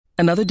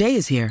Another day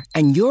is here,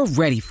 and you're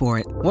ready for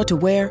it. What to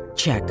wear?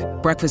 Check.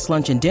 Breakfast,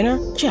 lunch, and dinner?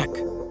 Check.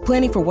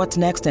 Planning for what's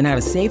next and how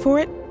to save for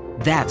it?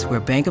 That's where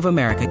Bank of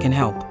America can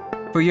help.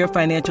 For your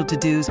financial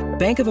to-dos,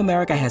 Bank of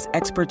America has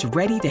experts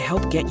ready to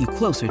help get you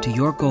closer to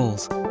your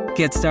goals.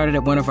 Get started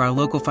at one of our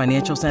local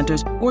financial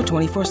centers or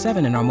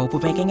 24/7 in our mobile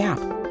banking app.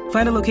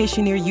 Find a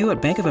location near you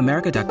at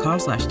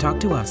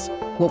bankofamerica.com/talktous.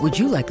 What would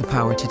you like the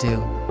power to do?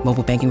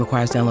 Mobile banking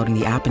requires downloading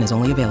the app and is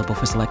only available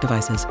for select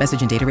devices.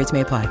 Message and data rates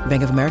may apply.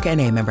 Bank of America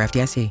N.A., member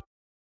FDIC.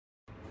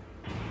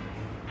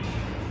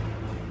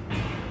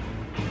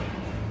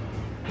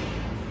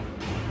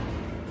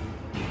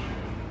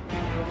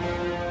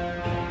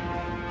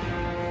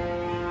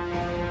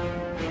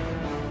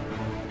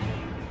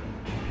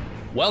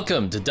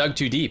 Welcome to Dug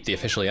Too Deep, the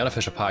officially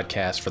unofficial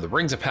podcast for the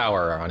Rings of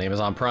Power on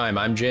Amazon Prime.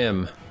 I'm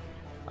Jim.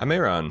 I'm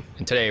Aaron.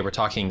 And today we're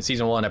talking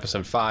Season 1,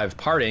 Episode 5,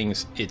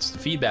 Partings. It's the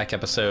feedback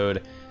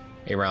episode.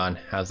 Aaron,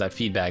 how's that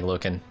feedback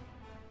looking?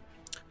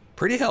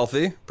 Pretty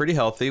healthy.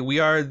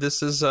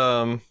 This is,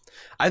 I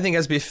think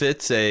as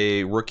befits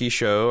a rookie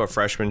show, a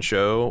freshman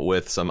show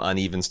with some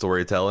uneven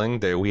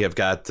storytelling. We have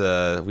got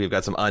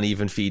some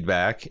uneven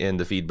feedback in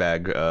the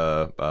feedback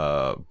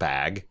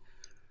bag.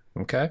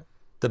 Okay.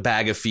 The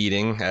bag of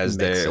feeding, as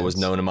it was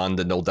known among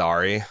the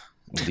Noldari,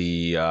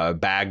 the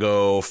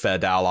Bago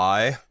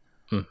Fedali,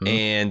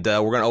 and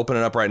we're gonna open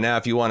it up right now.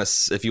 If you want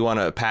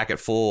to pack it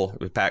full,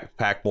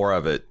 pack more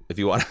of it. If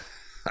you want,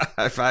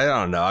 I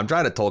don't know. I'm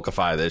trying to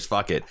Tolkify this.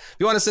 Fuck it. If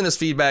you want to send us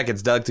feedback,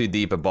 it's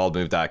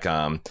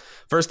dugtoodeep@baldmove.com.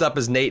 First up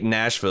is Nate in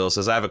Nashville.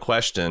 Says, I have a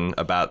question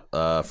about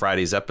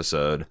Friday's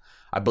episode.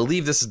 I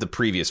believe this is the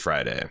previous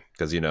Friday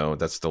because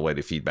that's the way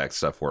the feedback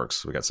stuff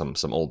works. We got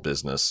some old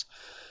business.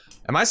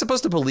 Am I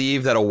supposed to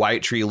believe that a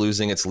white tree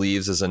losing its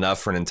leaves is enough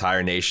for an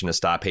entire nation to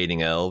stop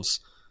hating elves?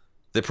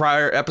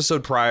 The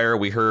episode prior,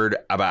 we heard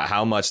about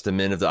how much the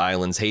men of the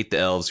islands hate the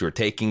elves who are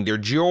taking their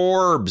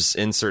jorbs.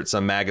 Insert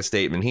some MAGA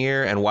statement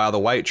here. And while the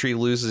white tree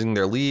losing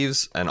their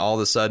leaves, and all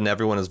of a sudden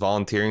everyone is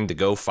volunteering to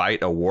go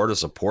fight a war to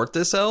support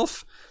this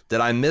elf?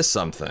 Did I miss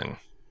something?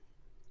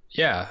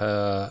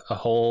 Yeah, a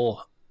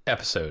whole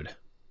episode.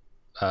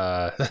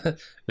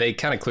 They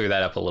kind of clear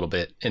that up a little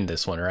bit in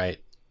this one, right?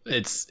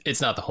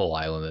 It's not the whole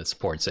island that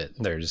supports it.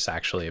 There's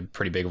actually a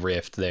pretty big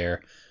rift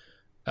there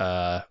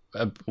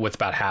with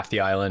about half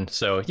the island.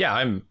 So yeah,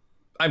 I'm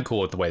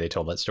cool with the way they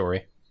told that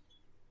story.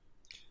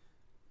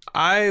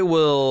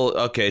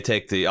 I'll take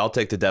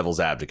the devil's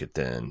advocate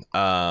then.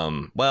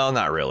 Well,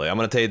 not really. I'm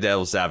going to take the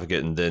devil's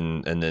advocate and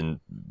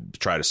then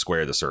try to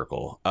square the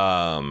circle.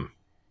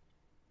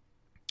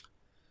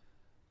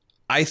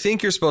 I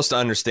think you're supposed to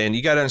understand,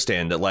 you got to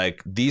understand that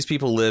like these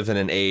people live in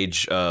an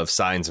age of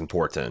signs and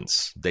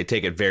portents. They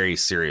take it very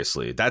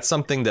seriously. That's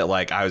something that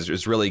like I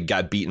was really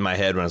got beat in my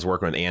head when I was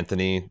working with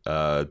Anthony,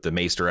 the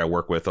maester I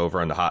work with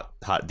over on the hot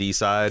D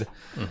side.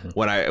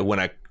 When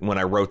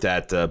I wrote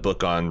that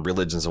book on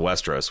religions of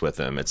Westeros with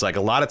him, it's like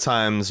a lot of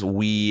times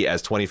we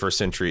as 21st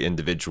century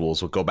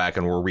individuals will go back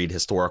and we'll read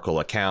historical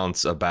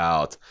accounts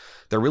about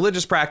their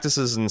religious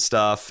practices and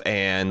stuff.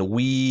 And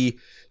we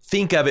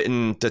think of it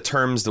in the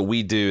terms that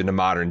we do in the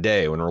modern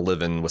day when we're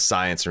living with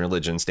science and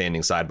religion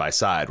standing side by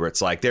side, where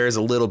it's like there is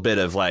a little bit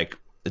of like,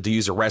 to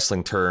use a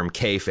wrestling term,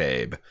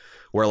 kayfabe,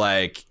 where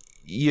like,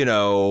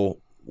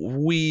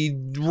 we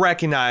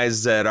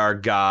recognize that our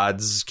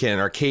gods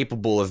are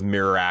capable of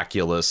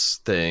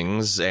miraculous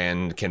things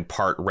and can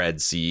part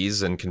Red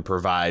Seas and can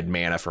provide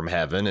manna from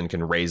heaven and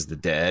can raise the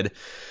dead.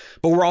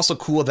 But we're also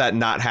cool with that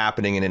not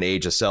happening in an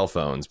age of cell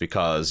phones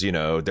because,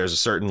 there's a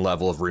certain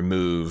level of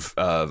remove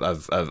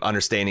of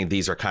understanding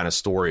these are kind of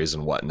stories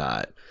and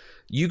whatnot.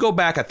 You go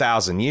back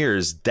 1,000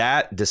 years,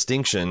 that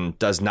distinction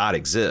does not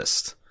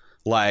exist.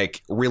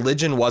 Like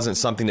religion wasn't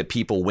something that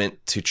people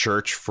went to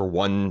church for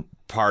one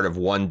part of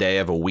one day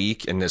of a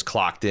week and just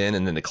clocked in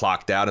and then they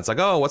clocked out. It's like,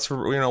 oh,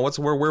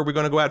 where are we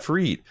going to go out for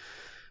eat?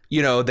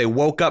 They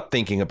woke up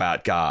thinking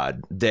about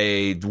God.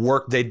 They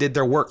did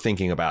their work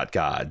thinking about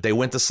God. They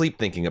went to sleep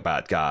thinking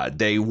about God.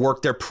 They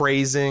worked their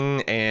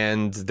praising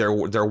and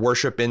their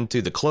worship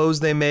into the clothes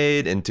they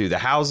made, into the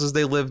houses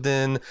they lived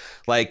in.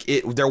 Like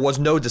there was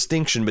no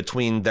distinction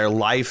between their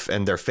life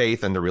and their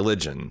faith and their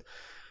religion.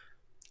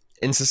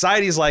 In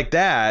societies like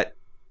that,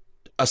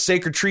 a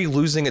sacred tree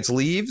losing its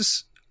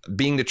leaves,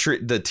 being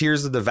the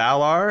tears of the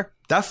Valar,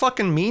 that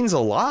fucking means a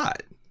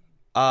lot.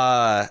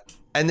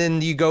 And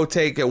then you go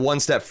take it one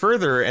step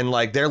further and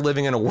like they're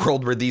living in a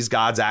world where these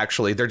gods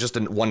they're just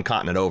in one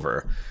continent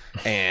over.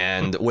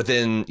 And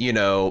within,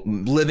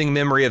 living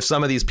memory of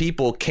some of these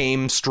people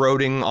came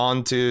strolling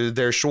onto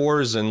their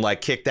shores and like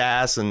kicked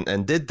ass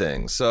and did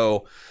things.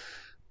 So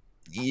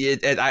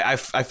I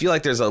feel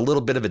like there's a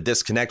little bit of a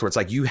disconnect where it's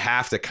like you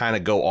have to kind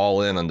of go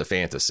all in on the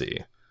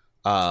fantasy.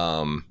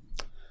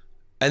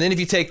 And then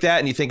if you take that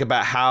and you think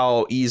about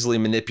how easily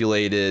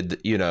manipulated,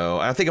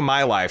 I think in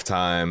my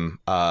lifetime,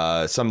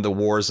 some of the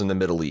wars in the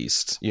Middle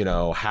East,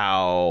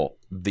 how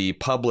the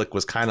public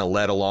was kind of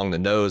led along the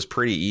nose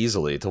pretty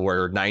easily to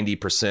where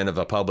 90% of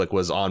the public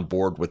was on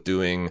board with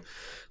doing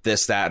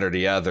this, that, or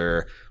the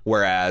other.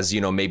 Whereas,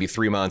 maybe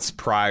 3 months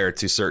prior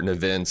to certain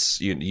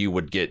events, you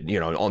would get,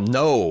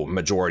 no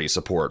majority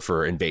support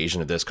for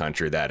invasion of this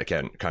country, that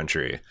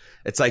country.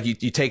 It's like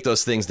you take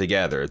those things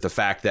together. The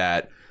fact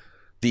that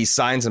these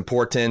signs and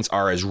portents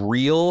are as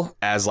real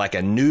as like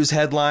a news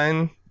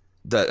headline,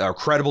 a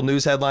credible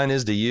news headline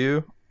is to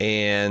you.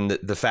 And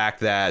the fact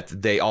that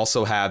they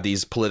also have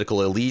these political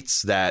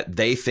elites that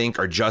they think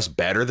are just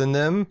better than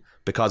them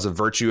because of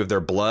virtue of their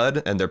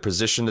blood and their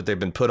position that they've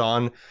been put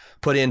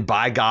in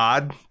by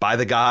God, by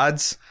the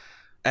gods.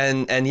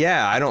 And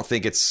yeah, I don't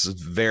think it's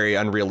very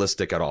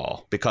unrealistic at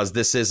all, because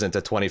this isn't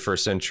a 21st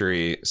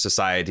century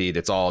society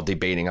that's all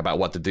debating about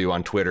what to do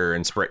on Twitter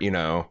and spread,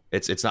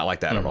 it's not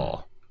like that at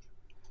all.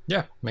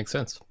 Yeah, makes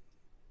sense.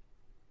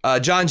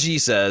 John G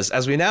says,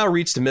 as we now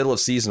reach the middle of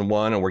season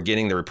 1 and we're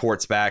getting the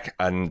reports back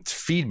and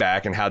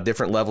feedback and how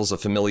different levels of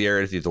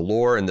familiarity with the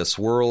lore in this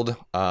world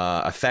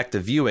affect the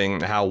viewing,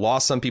 how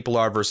lost some people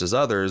are versus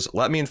others,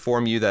 let me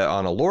inform you that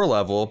on a lore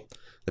level,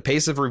 the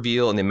pace of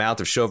reveal and the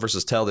amount of show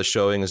versus tell this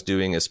showing is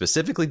doing is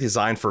specifically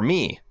designed for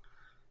me.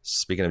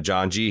 Speaking of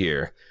John G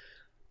here.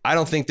 I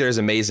don't think they're as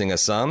amazing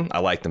as some. I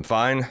like them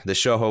fine. This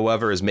show,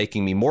 however, is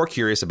making me more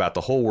curious about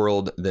the whole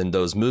world than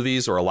those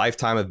movies or a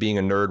lifetime of being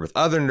a nerd with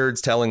other nerds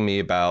telling me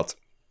about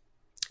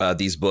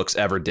these books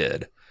ever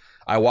did.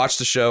 I watch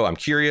the show. I'm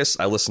curious.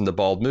 I listen to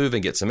Bald Move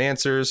and get some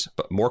answers,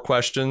 but more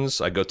questions.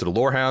 I go to the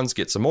Lorehounds,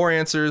 get some more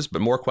answers,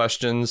 but more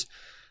questions.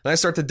 Then I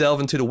start to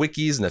delve into the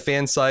wikis and the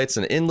fan sites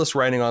and endless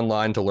writing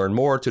online to learn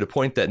more, to the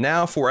point that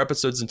now, 4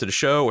 episodes into the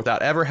show,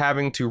 without ever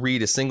having to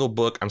read a single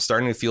book, I'm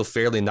starting to feel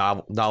fairly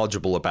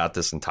knowledgeable about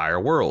this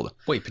entire world.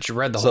 Wait, but you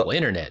read the whole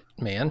internet,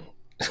 man.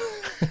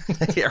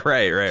 Yeah,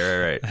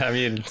 right. I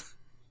mean,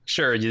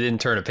 sure, you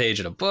didn't turn a page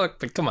in a book,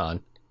 but come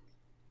on.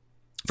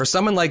 For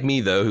someone like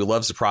me, though, who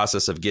loves the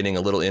process of getting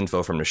a little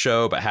info from the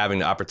show, but having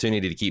the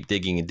opportunity to keep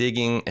digging and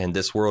digging, and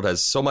this world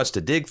has so much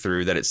to dig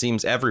through that it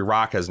seems every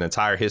rock has an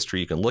entire history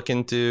you can look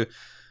into,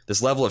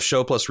 this level of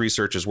show plus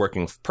research is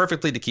working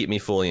perfectly to keep me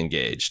fully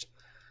engaged.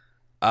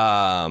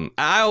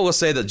 I will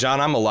say that,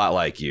 John, I'm a lot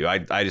like you.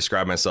 I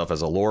describe myself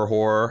as a lore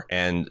whore,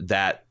 and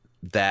that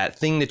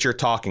thing that you're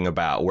talking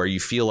about, where you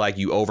feel like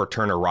you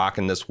overturn a rock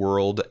in this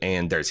world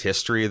and there's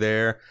history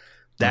there,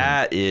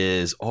 that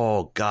is,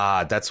 oh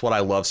God, that's what I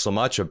love so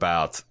much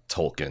about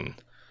Tolkien,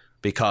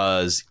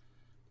 because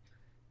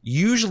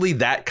usually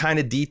that kind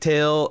of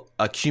detail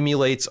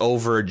accumulates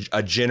over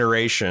a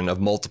generation of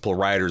multiple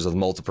writers with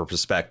multiple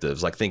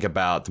perspectives. Like, think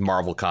about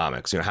Marvel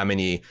Comics, how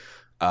many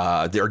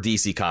or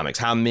DC Comics,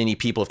 how many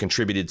people have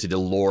contributed to the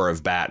lore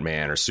of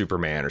Batman or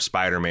Superman or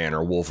Spider-Man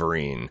or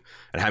Wolverine,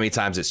 and how many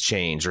times it's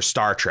changed, or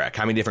Star Trek,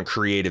 how many different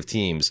creative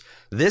teams.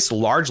 This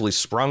largely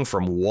sprung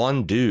from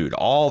one dude,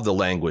 all of the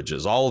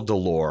languages, all of the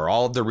lore,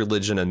 all of the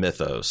religion and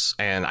mythos.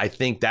 And I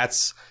think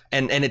that's,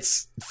 and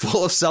it's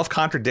full of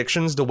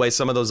self-contradictions the way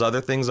some of those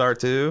other things are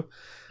too.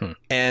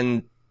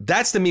 And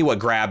that's, to me, what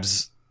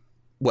grabs,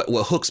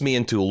 what hooks me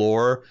into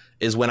lore,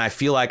 is when I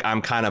feel like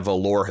I'm kind of a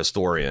lore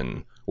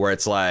historian, where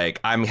it's like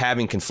I'm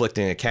having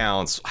conflicting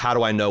accounts. How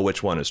do I know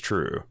which one is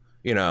true?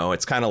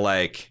 It's kind of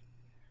like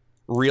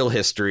real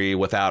history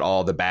without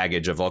all the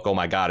baggage of like, oh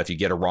my God, if you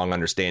get a wrong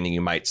understanding,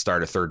 you might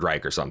start a Third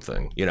Reich or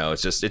something.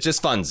 It's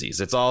just funsies.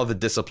 It's all the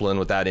discipline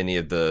without any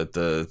of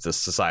the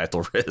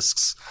societal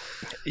risks.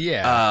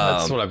 Yeah,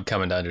 that's what I'm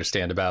coming to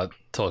understand about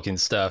Tolkien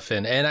stuff.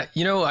 And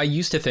I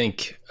used to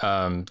think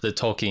that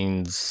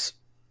Tolkien's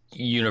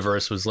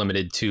universe was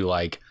limited to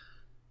like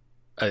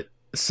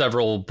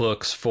several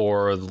books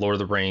for the Lord of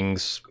the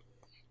Rings.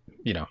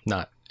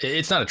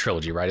 It's not a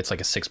trilogy, right? It's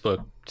like a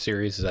 6-book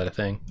series. Is that a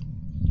thing?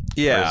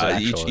 Yeah,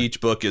 each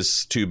book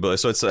is 2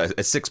 books, so it's a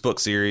 6-book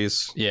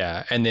series.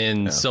 Yeah, and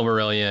then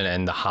Silmarillion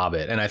and The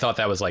Hobbit, and I thought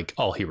that was like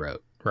all he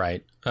wrote,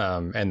 right?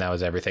 And that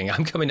was everything.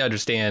 I'm coming to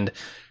understand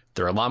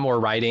there are a lot more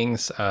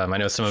writings. I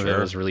know some of it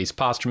was released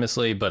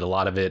posthumously, but a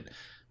lot of it,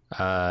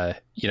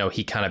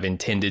 he kind of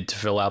intended to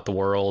fill out the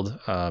world.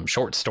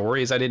 Short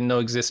stories I didn't know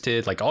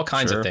existed, like all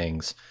kinds of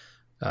things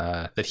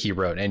that he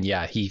wrote. And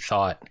yeah, he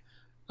thought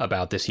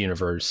about this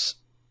universe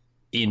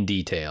in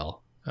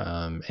detail,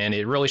 and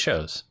it really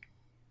shows.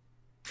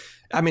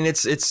 I mean,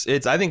 it's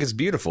I think it's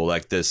beautiful.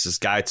 Like this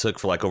guy took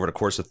for like over the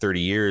course of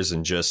 30 years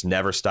and just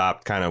never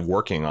stopped kind of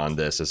working on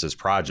this as his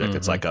project.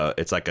 It's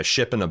like a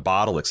ship in a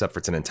bottle, except for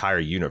it's an entire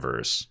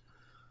universe.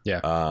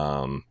 Yeah.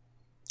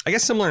 I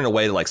guess similar in a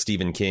way to like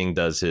Stephen King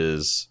does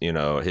his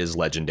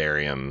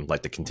legendarium,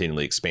 like that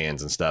continually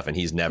expands and stuff. And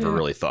he's never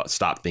really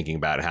stopped thinking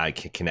about how he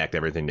can connect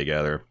everything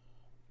together.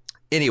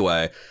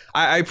 Anyway,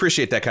 I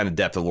appreciate that kind of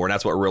depth of lore. And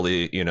that's what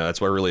really,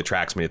 that's what really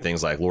attracts me to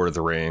things like Lord of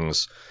the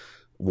Rings,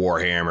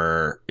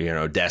 Warhammer,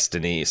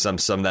 Destiny, some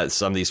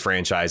of these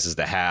franchises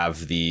that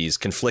have these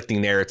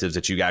conflicting narratives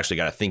that you actually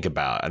got to think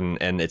about.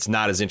 And it's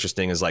not as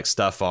interesting as like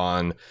stuff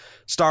on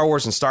Star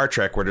Wars and Star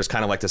Trek, where there's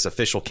kind of like this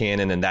official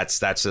canon, and that's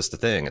just the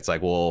thing. It's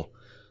like, well,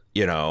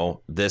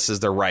 this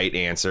is the right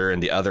answer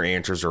and the other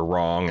answers are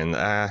wrong, and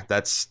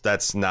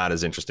that's not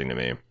as interesting to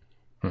me.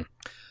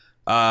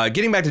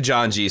 Getting back to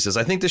John G says,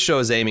 I think the show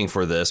is aiming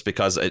for this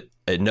because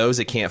it knows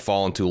it can't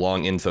fall into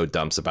long info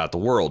dumps about the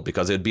world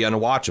because it would be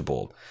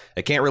unwatchable.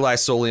 It can't rely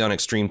solely on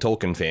extreme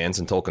Tolkien fans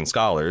and Tolkien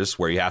scholars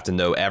where you have to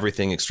know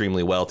everything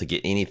extremely well to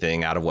get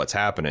anything out of what's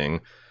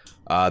happening.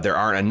 There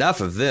aren't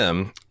enough of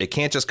them. It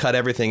can't just cut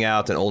everything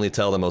out and only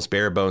tell the most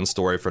bare bones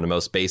story for the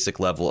most basic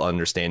level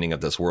understanding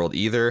of this world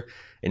either.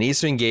 It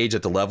needs to engage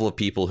at the level of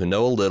people who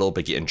know a little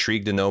but get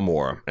intrigued to know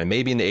more. And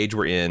maybe in the age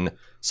we're in,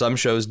 some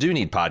shows do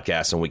need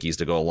podcasts and wikis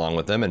to go along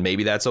with them, and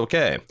maybe that's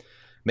okay.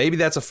 Maybe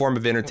that's a form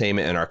of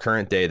entertainment in our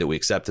current day that we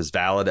accept as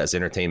valid as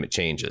entertainment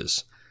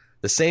changes.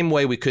 The same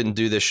way we couldn't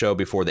do this show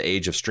before the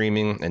age of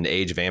streaming and the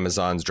age of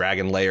Amazon's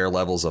Dragon Lair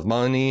levels of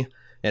money,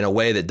 in a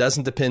way that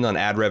doesn't depend on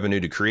ad revenue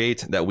to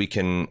create, that we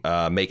can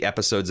make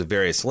episodes of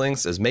various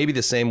lengths, is maybe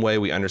the same way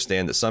we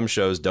understand that some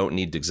shows don't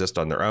need to exist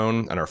on their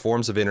own and are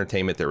forms of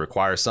entertainment that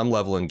require some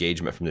level of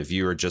engagement from the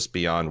viewer just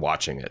beyond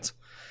watching it.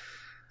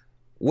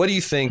 What do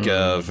you think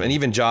of, and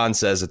even John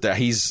says that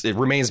it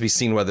remains to be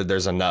seen whether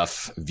there's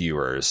enough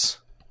viewers.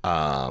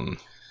 I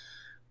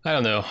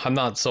don't know. I'm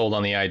not sold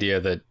on the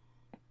idea that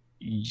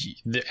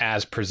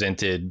as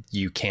presented,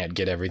 you can't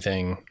get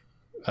everything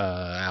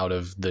out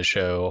of the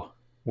show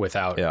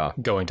without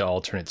going to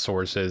alternate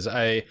sources.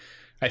 I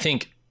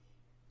think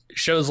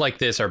shows like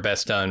this are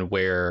best done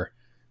where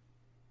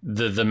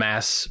the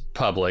mass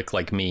public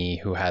like me,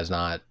 who has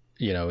not,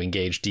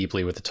 engaged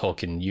deeply with the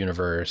Tolkien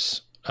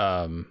universe,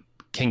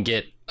 can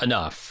get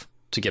enough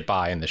to get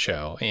by in the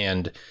show,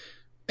 and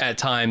at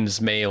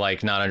times may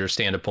not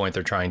understand a point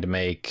they're trying to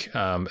make.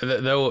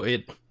 Though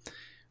when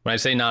I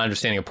say not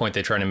understanding a point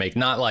they're trying to make,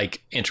 not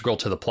integral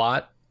to the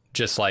plot,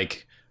 just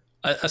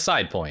a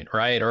side point,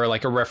 right? Or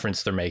a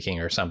reference they're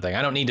making or something.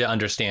 I don't need to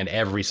understand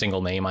every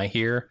single name I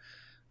hear.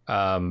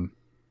 But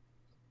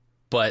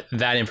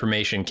that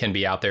information can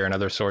be out there in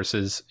other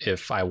sources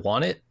if I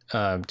want it,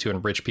 to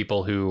enrich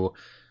people who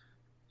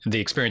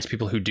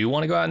do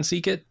want to go out and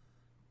seek it.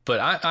 But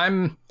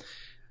I'm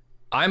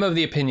of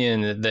the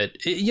opinion that,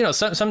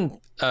 some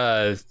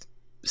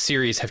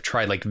series have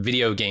tried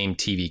video game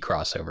TV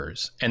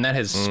crossovers, and that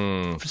has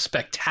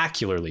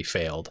spectacularly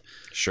failed.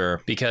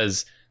 Sure.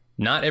 Because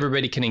not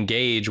everybody can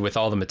engage with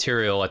all the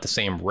material at the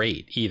same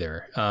rate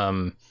either.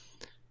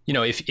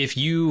 If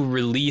you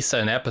release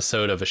an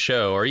episode of a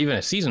show or even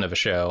a season of a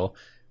show,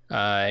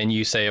 and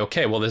you say,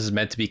 okay, well, this is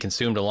meant to be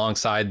consumed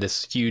alongside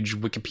this huge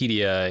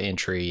Wikipedia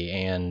entry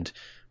and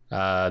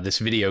this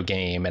video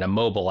game and a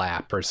mobile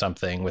app or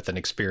something with an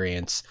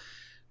experience,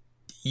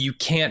 you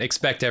can't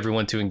expect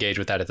everyone to engage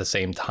with that at the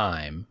same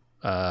time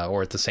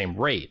or at the same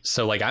rate.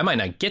 So I might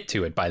not get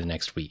to it by the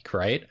next week,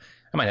 right?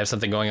 I might have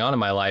something going on in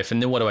my life,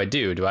 and then what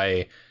do? Do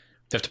I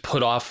have to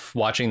put off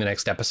watching the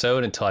next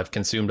episode until I've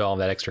consumed all of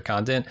that extra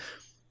content?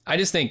 I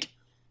just think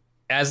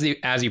as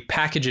you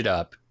package it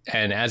up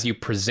and as you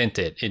present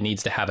it, it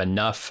needs to have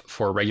enough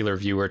for a regular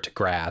viewer to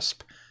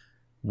grasp,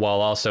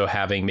 while also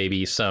having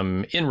maybe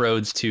some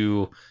inroads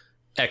to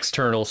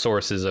external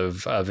sources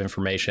of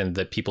information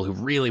that people who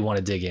really want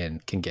to dig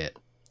in can get.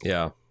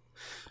 Yeah.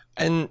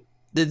 And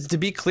to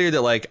be clear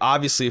that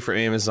obviously for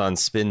Amazon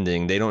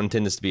spending, they don't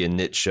intend this to be a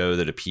niche show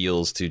that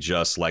appeals to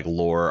just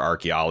lore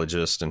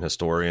archaeologists and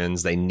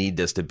historians. They need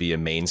this to be a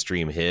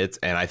mainstream hit.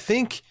 And I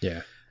think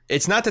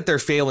it's not that they're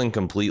failing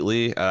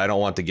completely. I don't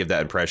want to give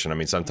that impression. I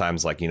mean,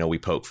 sometimes we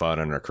poke fun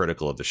and are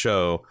critical of the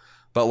show.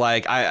 But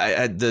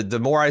the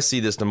more I see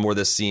this, the more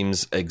this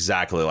seems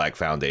exactly like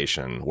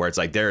Foundation, where it's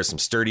there is some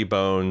sturdy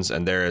bones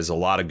and there is a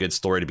lot of good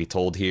story to be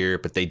told here,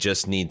 but they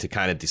just need to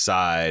kind of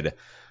decide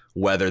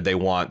whether they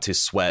want to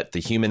sweat the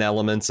human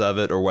elements of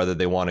it or whether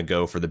they want to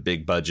go for the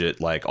big budget,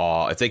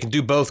 if they can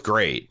do both,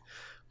 great.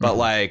 But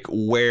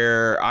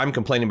where I'm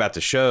complaining about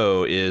the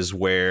show is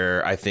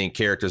where I think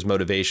characters'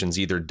 motivations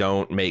either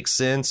don't make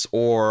sense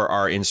or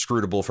are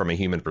inscrutable from a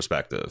human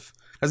perspective.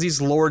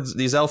 Because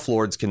these elf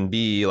lords can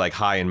be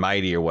high and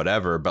mighty or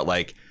whatever, but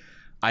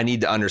I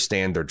need to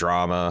understand their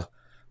drama.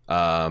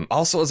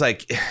 Also, it's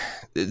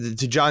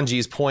to John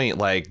G's point,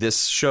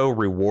 this show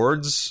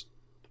rewards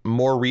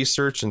more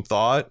research and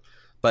thought,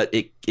 but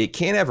it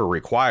can't ever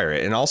require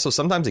it. And also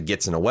sometimes it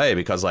gets in the way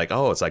because it's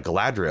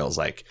Galadriel's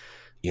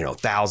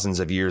thousands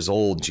of years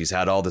old and she's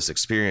had all this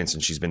experience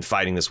and she's been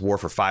fighting this war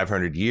for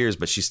 500 years,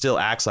 but she still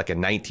acts like a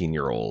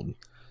 19-year-old.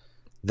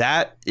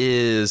 That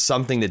is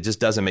something that just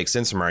doesn't make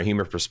sense from our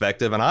human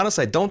perspective. And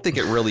honestly, I don't think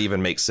it really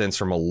even makes sense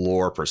from a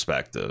lore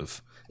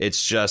perspective.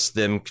 It's just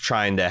them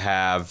trying to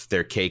have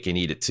their cake and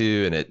eat it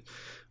too. And it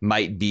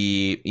might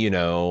be,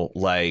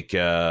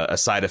 a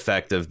side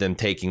effect of them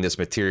taking this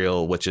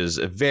material, which is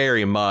a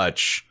very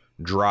much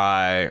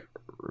dry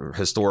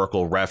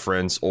historical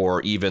reference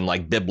or even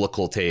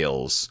biblical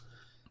tales,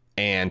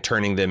 and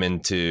turning them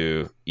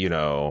into,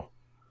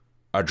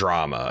 a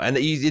drama. And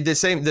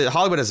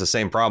Hollywood has the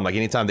same problem.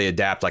 Anytime they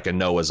adapt a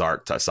Noah's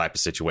Ark type of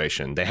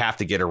situation, they have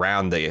to get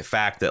around the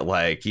fact that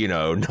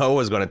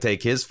Noah's going to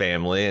take his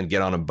family and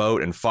get on a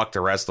boat and fuck the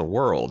rest of the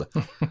world.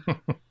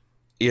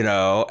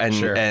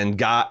 And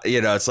God,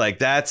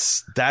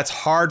 it's that's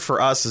hard for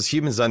us as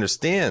humans to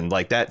understand.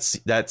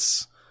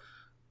 That's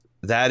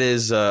that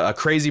is a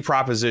crazy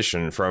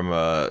proposition from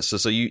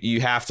so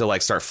you have to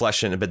like start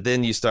fleshing it, but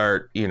then you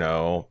start, you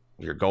know,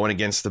 you're going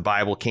against the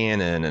Bible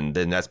canon, and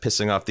then that's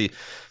pissing off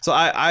so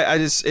I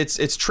just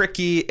it's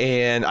tricky,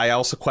 and I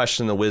also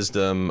question the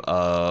wisdom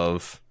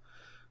of,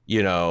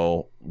 you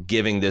know,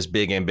 giving this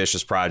big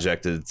ambitious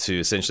project to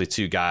essentially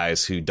two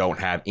guys who don't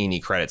have any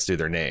credits to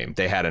their name.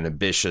 They had an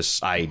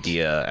ambitious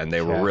idea and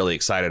they were really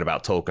excited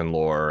about Tolkien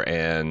lore,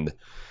 and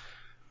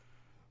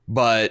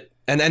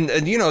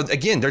you know,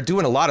 again, they're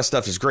doing a lot of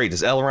stuff that's great.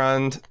 This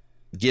Elrond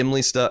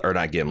Gimli stuff, or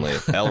not Gimli,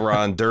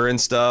 Elrond Durin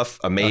stuff,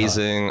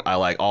 amazing. I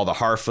like all the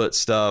Harfoot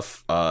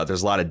stuff.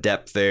 There's a lot of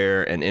depth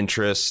there and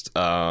interest.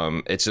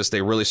 It's just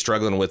they're really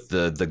struggling with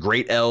the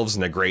great elves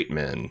and the great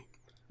men.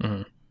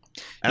 And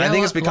I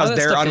think it's because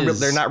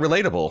they're not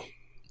relatable.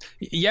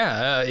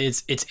 Yeah,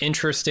 it's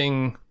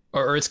interesting,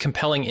 or it's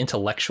compelling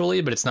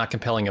intellectually, but it's not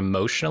compelling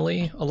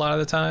emotionally a lot of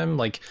the time.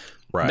 Like,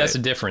 right. That's the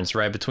difference,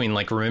 right? Between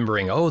like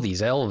remembering, oh,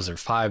 these elves are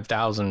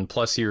 5,000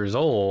 plus years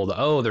old.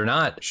 Oh, they're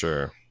not,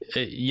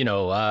 you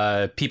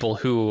know, people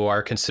who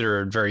are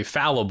considered very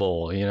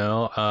fallible, you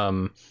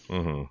know?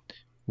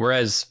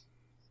 Whereas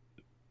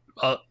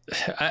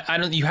I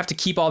don't, you have to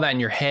keep all that in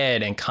your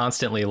head and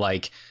constantly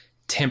like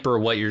temper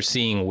what you're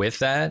seeing with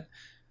that.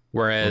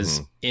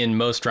 Whereas in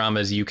most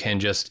dramas, you can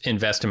just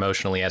invest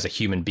emotionally as a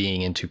human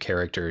being into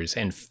characters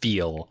and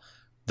feel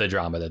the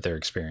drama that they're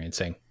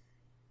experiencing.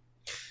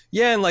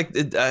 Yeah, and like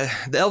the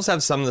elves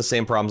have some of the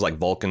same problems like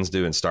Vulcans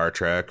do in Star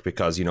Trek,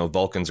 because, you know,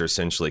 Vulcans are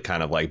essentially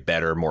kind of like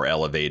better, more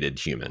elevated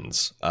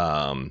humans.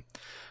 But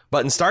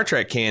in Star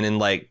Trek canon,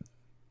 like,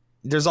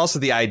 there's also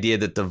the idea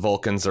that the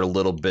Vulcans are a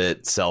little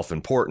bit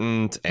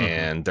self-important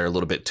and they're a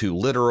little bit too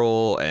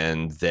literal,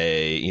 and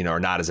they, you know, are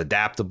not as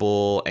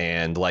adaptable.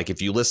 And like,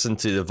 if you listen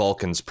to the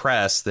Vulcans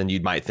press, then you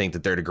might think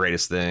that they're the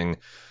greatest thing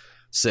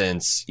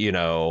since, you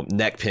know,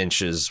 neck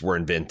pinches were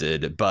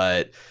invented.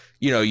 But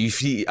you know, you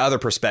see other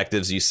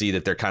perspectives, you see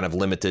that they're kind of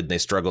limited and they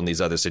struggle in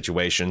these other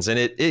situations, and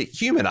it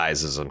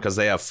humanizes them because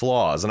they have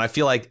flaws. And I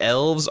feel like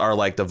elves are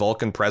like the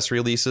Vulcan press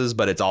releases,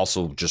 but it's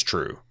also just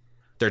true.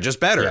 They're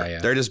just better. Yeah.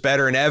 They're just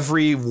better in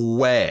every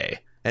way,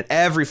 in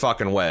every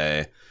fucking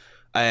way.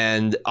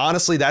 And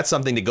honestly, that's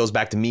something that goes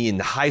back to me in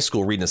high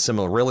school reading a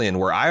Silmarillion,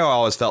 where I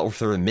always felt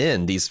for the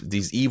men,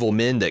 these evil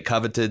men that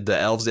coveted the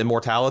elves'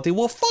 immortality.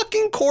 Well,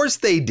 fucking course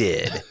they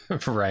did.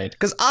 Right.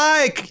 Because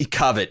I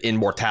covet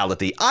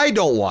immortality. I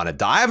don't want to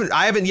die.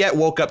 I haven't yet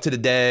woke up to the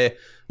day,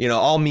 you know,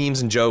 all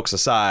memes and jokes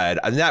aside,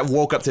 I've not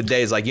woke up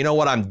today is like, you know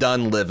what, I'm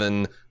done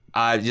living.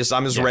 I'm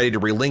just ready to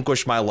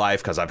relinquish my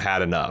life because I've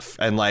had enough.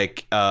 And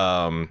like,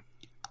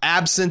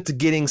 absent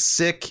getting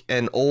sick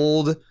and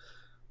old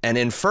and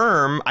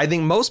infirm, I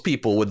think most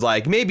people would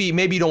like, maybe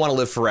you don't want to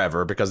live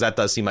forever, because that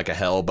does seem like a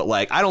hell. But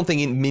like, I don't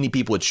think many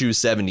people would choose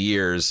 70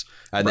 years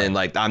and then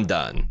like, I'm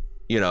done,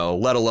 you know,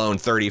 let alone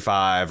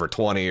 35 or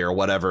 20 or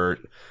whatever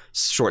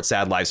short,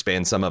 sad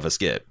lifespan some of us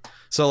get.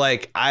 So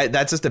like,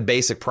 that's just a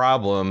basic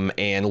problem.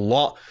 And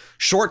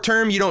short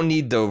term, you don't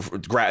need to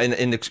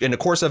in the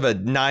course of a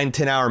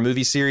 9-10 hour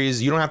movie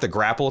series, you don't have to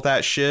grapple with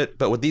that shit.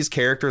 But with these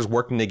characters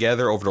working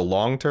together over the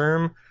long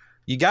term,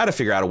 you got to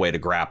figure out a way to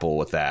grapple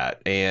with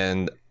that.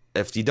 And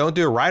if you don't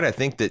do it right, I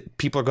think that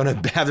people are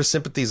going to have their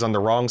sympathies on the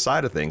wrong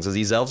side of things, as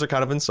these elves are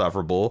kind of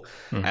insufferable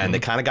and they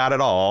kind of got it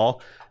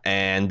all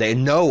and they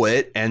know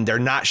it, and they're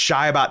not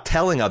shy about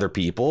telling other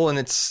people. And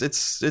it's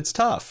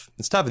tough.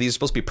 It's tough. These are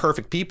supposed to be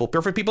perfect people.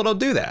 Perfect people don't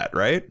do that,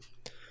 right?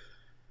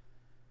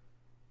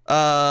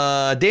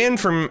 Dan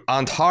from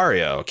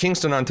Ontario,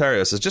 Kingston,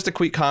 Ontario says, just a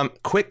quick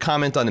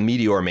comment on the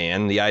Meteor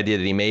Man, the idea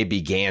that he may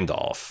be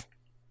Gandalf.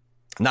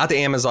 Not that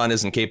Amazon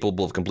isn't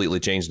capable of completely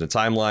changing the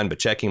timeline, but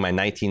checking my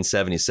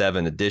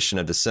 1977 edition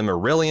of the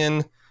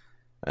Silmarillion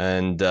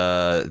and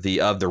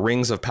the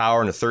Rings of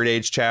Power in the Third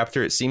Age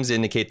chapter, it seems to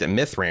indicate that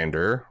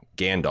Mithrandir,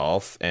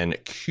 Gandalf, and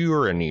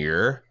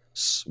Curanir,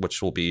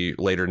 which will be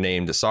later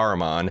named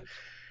Saruman,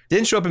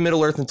 didn't show up in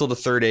Middle-earth until the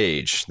Third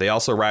Age. They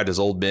also arrived as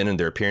old men, and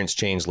their appearance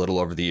changed little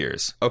over the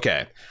years.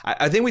 Okay,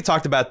 I think we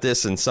talked about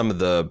this in some of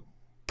the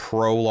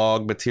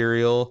prologue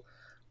material.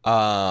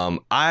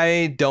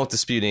 I don't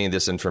dispute any of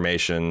this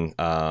information.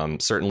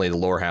 Certainly the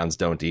Lorehounds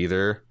don't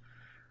either.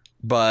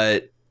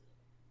 But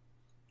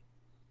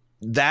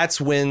that's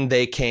when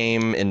they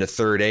came in the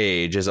Third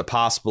Age. Is it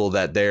possible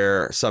that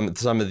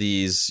some of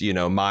these, you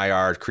know,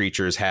 Maiar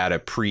creatures had a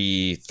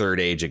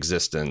pre-Third Age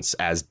existence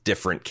as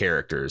different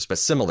characters, but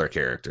similar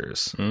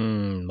characters?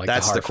 Like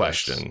that's the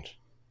question.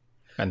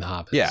 And the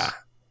Hobbits.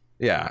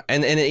 Yeah.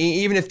 And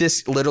even if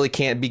this literally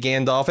can't be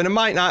Gandalf, and it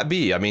might not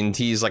be, I mean,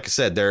 he's, like I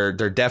said, they're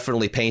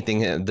definitely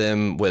painting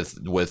them with,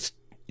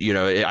 you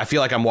know, I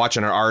feel like I'm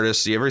watching an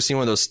artist. You ever seen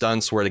one of those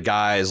stunts where the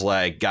guy's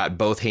like got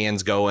both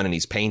hands going and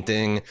he's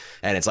painting,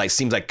 and it's like,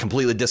 seems like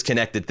completely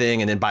disconnected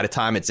thing. And then by the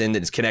time it's in,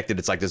 it's connected.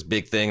 It's like this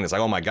big thing. And it's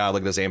like, oh my God,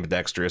 look at this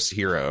ambidextrous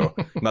hero.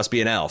 Must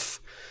be an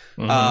elf.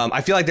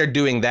 I feel like they're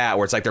doing that,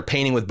 where it's like they're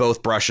painting with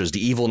both brushes,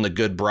 the evil and the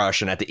good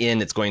brush. And at the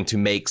end, it's going to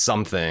make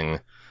something.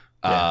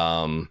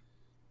 Yeah.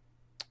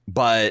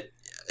 But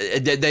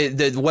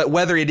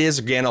whether it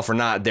is Gandalf or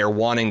not, they're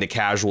wanting the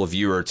casual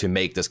viewer to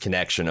make this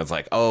connection of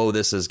like, oh,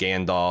 this is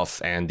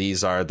Gandalf, and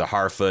these are the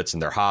Harfoots,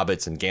 and they're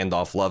hobbits, and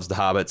Gandalf loves the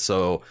hobbits.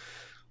 So,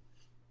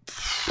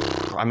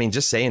 I mean,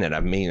 just saying it, I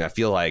mean, I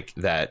feel like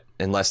that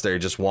unless they're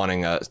just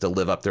wanting us to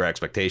live up their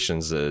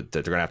expectations, that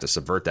they're going to have to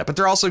subvert that. But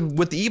they're also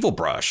with the evil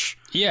brush.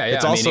 Yeah,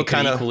 it's also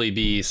kind of equally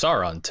be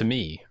Sauron to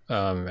me,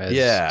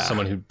 as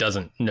someone who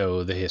doesn't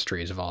know the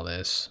histories of all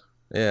this.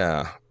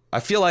 Yeah. I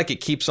feel like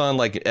it keeps on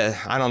like,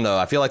 I don't know.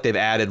 I feel like they've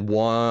added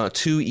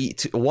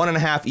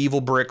 1.5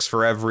 evil bricks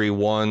for every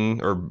one,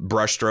 or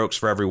brush strokes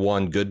for every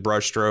one good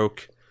brush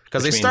stroke.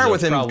 Because they start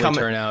with him coming,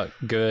 turn out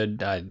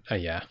good.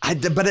 Yeah.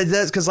 But it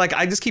does, because like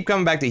I just keep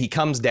coming back to he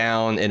comes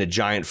down in a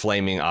giant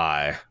flaming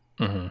eye,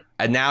 and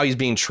now he's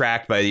being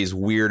tracked by these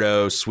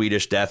weirdo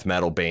Swedish death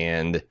metal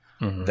band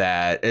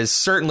that is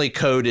certainly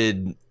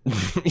coded.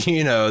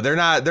 You know, they're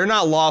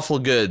not lawful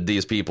good.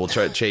 These people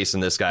chasing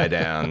this guy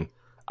down.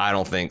 I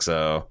don't think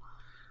so.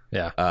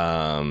 Yeah.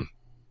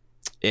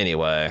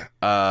 Anyway.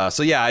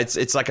 So yeah,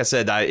 it's like I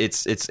said,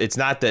 it's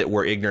not that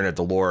we're ignorant of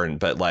the lore,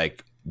 but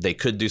like they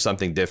could do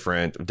something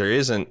different. There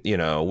isn't, you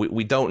know,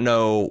 we don't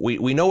know.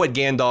 We know what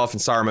Gandalf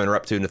and Saruman are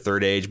up to in the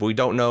Third Age, but we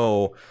don't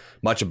know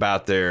much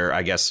about their,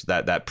 I guess,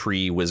 that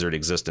pre-wizard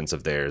existence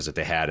of theirs that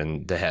they had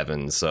in the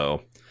heavens.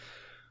 So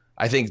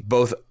I think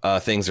both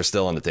things are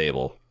still on the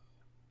table.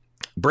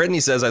 Brittany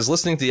says, I was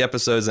listening to the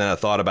episodes and I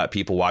thought about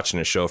people watching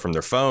a show from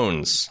their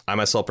phones. I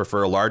myself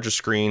prefer a larger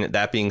screen.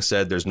 That being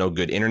said, there's no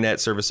good internet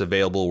service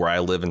available where I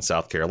live in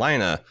South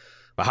Carolina.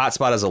 My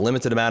hotspot has a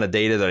limited amount of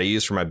data that I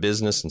use for my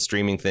business, and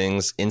streaming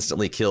things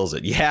instantly kills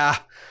it. Yeah,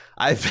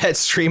 I bet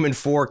streaming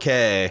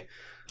 4K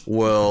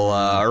will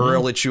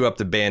really chew up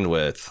the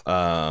bandwidth.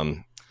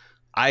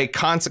 I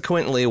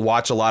consequently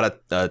watch a lot of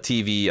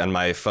TV on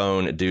my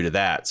phone due to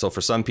that. So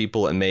for some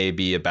people, it may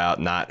be about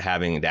not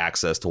having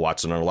access to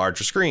watch it on a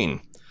larger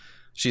screen.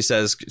 She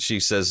says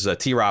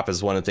T-ROP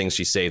is one of the things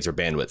she saves her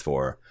bandwidth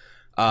for.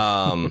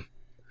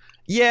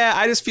 Yeah,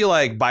 I just feel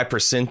like by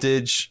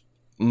percentage,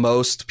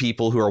 most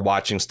people who are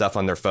watching stuff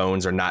on their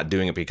phones are not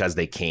doing it because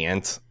they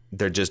can't.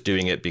 They're just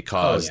doing it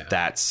because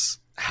that's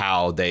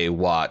how they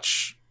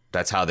watch.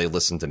 That's how they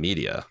listen to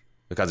media.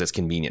 Because it's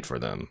convenient for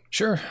them.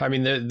 Sure. I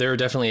mean, there are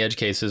definitely edge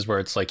cases where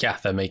it's like, yeah,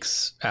 that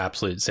makes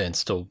absolute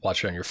sense to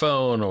watch it on your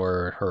phone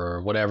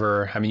or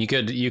whatever. I mean, you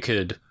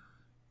could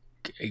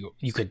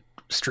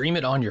stream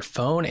it on your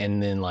phone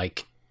and then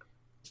like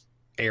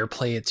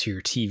AirPlay it to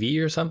your TV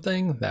or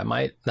something. That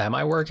might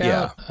work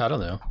out. I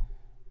don't know.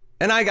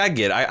 And I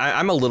get it.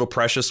 I'm a little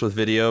precious with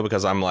video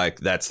because I'm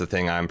like, that's the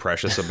thing I'm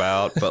precious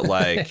about. But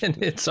like,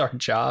 and it's our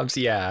jobs.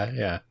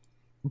 Yeah.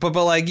 But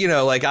like, you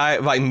know,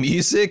 like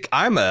music,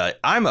 I'm a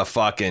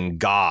fucking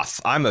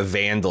goth. I'm a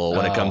vandal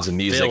when it comes to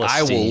music.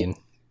 Philistine.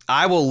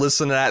 I will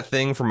listen to that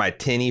thing from my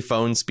tinny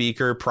phone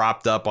speaker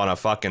propped up on a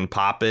fucking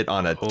poppet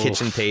on a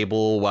kitchen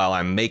table while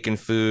I'm making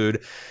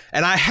food.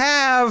 And I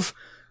have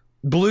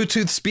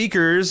Bluetooth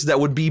speakers that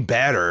would be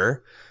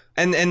better.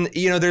 And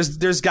you know,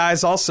 there's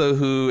guys also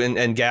who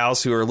and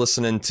gals who are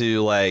listening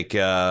to like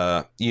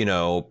you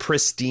know,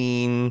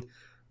 pristine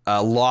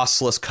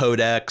lossless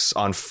codecs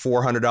on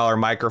 $400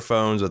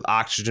 microphones with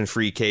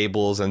oxygen-free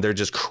cables, and they're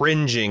just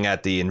cringing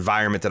at the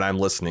environment that I'm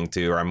listening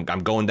to. Or I'm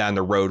going down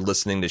the road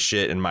listening to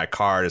shit in my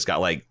car. It's got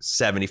like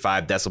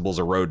 75 decibels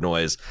of road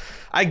noise.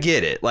 I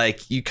get it.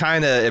 Like, you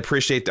kind of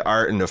appreciate the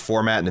art and the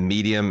format and the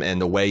medium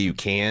and the way you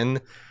can,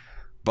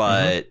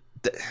 but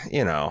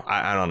you know,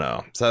 I don't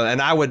know. So,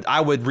 and I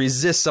would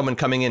resist someone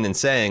coming in and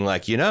saying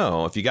like, you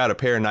know, if you got a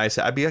pair of nice,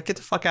 I'd be like, get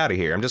the fuck out of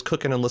here. I'm just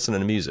cooking and listening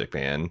to music,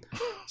 man.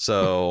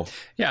 So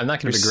yeah, I'm not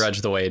going to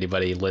begrudge the way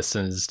anybody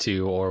listens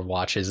to or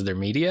watches their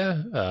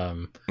media.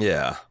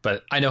 Yeah,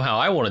 but I know how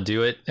I want to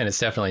do it, and it's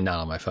definitely not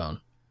on my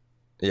phone.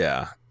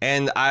 Yeah,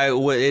 and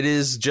it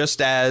is just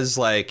as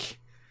like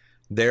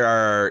there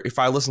are. If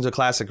I listen to a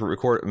classic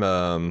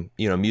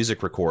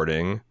music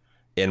recording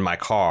in my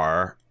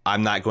car,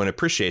 I'm not going to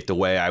appreciate the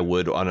way I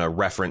would on a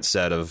reference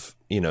set of,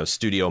 you know,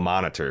 studio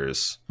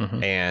monitors.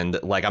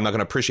 And like, I'm not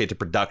going to appreciate the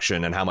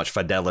production and how much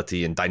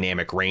fidelity and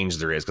dynamic range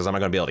there is because I'm not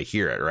going to be able to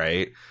hear it.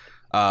 Right.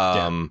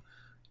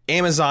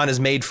 Amazon is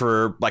made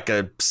for like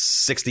a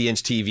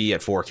 60-inch TV at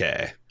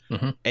 4K.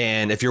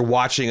 And if you're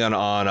watching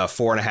on a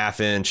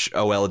 4.5-inch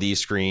OLED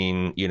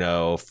screen, you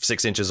know,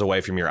 6 inches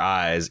away from your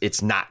eyes,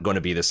 it's not going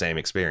to be the same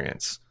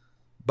experience.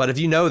 But if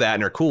you know that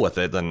and are cool with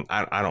it, then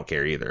I don't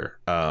care either.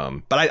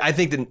 But I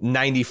think that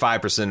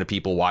 95% of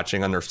people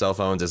watching on their cell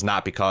phones is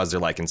not because they're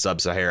like in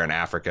sub-Saharan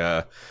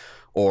Africa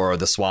or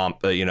the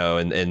swamp, you know,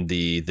 in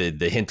the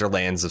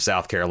hinterlands of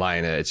South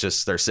Carolina. It's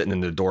just they're sitting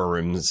in their dorm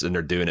rooms and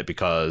they're doing it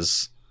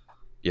because,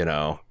 you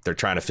know, they're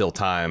trying to fill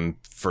time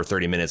for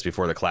 30 minutes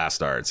before the class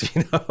starts,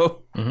 you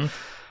know?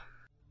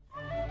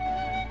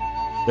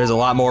 There's a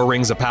lot more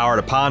Rings of Power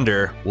to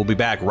ponder. We'll be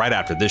back right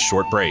after this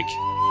short break.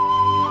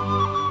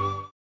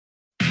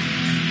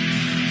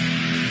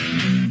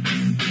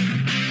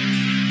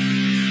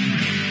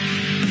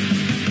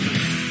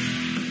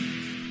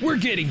 We're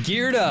getting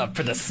geared up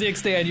for the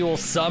 6th annual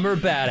Summer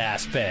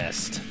Badass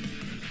Fest.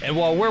 And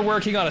while we're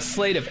working on a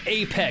slate of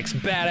apex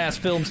badass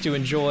films to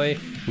enjoy,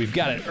 we've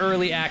got an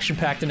early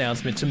action-packed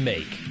announcement to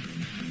make.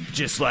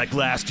 Just like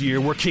last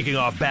year, we're kicking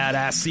off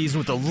Badass Season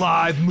with a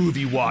live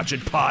movie watch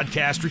and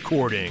podcast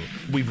recording.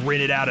 We've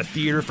rented out a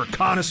theater for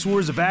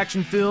connoisseurs of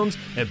action films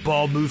and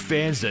Bald Move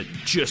fans that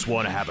just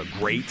want to have a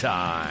great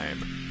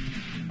time.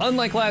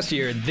 Unlike last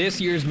year, this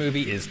year's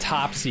movie is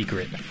top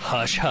secret.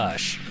 Hush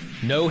hush.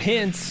 No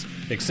hints,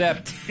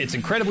 except it's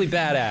incredibly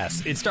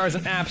badass. It stars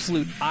an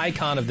absolute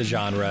icon of the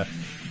genre.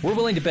 We're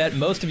willing to bet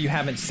most of you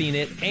haven't seen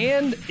it,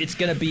 and it's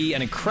going to be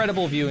an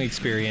incredible viewing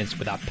experience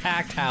with a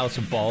packed house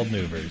of Bald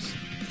Movers.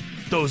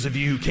 Those of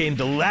you who came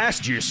to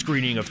last year's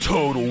screening of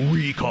Total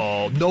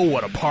Recall know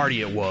what a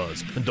party it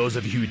was. And those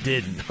of you who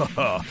didn't,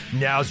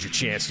 now's your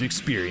chance to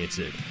experience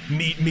it.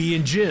 Meet me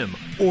and Jim,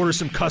 order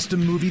some custom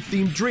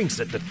movie-themed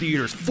drinks at the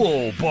theater's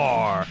full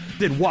bar,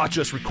 then watch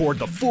us record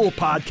the full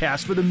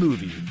podcast for the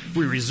movie.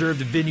 We reserved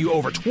the venue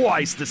over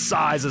twice the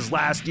size as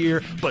last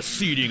year, but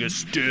seating is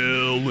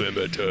still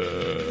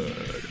limited.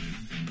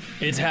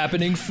 It's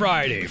happening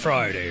Friday,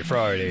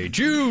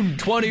 June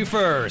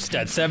 21st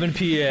at 7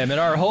 p.m. in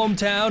our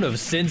hometown of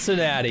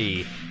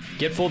Cincinnati.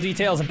 Get full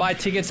details and buy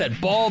tickets at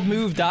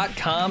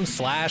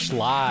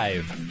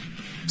baldmove.com/live.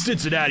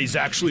 Cincinnati's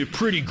actually a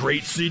pretty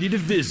great city to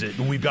visit,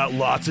 and we've got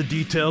lots of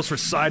details for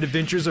side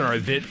adventures on our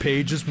event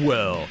page as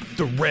well.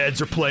 The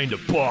Reds are playing the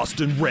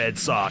Boston Red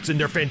Sox in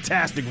their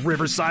fantastic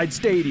Riverside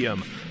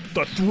Stadium.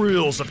 The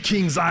thrills of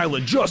Kings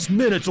Island just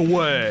minutes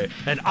away,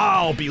 and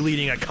I'll be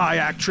leading a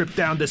kayak trip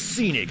down the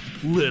scenic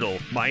Little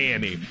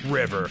Miami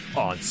River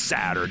on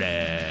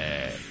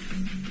Saturday.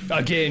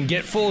 Again,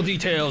 get full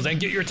details and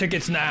get your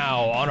tickets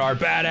now on our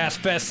Badass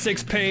Fest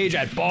 6 page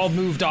at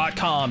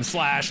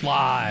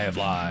baldmove.com/live.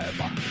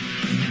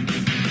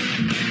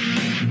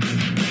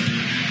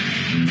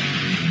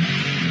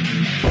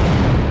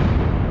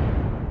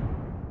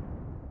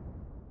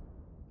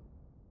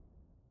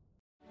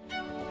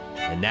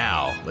 And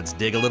now, let's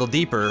dig a little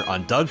deeper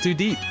on Dug Too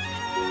Deep.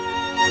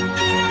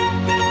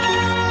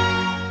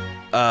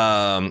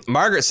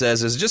 Margaret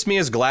says, is it just me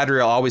as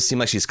Galadriel always seems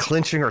like she's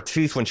clenching her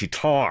teeth when she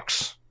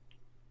talks?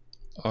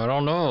 I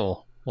don't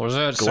know. What does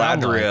that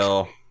sound like?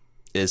 Galadriel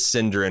is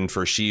Sindarin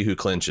for she who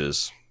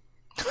clenches.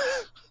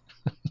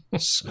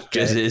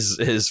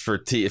 is for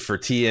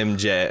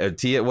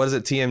TMJ. What is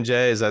it,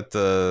 TMJ? Is that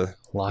the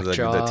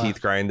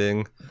teeth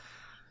grinding?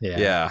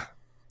 Yeah.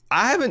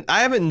 I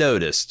haven't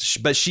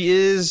noticed, but she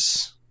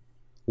is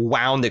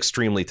wound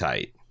extremely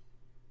tight.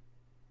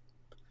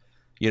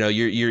 You know,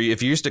 you're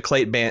if you're used to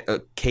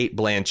Cate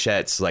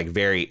Blanchett's like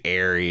very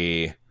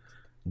airy,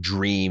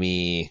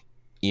 dreamy,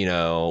 you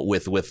know,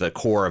 with a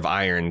core of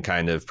iron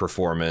kind of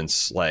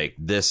performance, like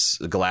this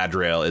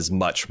Galadriel is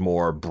much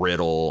more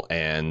brittle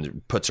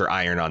and puts her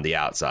iron on the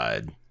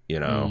outside. You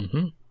know,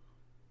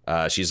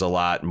 she's a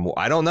lot more.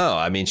 I don't know.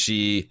 I mean,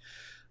 she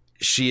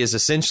is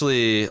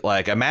essentially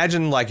like,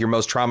 imagine like your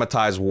most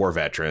traumatized war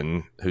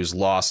veteran who's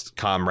lost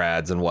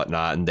comrades and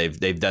whatnot, and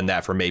they've done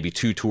that for maybe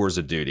 2 tours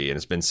of duty, and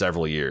it's been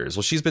several years.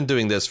 Well, she's been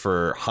doing this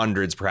for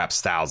hundreds,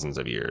 perhaps thousands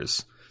of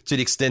years, to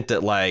the extent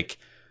that like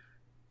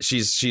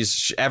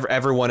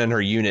everyone in her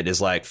unit is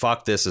like,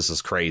 fuck this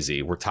is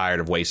crazy. We're tired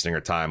of wasting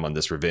our time on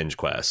this revenge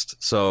quest.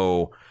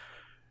 So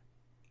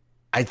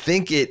I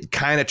think it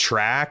kind of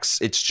tracks.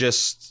 It's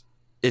just,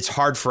 it's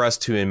hard for us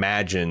to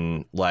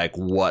imagine like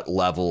what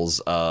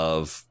levels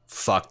of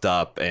fucked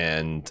up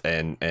and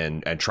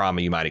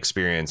trauma you might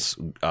experience,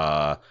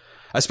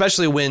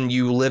 especially when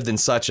you lived in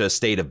such a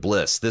state of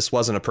bliss. This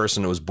wasn't a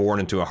person who was born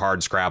into a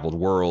hard scrabbled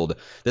world.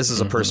 This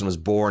is a person who was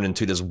born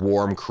into this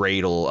warm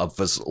cradle of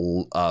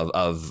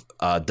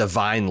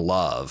divine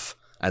love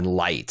and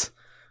light,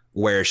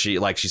 where she,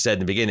 like she said in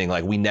the beginning,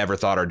 like we never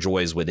thought our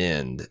joys would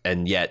end,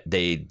 and yet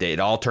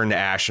they'd all turned to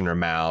ash in her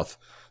mouth.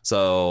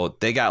 So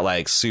they got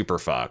like super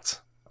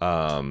fucked.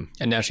 And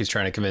now she's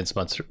trying to convince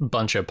a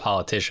bunch of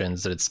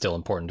politicians that it's still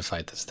important to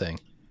fight this thing.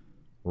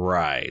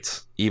 Right.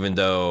 Even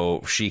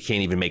though she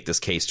can't even make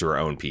this case to her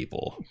own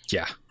people.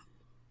 Yeah.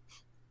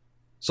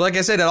 So like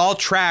I said, it all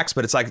tracks,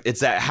 but it's like, it's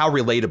that, how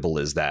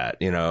relatable is that?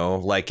 You know,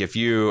 like if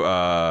you're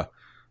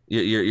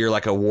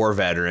like a war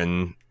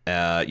veteran,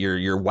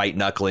 you're white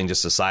knuckling to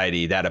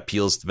society, that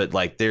appeals to, but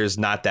like there's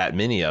not that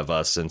many of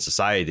us in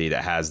society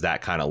that has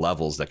that kind of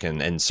levels that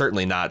can, and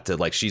certainly not to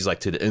like, she's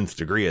like to the nth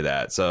degree of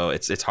that. So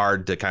it's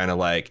hard to kind of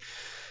like,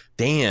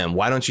 damn,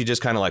 why don't you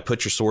just kind of like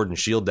put your sword and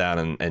shield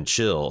down and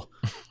chill?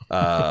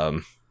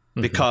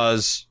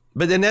 Because,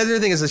 but then the other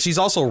thing is that she's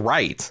also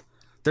right.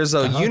 There's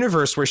a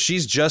universe where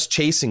she's just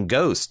chasing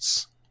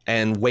ghosts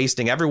and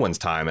wasting everyone's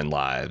time and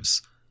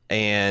lives.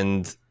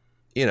 And,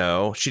 you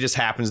know, she just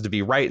happens to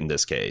be right in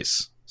this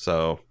case.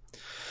 So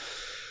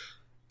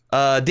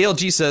Dale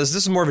G says,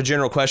 this is more of a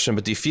general question,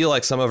 but do you feel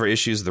like some of our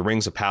issues of the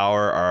Rings of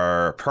Power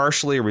are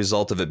partially a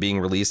result of it being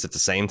released at the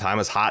same time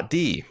as Hot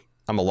D?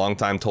 I'm a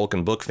longtime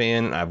Tolkien book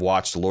fan, and I've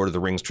watched the Lord of the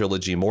Rings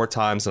trilogy more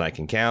times than I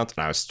can count,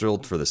 and I was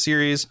thrilled for the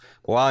series.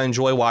 But while I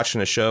enjoy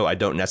watching a show, I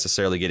don't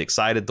necessarily get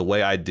excited the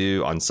way I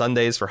do on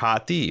Sundays for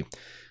Hot D.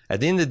 At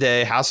the end of the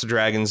day, House of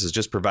Dragons is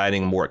just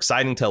providing more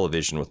exciting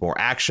television with more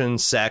action,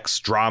 sex,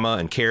 drama,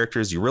 and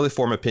characters you really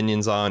form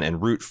opinions on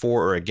and root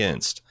for or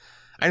against.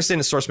 I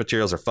understand the source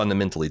materials are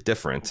fundamentally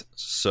different,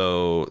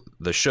 so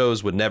the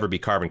shows would never be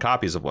carbon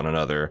copies of one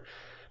another.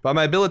 But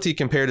my ability to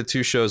compare the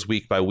two shows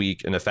week by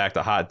week and the fact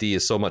that Hot D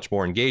is so much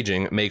more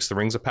engaging makes The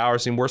Rings of Power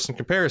seem worse in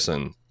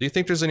comparison. Do you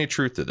think there's any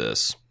truth to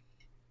this?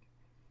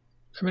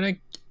 I mean,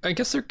 I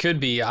guess there could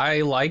be. I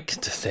like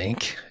to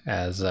think,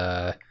 as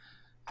a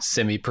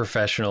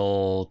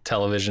semi-professional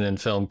television and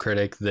film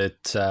critic,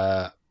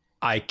 that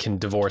I can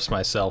divorce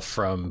myself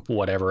from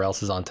whatever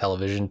else is on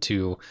television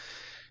to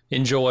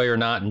enjoy or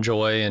not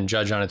enjoy and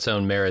judge on its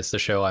own merits the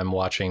show I'm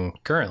watching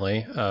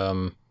currently.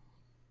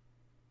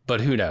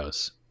 But who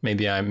knows?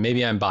 Maybe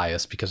I'm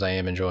biased because I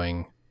am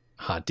enjoying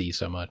Hot D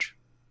so much.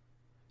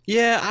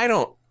 Yeah,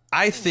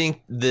 I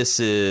think if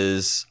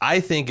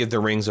The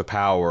Rings of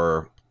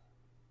Power,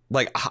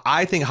 like,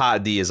 I think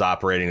Hot D is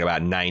operating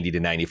about 90 to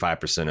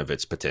 95% of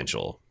its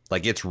potential.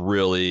 Like, it's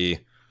really,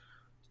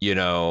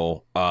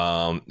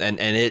 and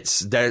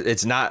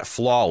it's not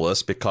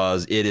flawless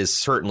because it is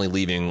certainly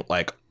leaving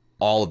like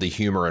all of the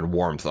humor and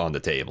warmth on the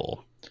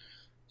table.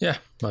 Yeah,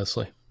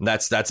 mostly.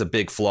 That's a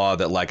big flaw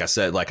that, like I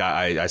said,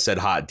 I said,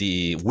 Hot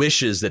D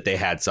wishes that they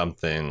had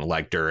something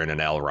like Durin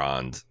and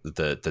Elrond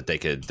that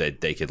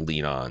they could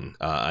lean on,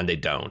 and they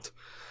don't.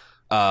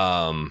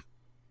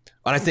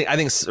 And I think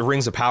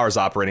Rings of Power is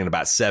operating at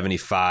about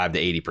 75 to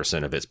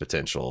 80% of its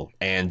potential,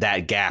 and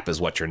that gap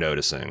is what you're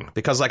noticing.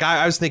 Because like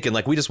I was thinking,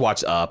 like, we just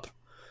watched Up,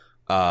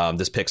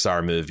 this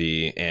Pixar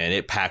movie, and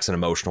it packs an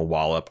emotional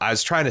wallop. I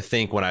was trying to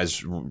think when I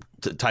was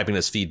typing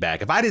this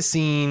feedback, if I'd have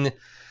seen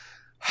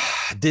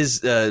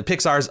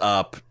Pixar's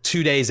Up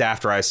 2 days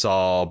after I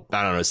saw,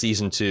 I don't know,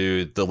 season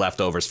 2, The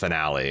Leftovers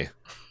finale.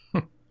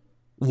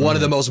 One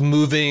of the most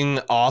moving,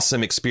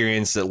 awesome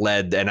experience that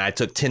led, and I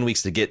took 10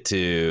 weeks to get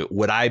to,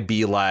 would I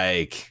be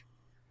like,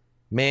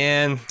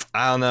 man,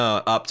 I don't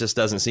know, Up just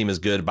doesn't seem as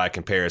good by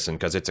comparison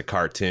because it's a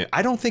cartoon?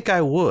 I don't think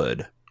I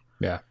would.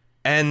 Yeah.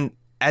 And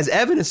as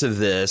evidence of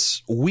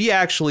this, we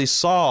actually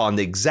saw on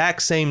the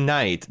exact same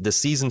night the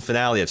season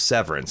finale of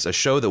Severance, a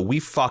show that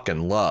we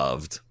fucking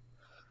loved.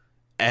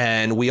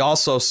 And we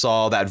also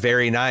saw that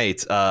very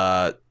night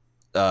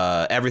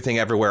Everything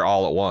Everywhere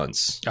All at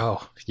Once.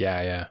 Oh,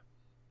 yeah.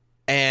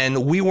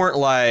 And we weren't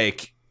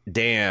like,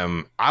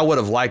 damn, I would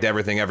have liked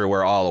Everything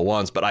Everywhere All at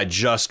Once, but I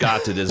just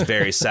got to this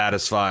very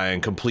satisfying,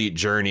 complete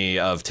journey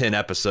of 10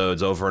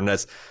 episodes over. And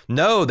that's,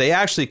 no, they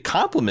actually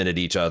complemented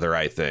each other,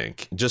 I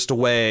think. Just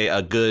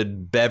a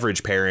good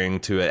beverage pairing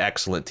to an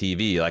excellent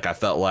TV. Like, I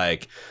felt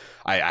like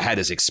I had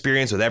this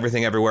experience with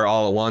Everything Everywhere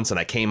All at Once, and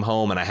I came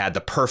home and I had the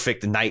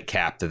perfect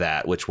nightcap to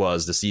that, which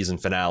was the season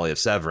finale of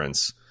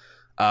Severance.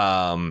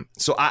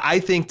 So I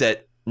think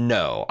that,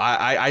 no,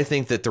 I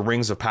think that The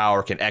Rings of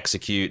Power can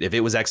execute. If it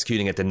was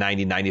executing at the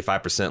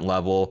 90-95%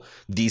 level,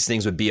 these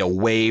things would be a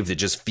wave that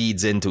just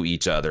feeds into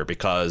each other,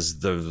 because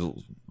the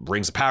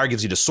Rings of Power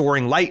gives you the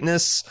soaring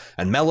lightness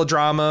and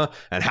melodrama,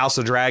 and House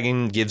of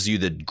Dragon gives you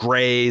the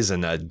grays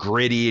and the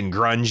gritty and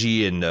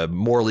grungy and the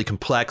morally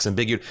complex and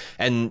big.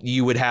 And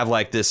you would have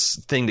like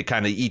this thing that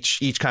kind of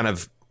each kind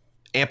of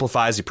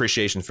amplifies the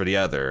appreciation for the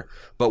other.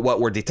 But what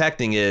we're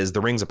detecting is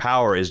The Rings of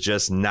Power is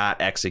just not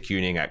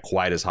executing at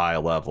quite as high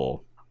a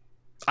level.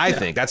 I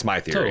think that's my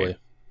theory. Totally.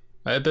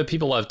 I bet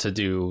people love to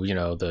do,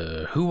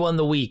 the who won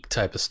the week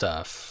type of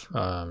stuff.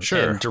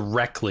 Sure. And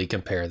directly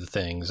compare the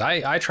things.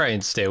 I try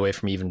and stay away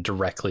from even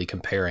directly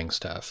comparing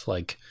stuff.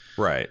 Like,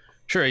 right.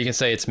 Sure, you can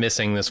say it's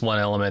missing this one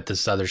element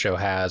this other show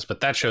has, but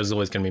that show's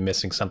always going to be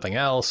missing something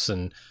else.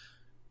 And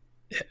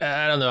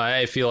I don't know.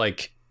 I feel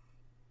like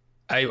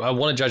I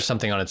want to judge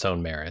something on its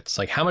own merits.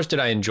 Like, how much did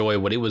I enjoy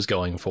what it was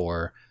going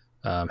for?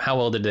 How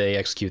well did they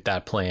execute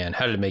that plan?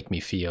 How did it make me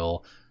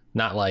feel?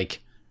 Not like,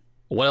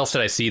 what else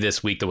did I see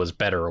this week that was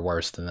better or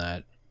worse than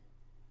that?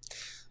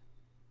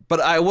 But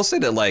I will say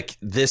that, like,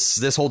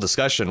 this whole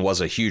discussion was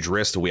a huge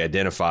risk that we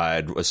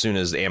identified as soon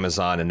as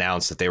Amazon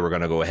announced that they were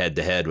going to go head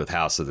to head with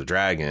House of the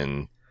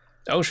Dragon.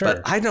 Oh, sure.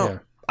 But I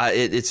don't. Yeah.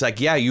 It's like,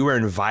 yeah, you were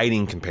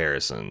inviting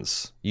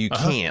comparisons. You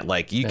can't,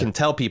 like, you can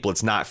tell people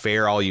it's not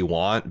fair all you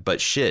want,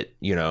 but shit,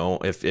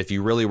 if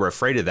you really were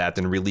afraid of that,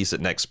 then release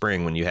it next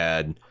spring when you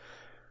had,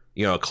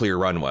 a clear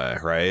runway,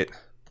 right?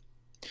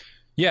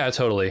 Yeah,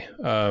 totally.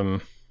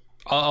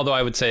 Although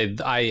I would say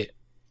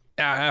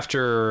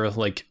after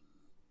like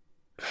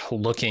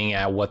looking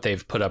at what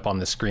they've put up on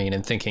the screen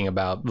and thinking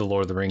about the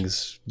Lord of the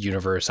Rings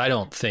universe, I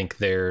don't think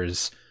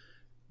there's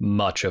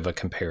much of a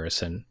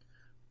comparison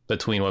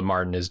between what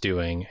Martin is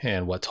doing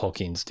and what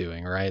Tolkien's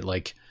doing, right?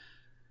 Like,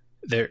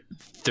 they're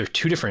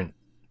two different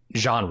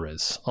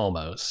genres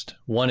almost.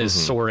 One is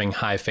soaring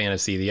high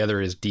fantasy, the other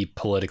is deep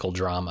political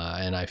drama,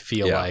 and I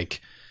feel like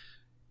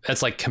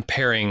that's like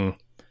comparing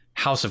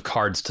House of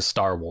Cards to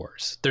Star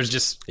Wars. There's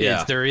just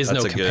there is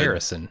no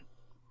comparison.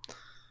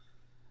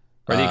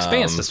 Or The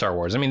Expanse to Star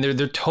Wars. I mean,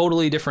 they're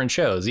totally different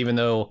shows, even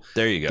though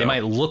there you go. They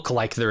might look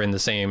like they're in the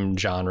same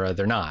genre.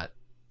 They're not.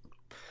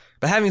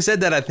 But having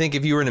said that, I think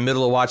if you were in the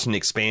middle of watching The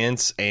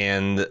Expanse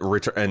and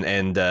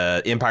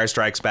Empire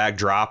Strikes Back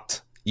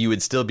dropped, you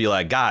would still be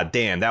like, God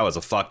damn, that was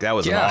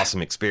an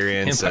awesome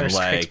experience. Empire and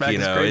Strikes Back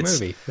is a great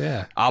movie.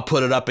 Yeah. I'll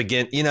put it up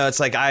again. It's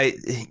like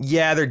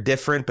they're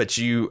different, but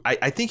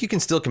I think you can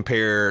still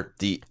compare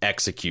the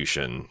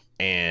execution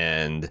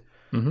and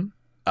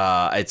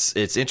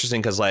it's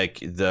interesting because like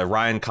the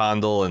Ryan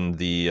Condal and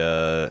the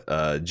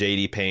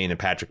JD Payne and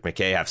Patrick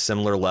McKay have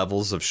similar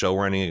levels of show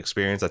running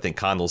experience. I think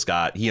Condal's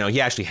got, he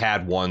actually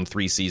had one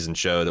 3-season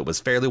show that was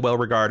fairly well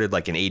regarded,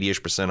 like an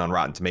 80-ish% on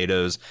Rotten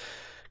Tomatoes,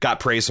 got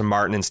praise from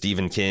Martin and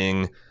Stephen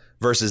King,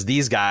 versus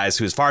these guys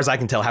who, as far as I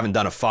can tell, haven't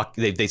done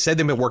they said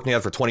they've been working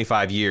together for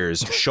 25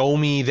 years. Show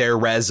me their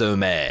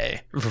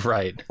resume.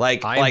 Right. I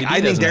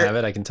think have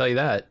it. I can tell you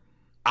that.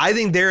 I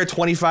think they're a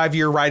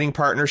 25-year writing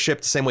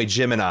partnership the same way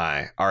Jim and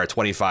I are a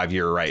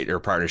 25-year writer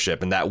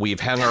partnership, and that we've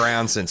hung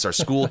around since our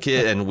school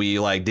kid and we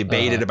like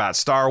debated about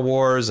Star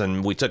Wars,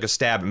 and we took a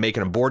stab at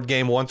making a board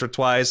game once or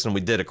twice, and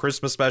we did a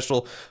Christmas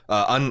special,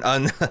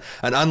 an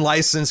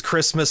unlicensed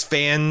Christmas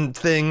fan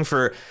thing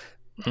for.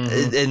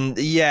 And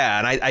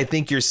I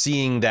think you're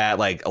seeing that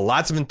like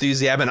lots of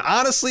enthusiasm, and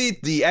honestly,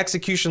 the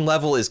execution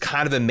level is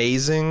kind of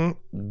amazing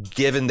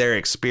given their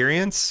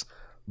experience,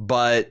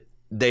 but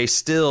they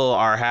still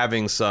are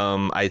having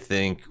some, I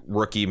think,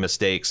 rookie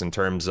mistakes in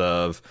terms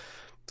of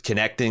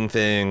connecting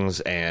things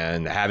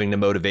and having the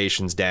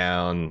motivations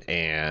down.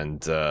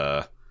 And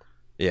so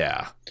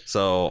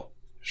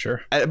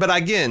sure. But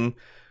again,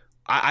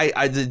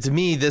 to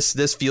me,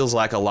 this feels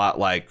like a lot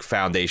like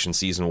Foundation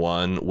Season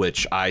 1,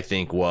 which I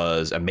think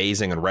was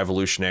amazing and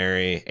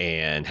revolutionary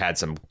and had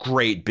some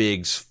great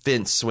big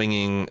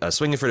swinging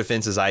for the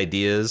fences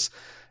ideas,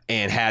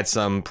 and had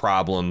some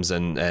problems.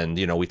 And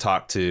we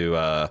talked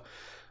to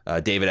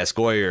David S.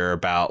 Goyer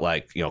about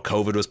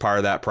COVID was part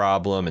of that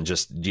problem, and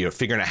just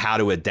figuring out how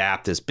to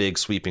adapt this big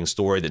sweeping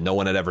story that no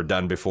one had ever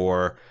done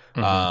before.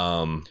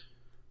 Also,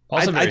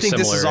 I think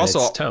this is also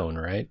its tone,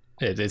 right?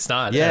 It's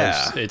not.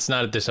 Yeah. It's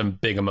not just some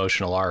big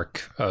emotional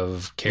arc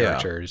of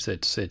characters. Yeah.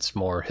 It's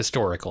more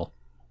historical.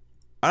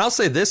 And I'll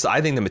say this: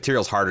 I think the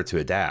material's harder to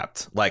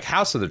adapt. Like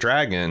House of the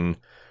Dragon,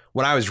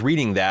 when I was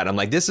reading that, I'm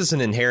like, this is an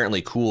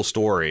inherently cool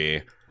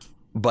story,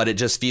 but it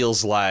just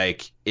feels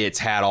like it's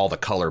had all the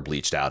color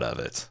bleached out of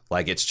it.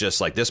 Like it's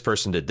just like this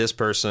person did this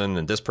person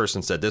and this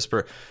person said this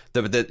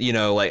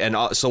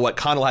so what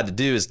Condal had to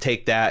do is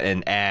take that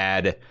and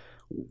add,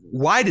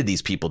 why did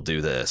these people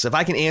do this? If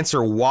I can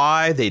answer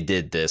why they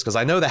did this, because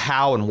I know the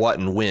how and what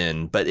and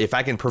when, but if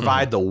I can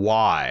provide the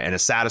why and a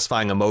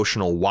satisfying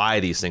emotional why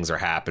these things are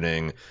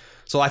happening.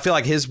 So I feel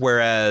like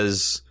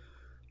whereas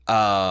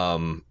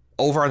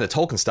over on the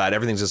Tolkien side,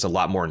 everything's just a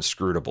lot more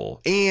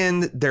inscrutable,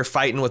 and they're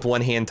fighting with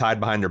one hand tied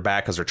behind their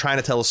back because they're trying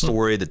to tell a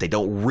story that they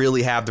don't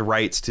really have the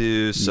rights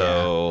to.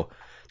 So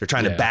they're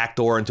trying to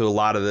backdoor into a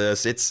lot of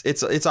this.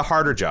 It's a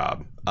harder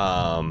job.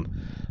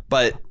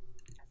 But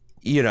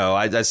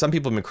some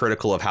people have been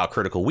critical of how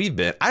critical we've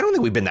been. I don't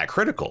think we've been that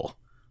critical.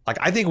 Like,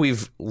 I think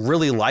we've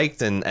really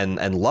liked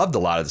and loved a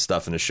lot of the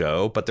stuff in the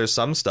show, but there's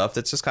some stuff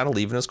that's just kind of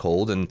leaving us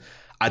cold, and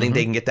I think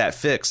they can get that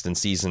fixed in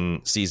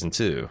season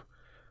 2.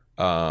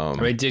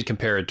 I did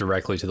compare it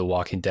directly to The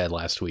Walking Dead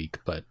last week,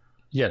 but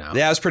yeah, it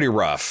was pretty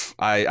rough.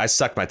 I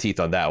sucked my teeth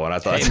on that one. I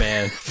thought, hey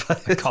man,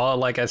 I call it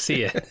like I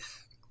see it.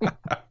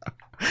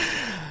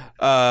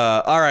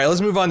 All right,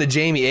 let's move on to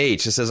Jamie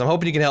H. It says, I'm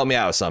hoping you can help me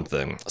out with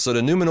something. So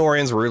the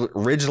Numenorians were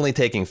originally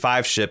taking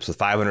 5 ships with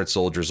 500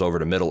 soldiers over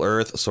to Middle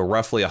Earth, so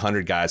roughly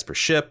 100 guys per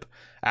ship.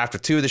 After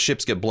 2 of the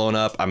ships get blown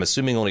up, I'm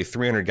assuming only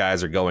 300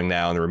 guys are going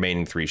now in the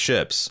remaining 3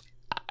 ships.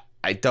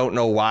 I don't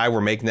know why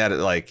we're making that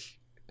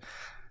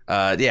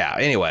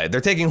anyway,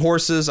 they're taking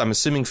horses. I'm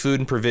assuming food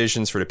and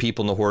provisions for the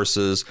people and the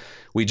horses.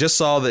 We just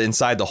saw that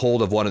inside the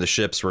hold of one of the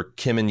ships where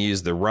Kimmin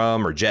used the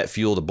rum or jet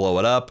fuel to blow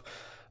it up.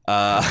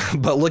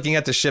 But looking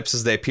at the ships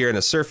as they appear on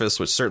the surface,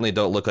 which certainly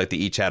don't look like they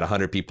each had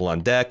 100 people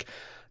on deck,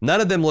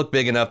 none of them look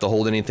big enough to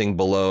hold anything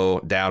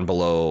down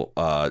below,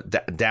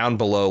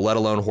 let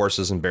alone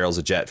horses and barrels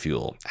of jet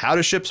fuel. How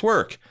do ships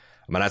work?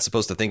 Am I not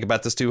supposed to think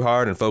about this too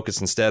hard and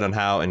focus instead on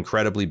how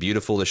incredibly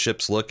beautiful the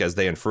ships look as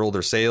they unfurl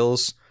their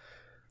sails?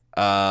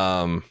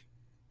 What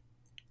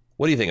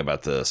do you think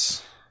about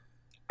this?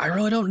 I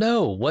really don't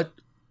know.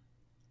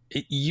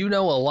 You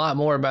know a lot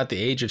more about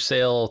the Age of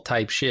Sail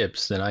type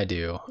ships than I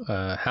do.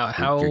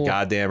 You're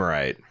goddamn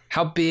right.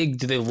 How big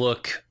do they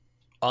look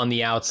on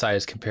the outside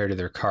as compared to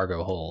their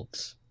cargo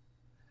holds?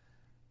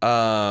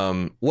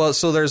 Well,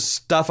 so there's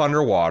stuff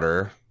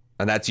underwater,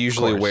 and that's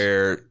usually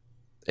where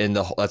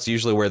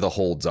the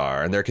holds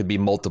are, and there could be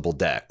multiple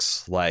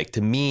decks. Like,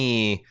 to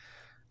me,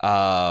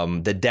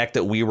 the deck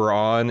that we were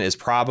on is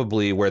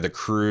probably where the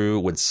crew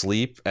would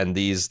sleep, and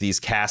these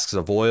casks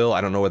of oil,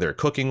 I don't know whether they're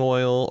cooking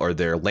oil or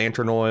they're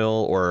lantern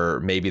oil or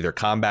maybe they're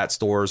combat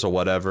stores or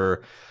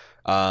whatever.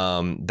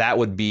 That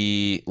would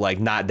be like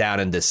not down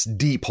in this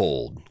deep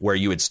hold where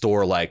you would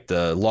store like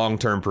the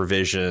long-term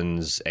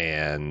provisions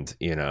and,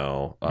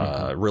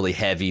 really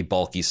heavy,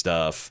 bulky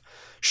stuff,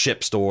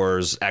 ship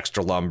stores,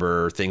 extra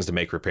lumber, things to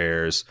make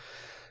repairs.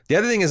 The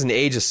other thing is in the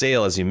Age of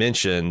Sail, as you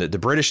mentioned, the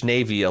British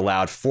Navy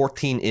allowed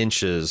 14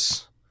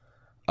 inches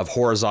of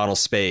horizontal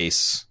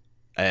space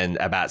and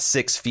about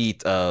 6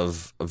 feet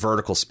of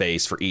vertical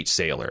space for each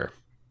sailor.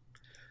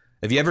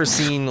 Have you ever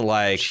seen,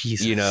 like,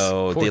 Jesus, you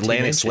know, the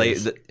Atlantic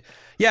slave?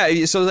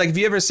 Yeah, so like, have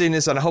you ever seen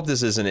this? And I hope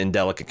this isn't an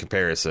indelicate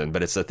comparison,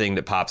 but it's the thing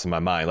that pops in my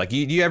mind. Like,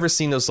 you ever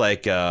seen those,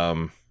 like,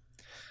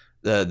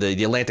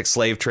 the Atlantic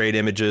slave trade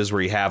images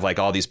where you have like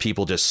all these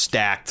people just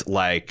stacked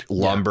like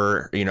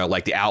lumber, you know,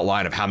 like the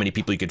outline of how many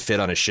people you could fit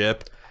on a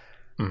ship?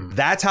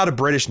 That's how the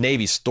British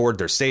Navy stored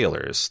their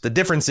sailors. The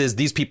difference is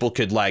these people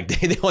could like,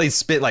 they only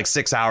spent like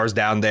 6 hours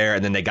down there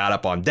and then they got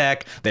up on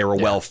deck. They were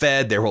well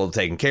fed. They were well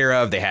taken care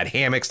of. They had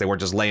hammocks. They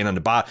weren't just laying on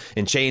the bottom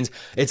in chains.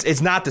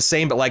 It's not the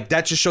same, but like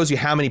that just shows you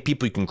how many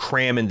people you can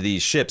cram into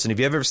these ships. And if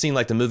you've ever seen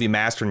like the movie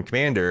Master and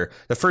Commander,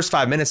 the first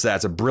 5 minutes of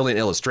that's a brilliant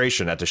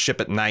illustration at the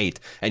ship at night.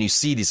 And you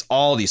see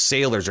all these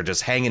sailors are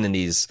just hanging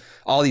in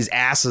all these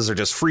asses are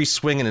just free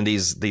swinging in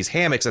these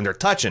hammocks, and they're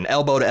touching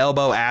elbow to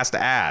elbow, ass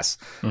to ass,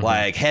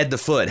 like head to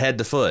foot.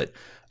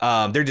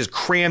 They're just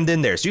crammed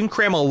in there. So you can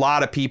cram a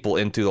lot of people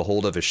into the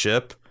hold of a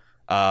ship.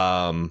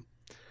 But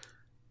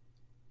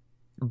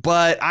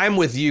I'm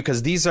with you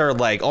because these are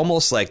like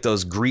almost like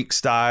those Greek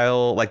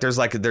style, like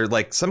they're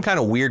like some kind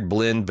of weird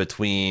blend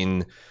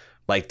between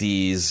like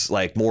these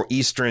like more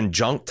Eastern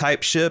junk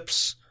type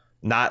ships.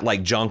 Not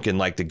like junk and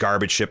like the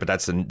garbage ship, but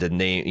that's the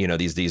name, you know,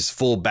 these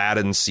full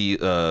battened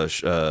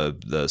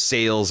the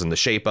sails and the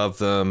shape of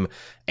them,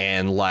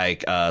 and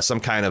like some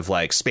kind of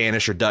like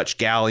Spanish or Dutch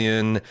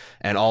galleon,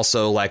 and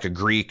also like a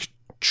Greek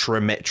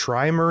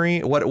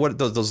trimery. What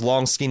those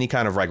long skinny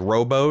kind of like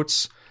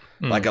rowboats,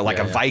 like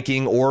a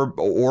Viking or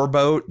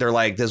boat. They're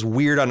like this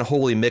weird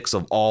unholy mix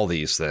of all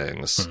these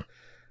things.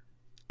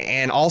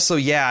 And also,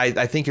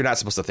 I think you're not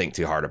supposed to think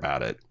too hard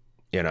about it.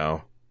 You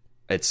know,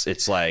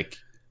 it's like.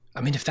 I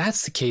mean, if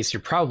that's the case,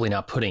 you're probably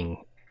not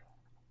putting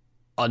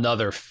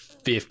another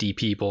 50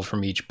 people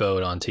from each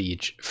boat onto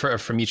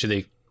from each of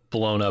the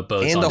blown up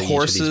boats. And onto the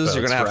horses, boats,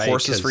 you're going to have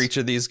horses for each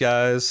of these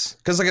guys.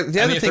 Because like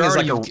the other thing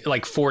is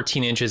like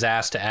 14 inches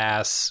ass to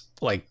ass,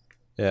 like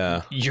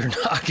you're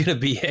not going to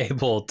be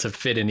able to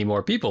fit any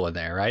more people in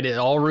there, right?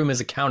 All room is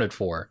accounted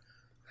for.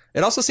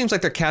 It also seems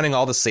like they're counting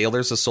all the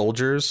sailors as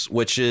soldiers,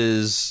 which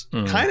is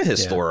kind of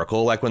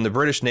historical. Like when the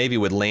British Navy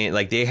would land,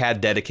 like they had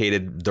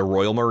dedicated the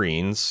Royal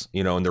Marines,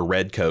 you know, in their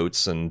red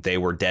coats, and they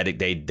were they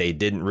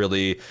didn't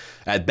really,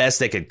 at best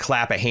they could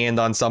clap a hand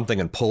on something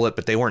and pull it,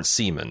 but they weren't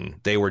seamen.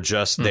 They were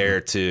just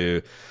there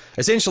to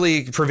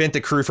essentially prevent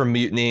the crew from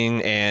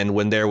mutinying. And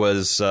when there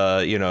was,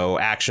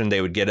 action, they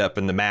would get up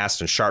in the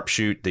mast and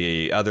sharpshoot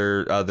the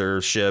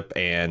other ship.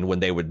 And when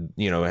they would,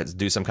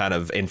 do some kind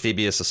of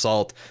amphibious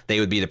assault,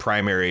 they would be the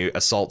primary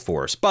assault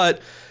force.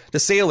 But the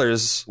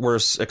sailors were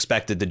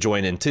expected to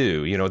join in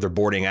too, their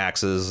boarding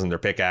axes and their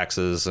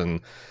pickaxes.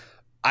 And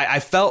I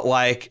felt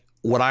like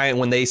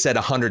when they said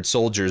 100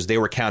 soldiers, they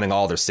were counting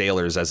all their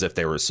sailors as if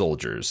they were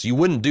soldiers. You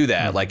wouldn't do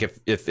that. Like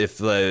if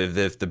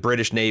the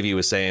British Navy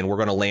was saying we're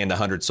going to land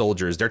 100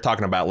 soldiers, they're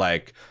talking about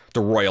like the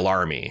Royal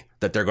Army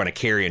that they're going to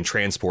carry and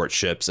transport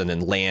ships and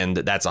then land.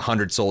 That's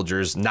 100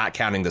 soldiers, not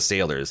counting the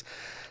sailors.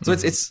 So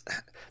it's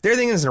their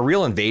thing is, in a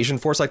real invasion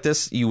force like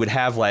this, you would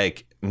have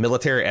like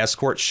military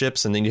escort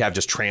ships, and then you have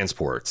just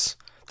transports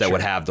that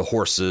would have the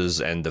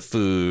horses and the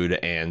food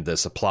and the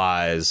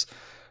supplies.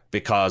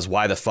 Because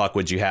why the fuck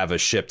would you have a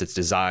ship that's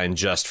designed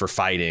just for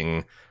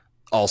fighting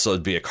also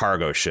be a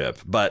cargo ship?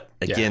 But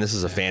again, this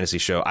is a fantasy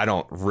show. I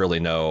don't really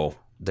know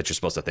that you're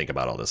supposed to think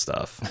about all this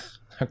stuff.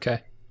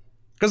 Okay.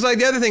 Because like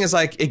the other thing is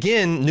like,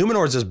 again,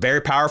 Numenor is this very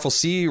powerful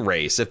sea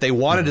race. If they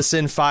wanted to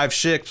send 5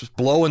 ships,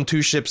 blowing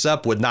 2 ships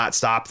up would not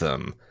stop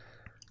them.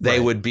 They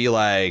would be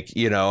like,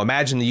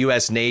 imagine the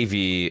U.S.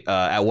 Navy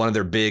at one of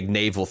their big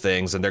naval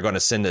things, and they're going to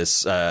send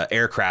this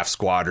aircraft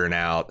squadron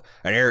out,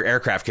 an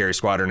aircraft carrier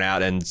squadron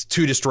out, and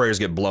 2 destroyers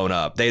get blown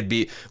up.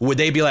 Would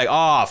they be like,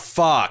 oh,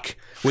 fuck,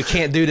 we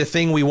can't do the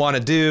thing we want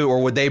to do?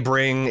 Or would they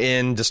bring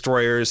in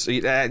destroyers?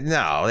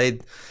 No,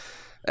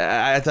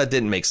 I thought it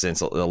didn't make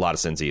sense, a lot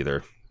of sense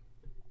either.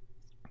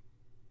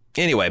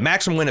 Anyway,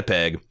 Max from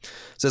Winnipeg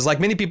says, like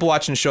many people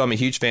watching the show, I'm a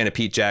huge fan of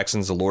Pete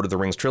Jackson's The Lord of the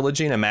Rings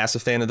trilogy and a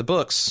massive fan of the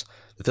books.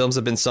 The films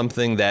have been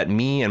something that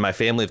me and my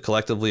family have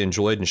collectively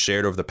enjoyed and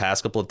shared over the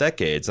past couple of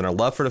decades, and our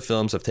love for the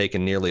films have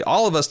taken nearly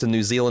all of us to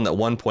New Zealand at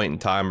one point in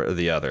time or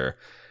the other.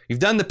 You've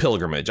done the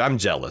pilgrimage. I'm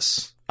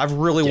jealous. I've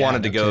really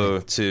wanted to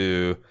go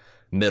to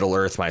Middle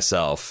Earth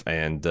myself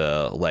and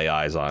lay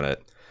eyes on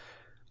it.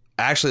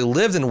 I actually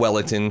lived in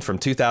Wellington from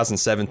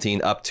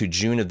 2017 up to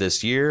June of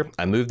this year.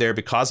 I moved there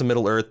because of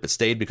Middle Earth, but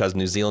stayed because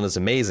New Zealand is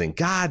amazing.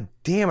 God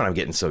damn it, I'm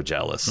getting so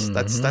jealous.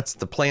 That's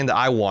the plan that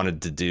I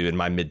wanted to do in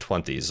my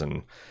mid-20s,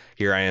 and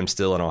here I am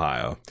still in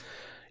Ohio.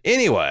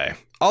 Anyway,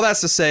 all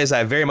that's to say is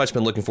I've very much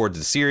been looking forward to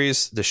the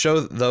series. The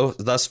show, though,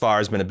 thus far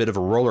has been a bit of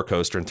a roller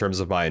coaster in terms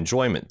of my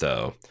enjoyment,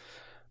 though.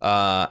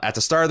 At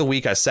the start of the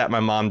week, I sat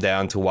my mom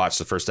down to watch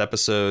the first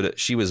episode.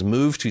 She was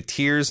moved to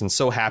tears and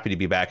so happy to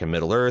be back in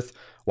Middle Earth.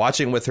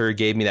 Watching with her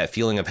gave me that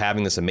feeling of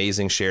having this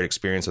amazing shared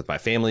experience with my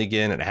family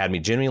again, and it had me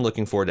genuinely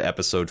looking forward to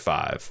episode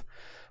 5.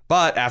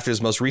 But after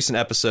his most recent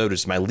episode, which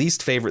is my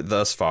least favorite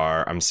thus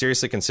far, I'm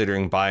seriously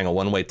considering buying a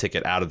one-way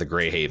ticket out of the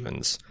Grey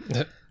Havens.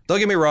 Don't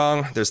get me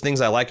wrong, there's things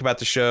I like about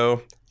the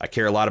show. I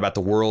care a lot about the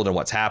world and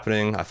what's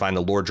happening. I find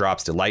the lore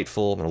drops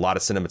delightful and a lot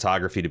of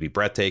cinematography to be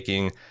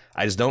breathtaking.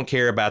 I just don't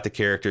care about the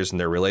characters and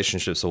their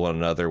relationships with one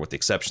another, with the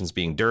exceptions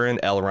being Durin,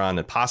 Elrond,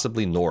 and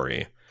possibly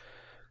Nori.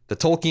 The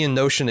Tolkien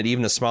notion that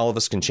even the small of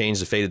us can change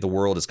the fate of the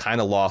world is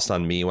kind of lost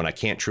on me when I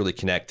can't truly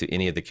connect to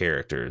any of the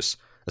characters.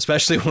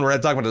 Especially when we're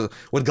talking about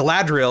with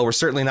Galadriel, we're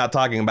certainly not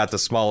talking about the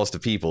smallest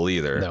of people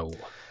either.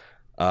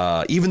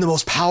 No. Even the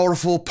most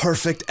powerful,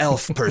 perfect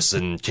elf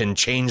person can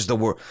change the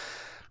world.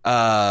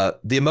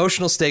 The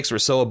emotional stakes were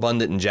so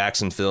abundant in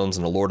Jackson films,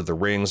 and The Lord of the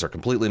Rings are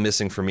completely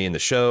missing for me in the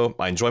show.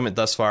 My enjoyment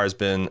thus far has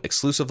been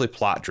exclusively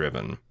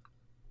plot-driven.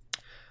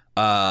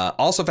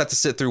 Also, if I have to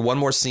sit through one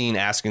more scene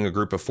asking a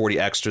group of 40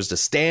 extras to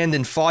stand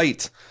and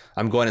fight,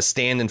 I'm going to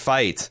stand and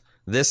fight.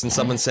 This and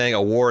someone saying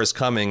a war is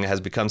coming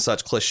has become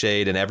such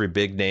cliched in every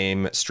big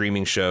name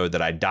streaming show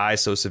that I die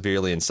so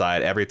severely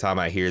inside every time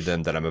I hear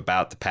them that I'm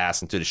about to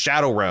pass into the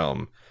Shadow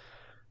Realm.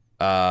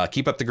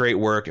 Keep up the great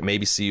work and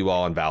maybe see you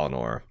all in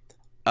Valinor.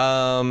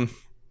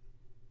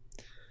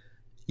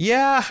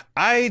 Yeah,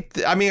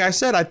 I mean, I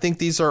said I think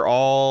these are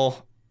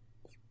all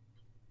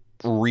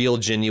real,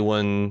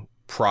 genuine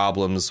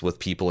problems with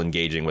people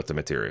engaging with the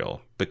material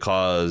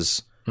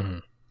because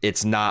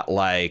it's not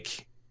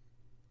like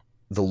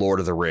The Lord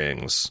of the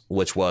Rings,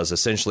 which was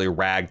essentially a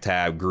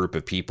ragtag group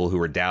of people who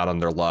were down on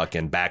their luck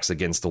and backs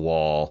against the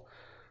wall,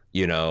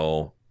 you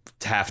know,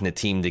 having to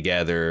team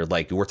together.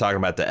 Like, we're talking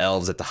about the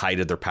elves at the height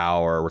of their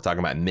power. We're talking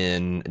about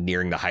men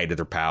nearing the height of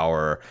their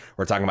power.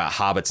 We're talking about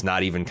hobbits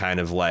not even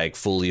kind of like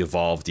fully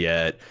evolved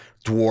yet.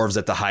 Dwarves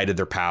at the height of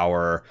their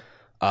power.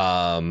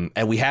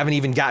 And we haven't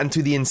even gotten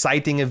to the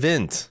inciting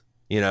event.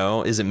 You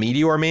know, is it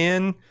Meteor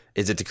Man?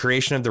 Is it the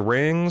creation of the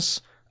rings?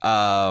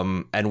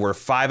 And we're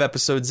 5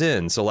 episodes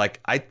in. So,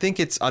 like, I think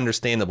it's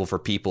understandable for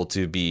people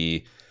to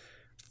be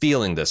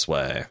feeling this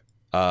way.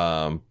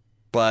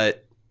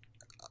 But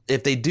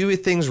if they do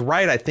things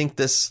right, I think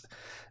this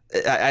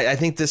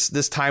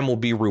time will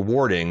be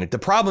rewarding. The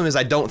problem is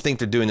I don't think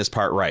they're doing this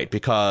part right,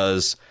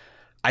 because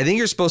I think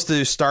you're supposed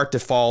to start to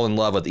fall in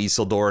love with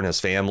Isildur and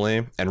his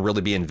family and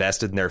really be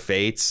invested in their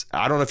fates.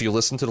 I don't know if you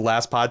listened to the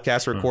last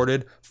podcast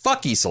recorded.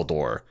 Fuck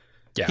Isildur.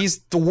 Yeah. He's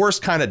the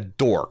worst kind of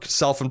dork,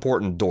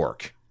 self-important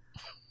dork.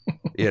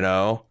 You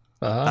know,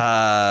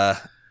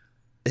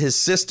 his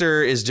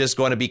sister is just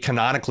going to be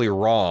canonically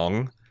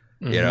wrong,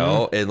 you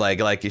know, and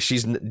like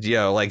she's, you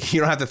know, like you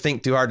don't have to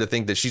think too hard to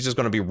think that she's just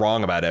going to be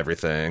wrong about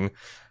everything.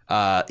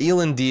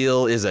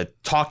 Elendil is a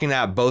talking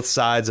out both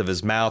sides of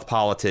his mouth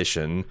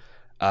politician.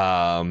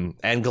 And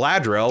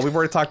Galadriel, we've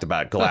already talked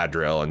about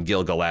Galadriel and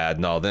Gil-galad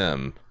and all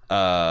them.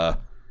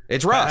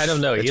 It's rough. I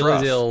don't know.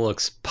 Elendil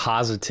looks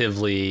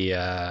positively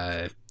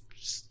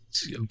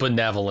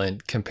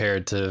benevolent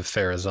compared to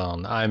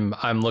Pharazôn.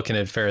 I'm looking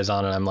at Pharazôn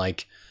and I'm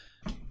like,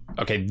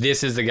 okay,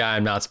 this is the guy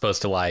I'm not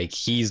supposed to like.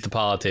 He's the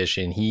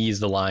politician. He's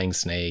the lying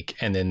snake.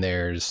 And then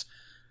there's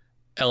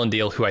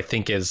Elendil, who I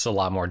think is a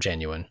lot more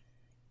genuine.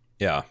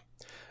 Yeah.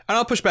 And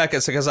I'll push back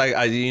because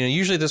I you know,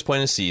 usually at this point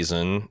in the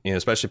season, you know,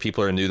 especially if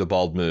people are new to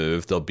Bald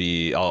Move,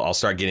 I'll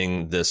start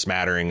getting this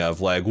smattering of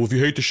like, well, if you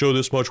hate the show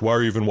this much, why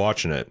are you even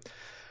watching it?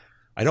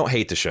 I don't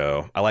hate the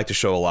show. I like the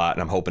show a lot,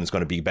 and I'm hoping it's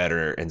going to be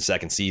better in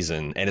second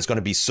season. And it's going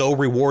to be so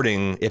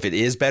rewarding if it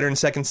is better in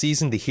second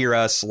season to hear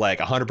us like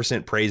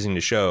 100% praising the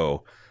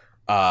show,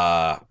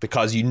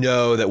 because you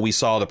know that we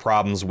saw the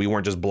problems. We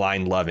weren't just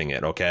blind loving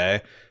it.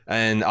 Okay.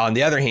 And on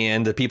the other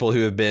hand, the people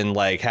who have been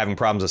like having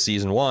problems with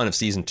season 1, if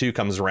season 2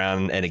 comes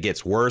around and it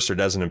gets worse or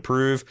doesn't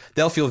improve,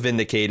 they'll feel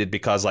vindicated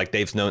because like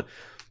they've known.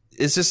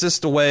 It's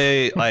just the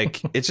way,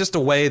 like, it's just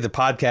the way the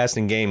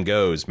podcasting game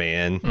goes,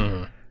 man.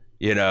 Mm-hmm.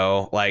 You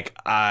know, like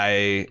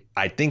I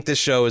think this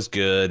show is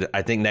good.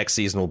 I think next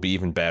season will be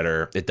even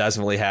better. It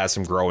definitely has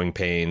some growing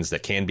pains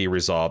that can be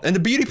resolved. And the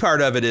beauty part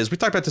of it is, we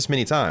talked about this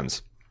many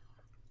times,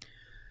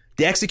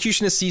 the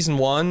execution of season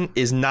 1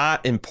 is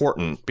not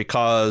important,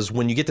 because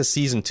when you get to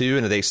season 2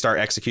 and they start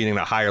executing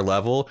at a higher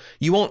level,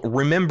 you won't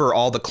remember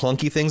all the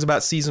clunky things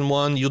about season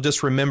 1. You'll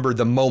just remember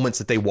the moments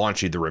that they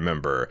want you to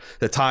remember.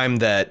 The time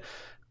that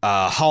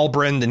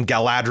Halbrand and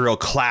Galadriel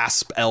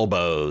clasp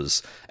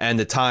elbows, and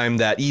the time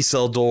that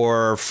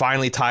Isildur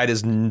finally tied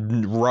his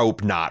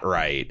rope not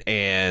right,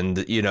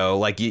 and you know,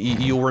 like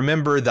you'll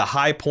remember the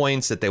high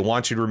points that they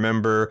want you to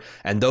remember,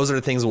 and those are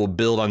the things that will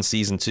build on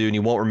season 2, and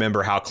you won't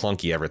remember how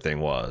clunky everything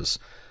was.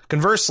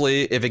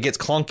 Conversely, if it gets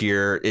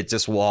clunkier, it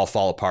just will all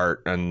fall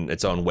apart on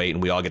its own weight,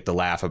 and we all get to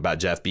laugh about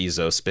Jeff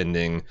Bezos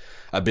spending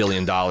 $1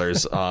 billion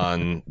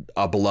on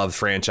a beloved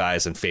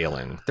franchise and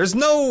failing. There's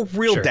no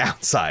real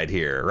downside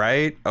here,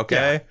 right?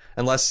 Okay, yeah.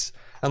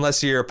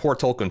 Unless you're a poor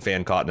Tolkien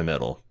fan caught in the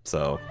middle.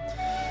 So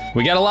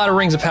we got a lot of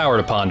Rings of Power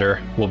to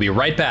ponder. We'll be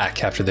right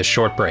back after this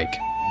short break.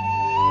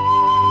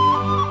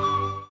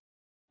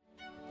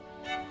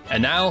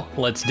 And now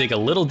let's dig a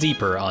little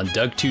deeper on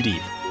Dug Too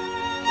Deep.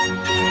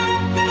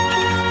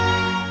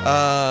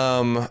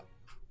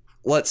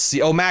 Let's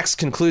see. Oh, Max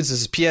concludes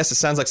this is PS. It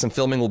sounds like some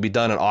filming will be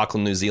done in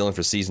Auckland, New Zealand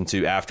for season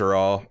 2 after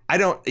all. He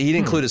didn't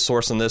include a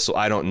source on this, so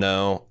I don't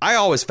know. I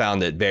always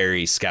found it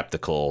very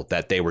skeptical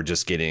that they were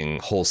just getting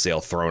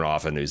wholesale thrown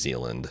off of New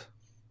Zealand.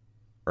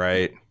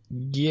 Right?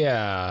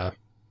 Yeah.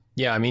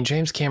 Yeah, I mean,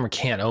 James Cameron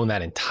can't own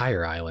that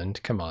entire island.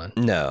 Come on.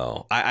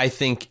 No, I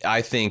think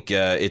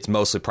it's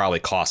mostly probably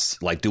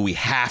costs. Like, do we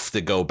have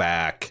to go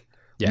back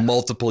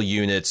multiple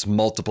units,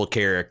 multiple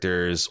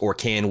characters, or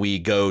can we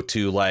go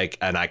to like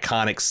an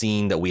iconic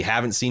scene that we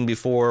haven't seen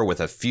before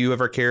with a few of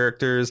our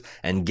characters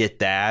and get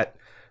that?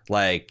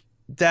 Like,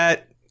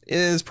 that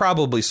is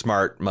probably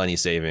smart money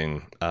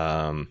saving.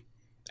 And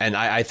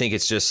I think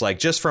it's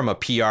just from a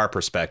PR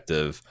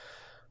perspective,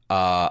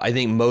 I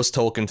think most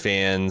Tolkien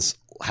fans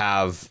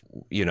have,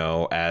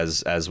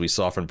 as we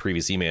saw from the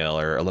previous email,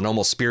 or an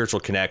almost spiritual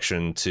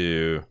connection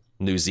to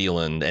New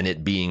Zealand and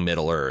it being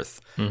Middle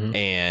Earth. Mm-hmm.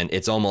 And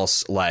it's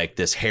almost like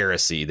this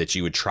heresy that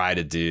you would try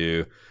to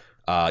do.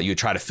 You would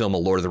try to film a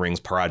Lord of the Rings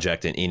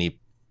project in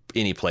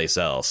any place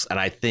else. And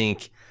I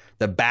think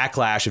the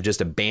backlash of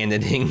just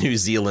abandoning New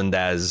Zealand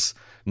as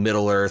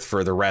Middle Earth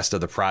for the rest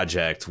of the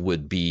project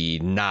would be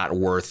not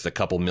worth the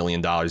couple $1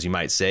 million you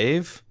might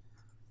save.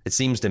 It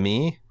seems to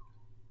me.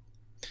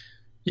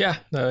 Yeah,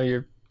 no,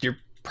 you're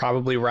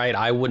probably right.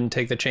 I wouldn't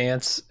take the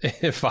chance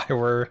if I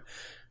were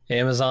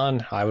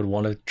Amazon. I would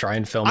want to try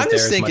and film it there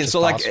as much as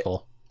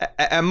possible.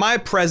 At my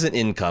present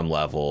income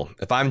level,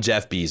 if I'm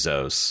Jeff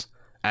Bezos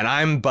and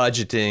I'm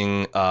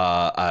budgeting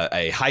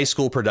a high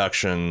school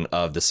production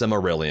of The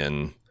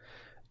Silmarillion,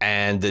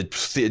 and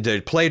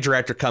the play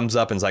director comes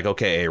up and is like,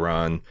 okay,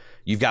 Aaron,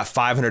 you've got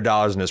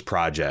 $500 in this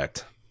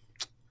project.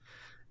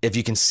 If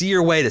you can see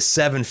your way to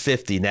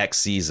 $750 next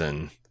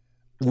season,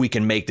 we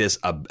can make this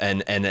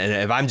and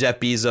if I'm Jeff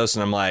Bezos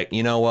and I'm like,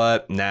 you know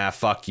what? Nah,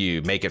 fuck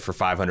you. Make it for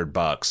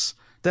 $500.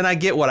 Then I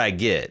get what I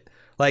get.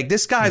 Like,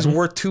 this guy's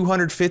worth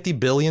 $250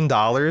 billion.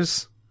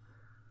 That's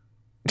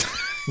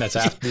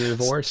after the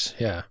divorce.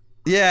 Yeah.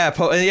 Yeah.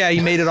 He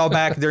made it all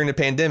back during the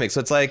pandemic. So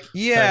it's like,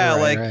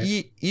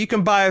 right. You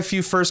can buy a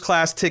few first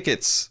class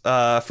tickets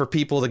for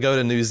people to go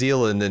to New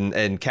Zealand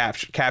and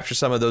capture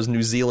some of those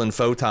New Zealand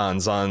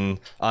photons on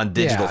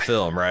digital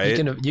film, right?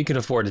 You can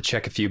afford to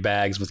check a few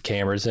bags with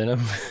cameras in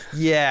them.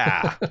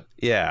 Yeah.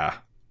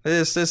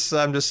 This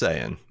I'm just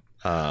saying.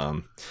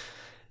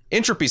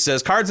 Entropy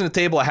says, cards on the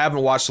table. I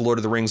haven't watched the Lord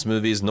of the Rings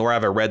movies, nor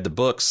have I read the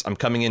books. I'm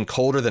coming in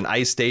colder than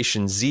Ice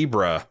Station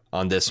Zebra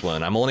on this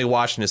one. I'm only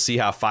watching to see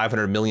how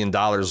 $500 million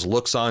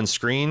looks on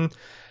screen.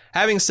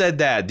 Having said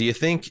that, do you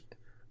think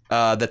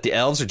that the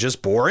elves are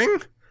just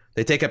boring?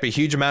 They take up a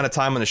huge amount of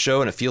time on the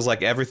show, and it feels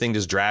like everything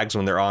just drags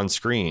when they're on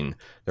screen.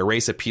 Their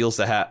race appears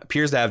to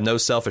have no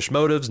selfish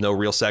motives, no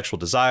real sexual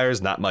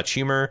desires, not much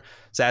humor.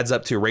 This adds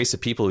up to a race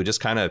of people who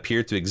just kind of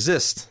appear to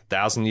exist.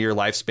 1,000-year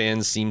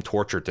lifespans seem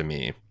torture to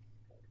me.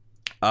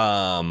 We've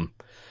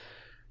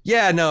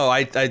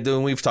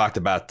talked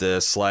about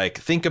this. Like,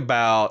 think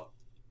about,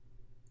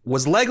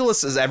 was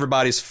Legolas as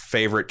everybody's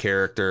favorite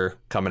character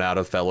coming out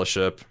of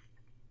Fellowship?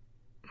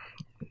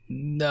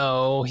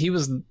 No, he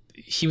was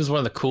one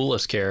of the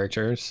coolest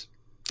characters.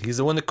 He's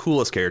one of the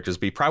coolest characters,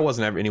 but he probably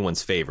wasn't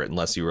anyone's favorite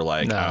unless you were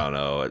like, no. I don't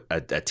know,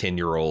 a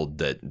 10-year-old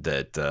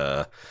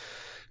that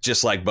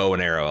just like bow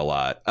and arrow a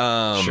lot.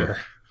 Sure.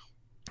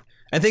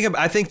 I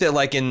think that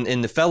like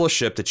in the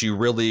Fellowship that you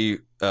really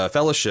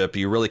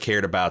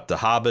cared about the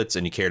hobbits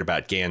and you cared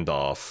about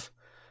Gandalf,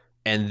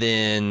 and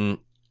then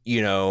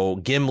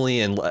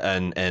Gimli and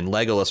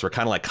Legolas were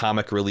kind of like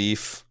comic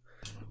relief,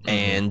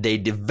 and they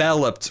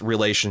developed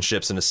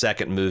relationships in the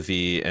second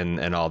movie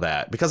and all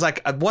that. Because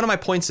like one of my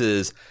points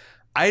is,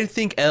 I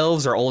think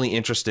elves are only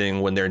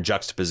interesting when they're in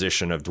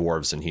juxtaposition of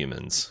dwarves and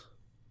humans.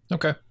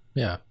 Okay,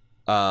 yeah.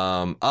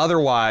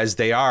 Otherwise,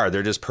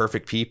 they're just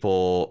perfect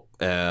people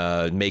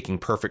making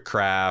perfect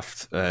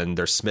craft, and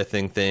they're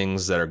smithing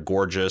things that are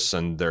gorgeous,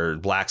 and their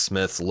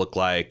blacksmiths look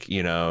like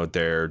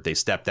they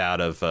stepped out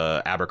of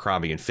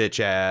Abercrombie and Fitch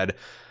ad.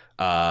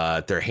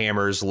 Their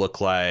hammers look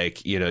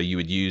like you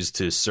would use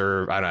to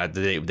serve. I don't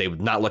know. They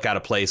would not look out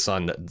of place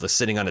on the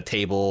sitting on a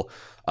table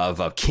of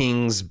a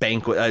king's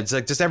banquet. It's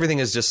like just everything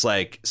is just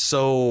like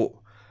so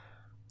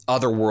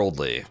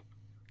otherworldly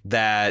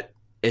that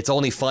it's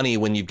only funny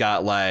when you've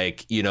got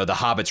like, the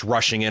hobbits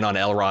rushing in on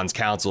Elrond's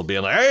council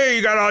being like, hey,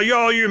 you got all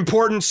you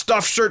important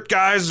stuffed shirt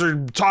guys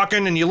are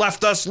talking and you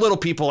left us little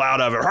people out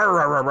of it.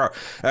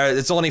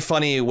 It's only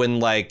funny when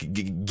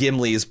like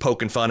Gimli is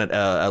poking fun at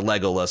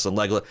Legolas and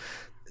Legolas.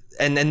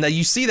 And then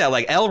you see that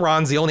like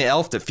Elrond's the only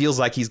elf that feels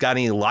like he's got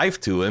any life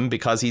to him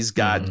because he's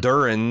got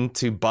Durin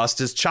to bust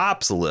his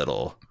chops a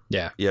little.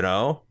 Yeah.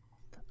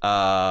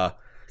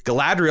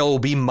 Galadriel will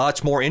be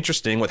much more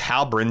interesting with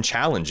Halbrand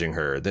challenging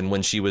her than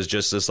when she was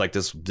just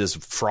this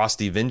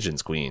frosty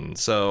vengeance queen.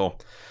 So,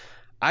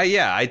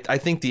 I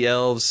think the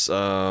elves.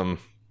 I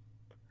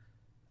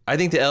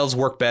think the elves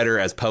work better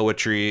as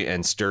poetry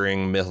and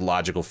stirring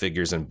mythological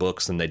figures in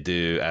books than they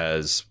do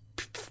as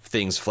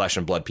things flesh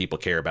and blood people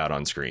care about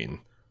on screen.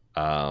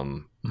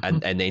 And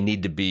they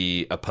need to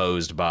be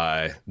opposed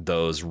by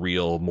those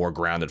real, more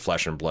grounded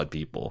flesh and blood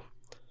people.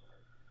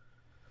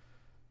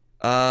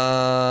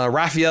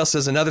 Raphael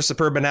says, another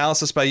superb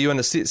analysis by you on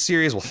the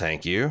series. Well,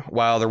 thank you.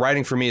 While the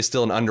writing for me is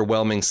still an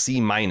underwhelming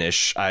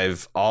C-ish,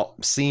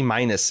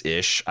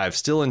 I've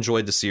still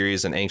enjoyed the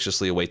series and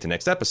anxiously await the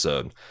next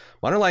episode.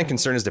 My underlying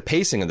concern is the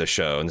pacing of the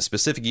show and the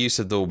specific use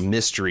of the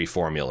mystery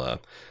formula.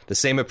 The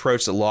same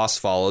approach that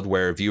Lost followed,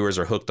 where viewers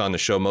are hooked on the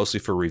show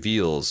mostly for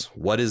reveals.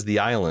 What is the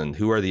island?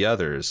 Who are the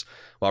others?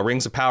 While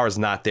Rings of Power is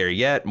not there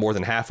yet, more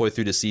than halfway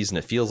through the season,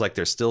 it feels like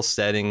they're still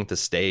setting the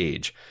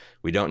stage.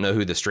 We don't know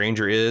who the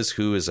stranger is,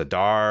 who is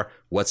Adar,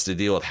 what's the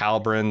deal with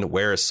Halbrand,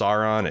 where is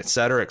Sauron,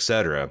 etc.,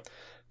 etc.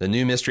 The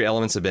new mystery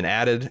elements have been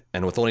added,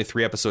 and with only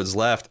 3 episodes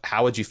left,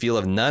 how would you feel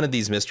if none of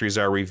these mysteries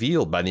are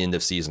revealed by the end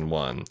of season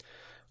 1?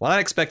 While not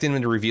expecting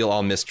them to reveal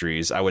all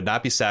mysteries, I would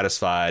not be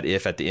satisfied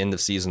if at the end of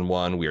season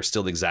 1 we are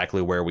still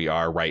exactly where we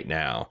are right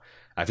now.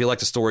 I feel like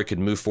the story could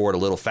move forward a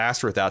little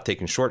faster without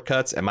taking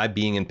shortcuts. Am I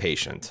being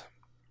impatient?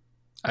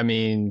 I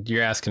mean,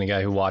 you're asking a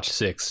guy who watched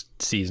 6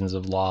 seasons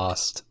of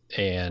Lost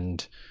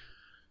and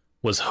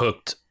was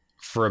hooked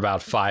for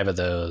about 5 of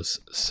those.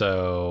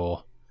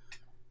 So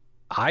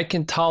I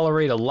can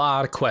tolerate a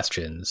lot of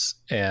questions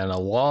and a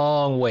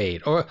long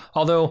wait. Or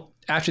although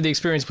after the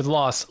experience with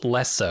Lost,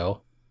 less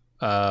so.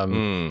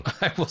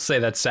 I will say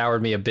that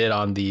soured me a bit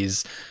on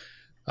these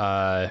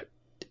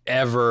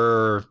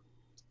ever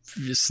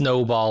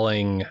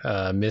snowballing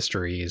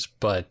mysteries.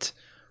 But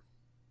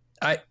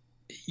I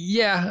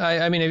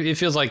mean, it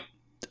feels like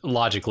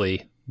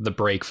logically the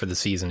break for the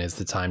season is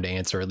the time to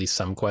answer at least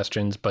some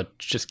questions, but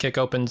just kick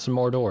open some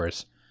more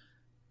doors.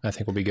 I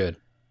think we'll be good.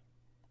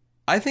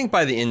 I think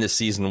by the end of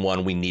season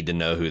 1, we need to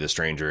know who the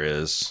stranger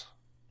is.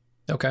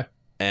 Okay.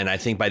 And I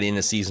think by the end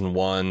of season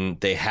 1,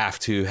 they have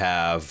to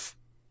have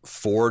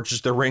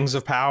forged the Rings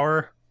of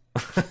Power.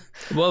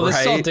 Well,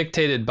 this is all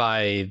dictated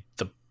by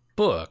the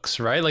books,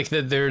 right? Like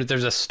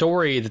there's a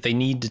story that they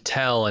need to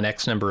tell in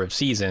X number of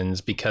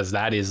seasons because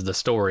that is the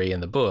story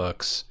in the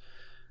books.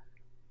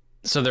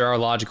 So there are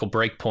logical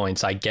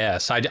breakpoints, I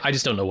guess. I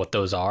just don't know what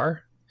those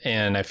are.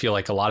 And I feel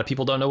like a lot of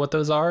people don't know what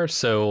those are.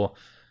 So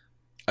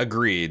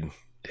agreed.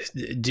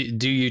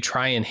 Do you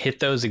try and hit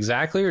those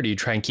exactly, or do you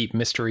try and keep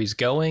mysteries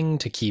going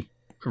to keep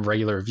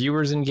regular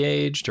viewers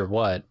engaged, or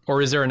what?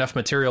 Or is there enough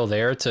material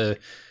there to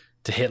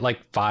hit like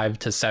 5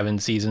 to 7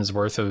 seasons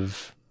worth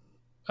of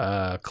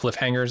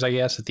cliffhangers, I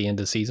guess, at the end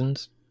of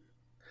seasons?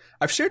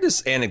 I've shared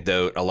this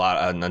anecdote a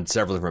lot on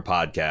several different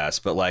podcasts,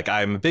 but like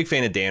I'm a big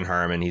fan of Dan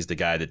Harmon. He's the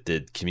guy that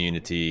did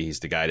Community. He's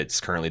the guy that's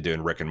currently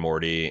doing Rick and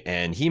Morty.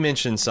 And he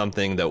mentioned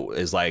something that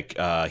is like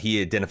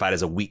he identified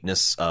as a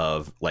weakness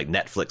of like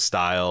Netflix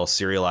style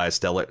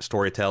serialized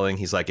storytelling.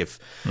 He's like, if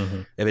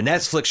a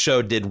Netflix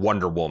show did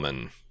Wonder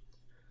Woman,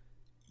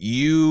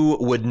 you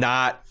would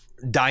not,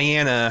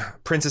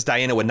 Princess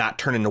Diana would not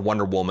turn into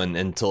Wonder Woman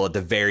until at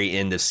the very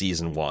end of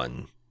season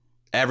 1.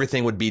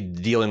 Everything would be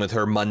dealing with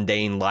her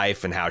mundane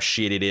life and how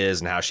shit it is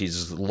and how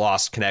she's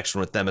lost connection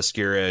with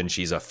Themyscira and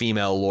she's a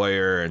female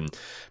lawyer and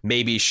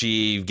maybe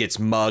she gets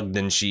mugged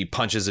and she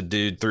punches a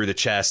dude through the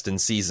chest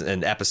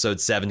in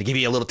episode 7 to give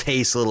you a little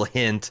taste, a little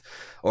hint,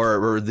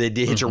 or they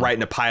did hit you right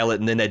in a pilot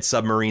and then they'd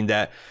submarine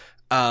that.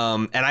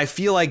 And I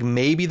feel like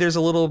maybe there's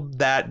a little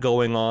that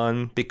going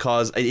on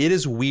because it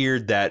is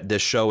weird that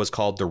this show is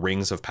called The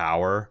Rings of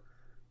Power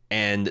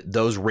and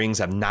those rings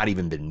have not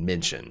even been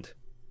mentioned.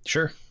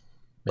 Sure.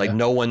 Like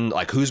no one,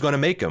 like who's going to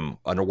make them?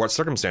 Under what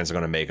circumstances are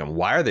going to make them?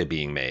 Why are they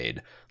being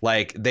made?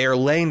 Like they're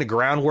laying the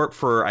groundwork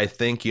for, I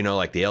think,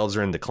 like the elves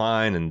are in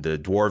decline and the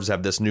dwarves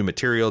have this new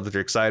material that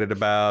they're excited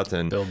about.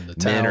 And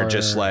men are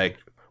just like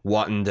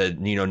wanting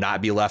to,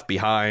 not be left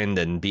behind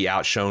and be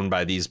outshone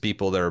by these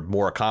people that are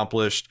more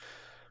accomplished.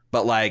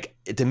 But like,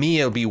 to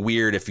me, it would be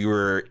weird if you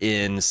were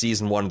in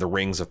season 1 of The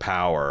Rings of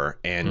Power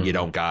and you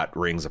don't got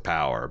Rings of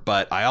Power.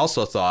 But I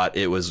also thought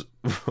it was,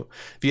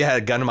 if you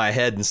had a gun to my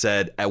head and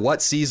said, at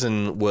what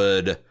season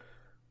would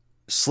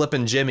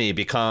Slippin' Jimmy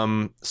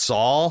become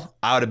Saul?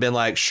 I would have been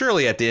like,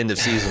 surely at the end of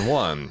season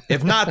 1.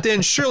 If not,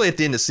 then surely at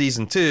the end of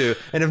season 2.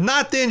 And if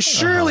not, then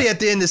surely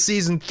at the end of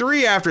season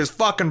 3 after his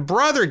fucking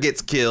brother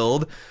gets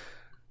killed.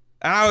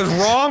 And I was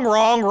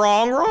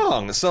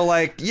wrong. So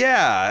like,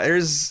 yeah,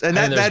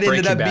 that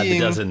ended up being.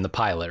 That does it in the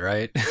pilot,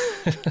 right?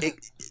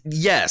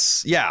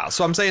 Yes, yeah.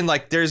 So I'm saying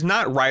like, there's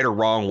not right or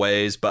wrong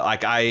ways, but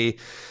like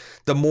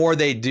the more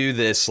they do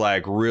this,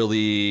 like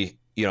really,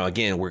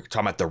 again, we're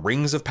talking about the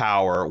Rings of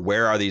Power.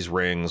 Where are these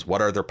rings?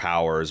 What are their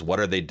powers? What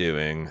are they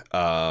doing?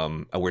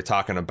 And we're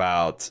talking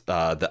about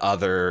the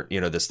other,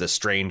 the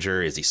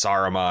stranger. Is he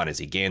Saruman? Is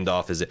he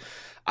Gandalf? Is it?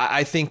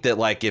 I think that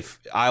like if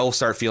I'll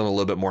start feeling a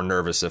little bit more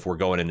nervous if we're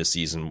going into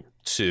season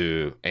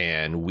 2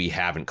 and we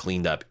haven't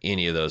cleaned up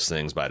any of those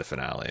things by the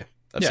finale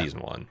of season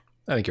 1.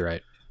 I think you're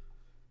right.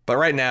 But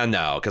right now,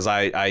 no, because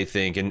I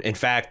think, in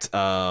fact,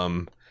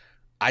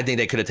 I think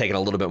they could have taken a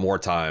little bit more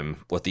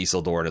time with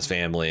Isildur and his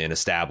family and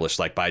established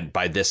like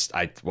by this.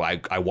 I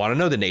want to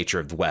know the nature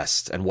of the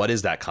West and what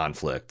is that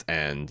conflict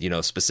and,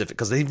 specific,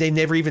 because they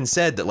never even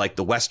said that like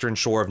the western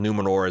shore of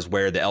Numenor is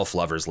where the elf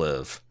lovers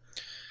live.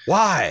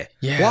 Why?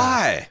 Yeah.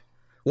 Why?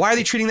 Why are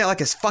they treating that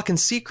like a fucking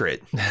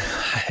secret?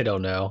 I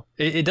don't know.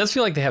 It does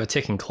feel like they have a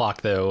ticking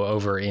clock, though,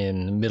 over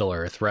in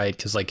Middle-earth, right?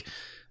 Because, like,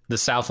 the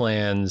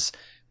Southlands,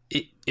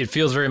 it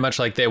feels very much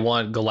like they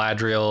want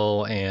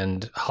Galadriel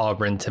and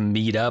Halbrand to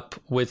meet up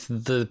with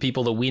the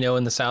people that we know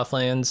in the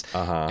Southlands.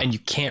 And you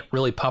can't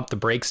really pump the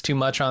brakes too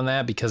much on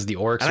that because the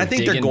orcs are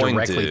digging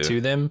directly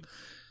to them.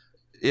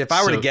 If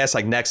I were to guess,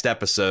 like, next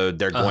episode,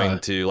 they're going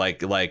to,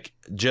 like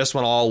just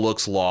when all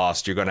looks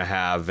lost, you're going to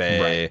have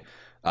a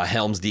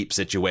Helm's Deep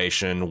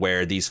situation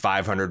where these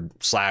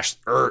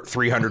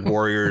 500/300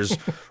 warriors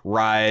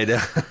ride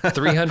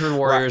 300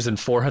 warriors and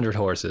 400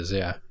 horses.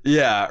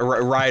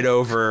 Ride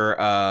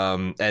over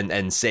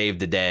and save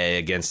the day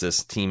against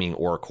this teeming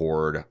orc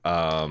horde.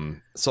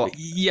 But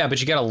you got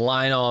to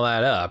line all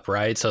that up,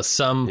 right? So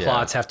some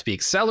plots have to be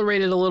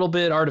accelerated a little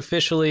bit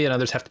artificially, and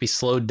others have to be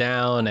slowed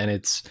down, and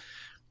it's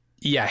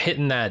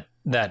hitting that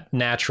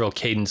natural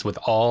cadence with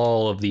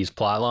all of these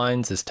plot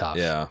lines is tough.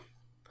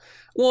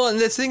 Well, and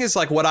this thing is,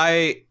 like, what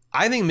I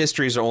think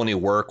mysteries only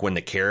work when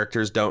the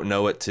characters don't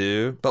know it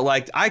too. But,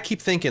 like, I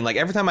keep thinking, like,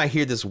 every time I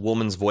hear this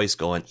woman's voice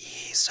going,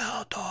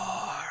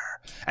 Isildur,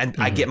 and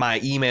I get my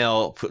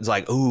email, it's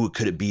like, oh,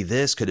 could it be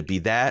this? Could it be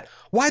that?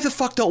 Why the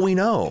fuck don't we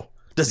know?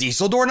 Does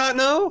Isildur not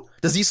know?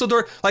 Does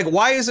Isildur, like,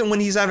 why isn't when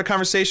he's having a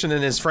conversation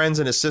and his friends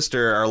and his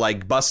sister are,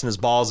 like, busting his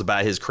balls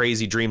about his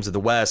crazy dreams of the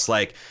West?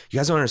 Like, you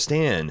guys don't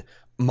understand.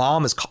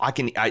 Mom is,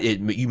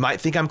 you might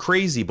think I'm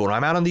crazy, but when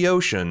I'm out on the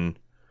ocean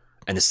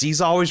and the sea's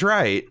always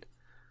right,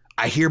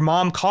 I hear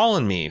Mom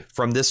calling me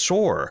from this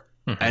shore,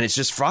 and it's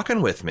just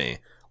fucking with me.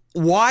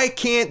 Why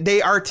can't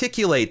they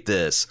articulate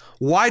this?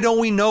 Why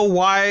don't we know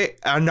why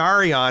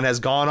Anarion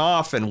has gone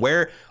off and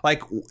where?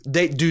 Like,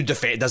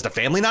 does the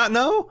family not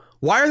know?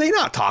 Why are they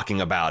not talking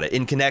about it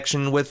in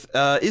connection with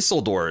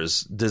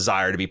Isildur's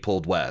desire to be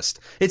pulled west?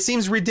 It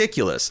seems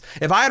ridiculous.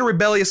 If I had a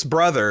rebellious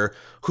brother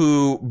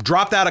who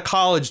dropped out of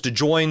college to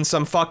join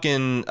some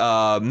fucking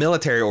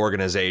military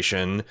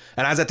organization,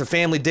 and I was at the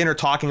family dinner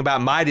talking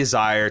about my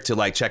desire to,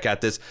 like, check out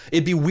this,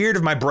 it'd be weird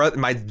if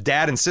my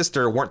dad and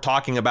sister weren't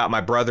talking about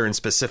my brother in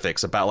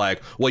specifics, about,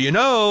 like, well, you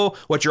know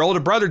what your older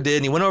brother did,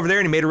 and he went over there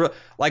and he made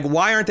like,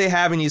 why aren't they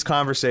having these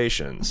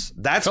conversations?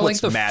 That's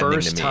what's maddening to me. The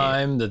first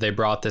time that they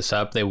brought this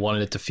up, they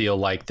wanted it to feel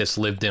like this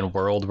lived-in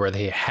world where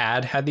they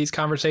had these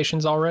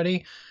conversations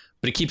already,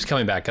 but it keeps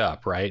coming back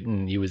up, right?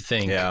 And you would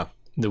think that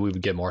we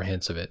would get more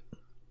hints of it.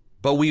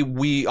 But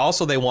we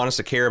also, they want us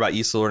to care about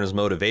Isildur and his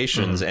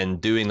motivations,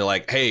 and doing the,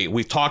 like, hey,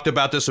 we've talked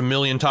about this a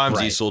million times,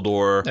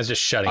 Isildur. That's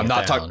just shutting it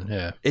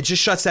down. It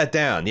just shuts that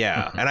down,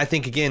 And I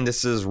think, again,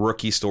 this is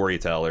rookie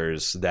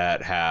storytellers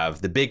that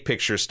have the big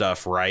picture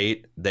stuff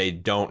right. They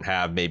don't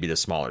have maybe the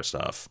smaller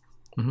stuff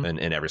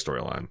in every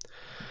storyline.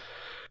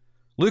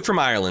 Luke from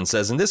Ireland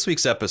says, in this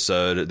week's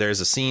episode,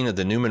 there's a scene of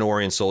the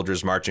Númenórean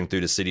soldiers marching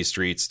through the city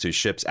streets to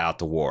ships out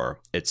to war.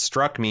 It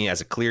struck me as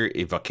a clear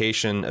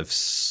evocation of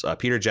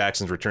Peter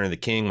Jackson's Return of the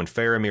King, when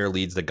Faramir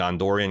leads the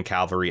Gondorian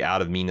cavalry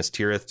out of Minas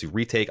Tirith to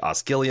retake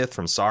Osgiliath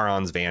from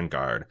Sauron's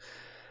vanguard.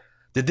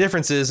 The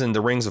difference is, in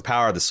the Rings of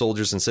Power, the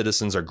soldiers and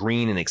citizens are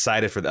green and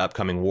excited for the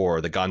upcoming war.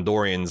 The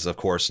Gondorians, of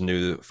course,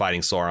 knew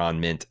fighting Sauron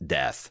meant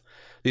death.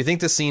 Do you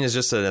think this scene is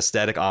just an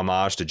aesthetic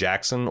homage to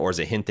Jackson, or is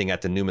it hinting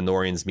at the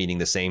Númenóreans meeting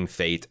the same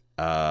fate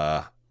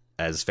as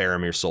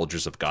Faramir's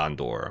soldiers of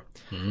Gondor?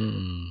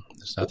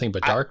 There's nothing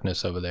but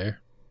darkness over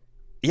there.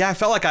 Yeah, I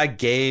felt like I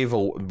gave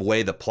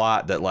away the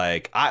plot that,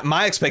 like,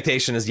 my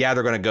expectation is,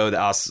 they're going to go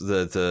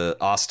to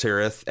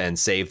Ostirith and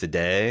save the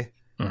day,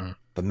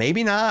 but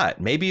maybe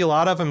not. Maybe a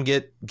lot of them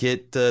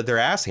get their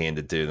ass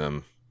handed to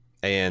them.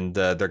 And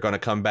they're going to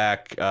come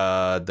back.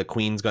 The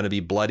queen's going to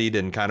be bloodied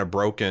and kind of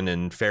broken,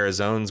 and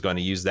Pharazón's going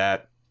to use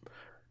that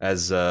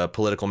as a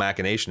political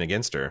machination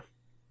against her.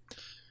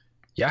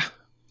 Yeah,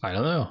 I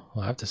don't know.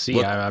 We'll have to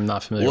see. I'm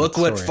not familiar. Look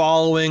with what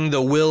following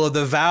the will of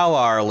the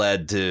Valar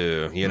led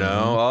to. You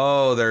know,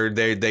 oh, their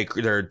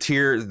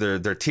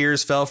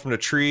tears fell from the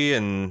tree,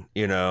 and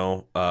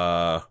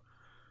the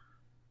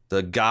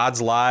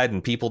gods lied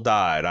and people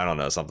died. I don't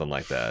know, something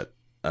like that.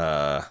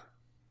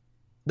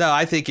 No,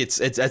 I think it's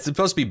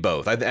supposed to be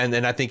both.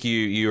 And I think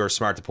you are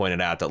smart to point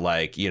it out that,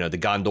 like, the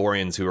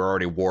Gondorians who are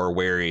already war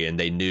weary and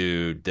they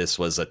knew this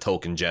was a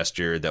token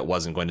gesture that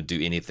wasn't going to do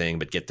anything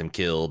but get them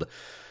killed,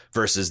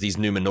 versus these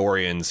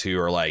Númenóreans who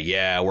are like,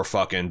 yeah, we're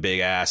fucking big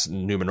ass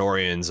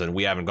Númenóreans and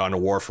we haven't gone to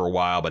war for a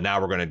while, but now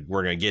we're gonna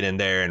get in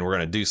there and we're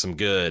gonna do some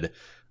good.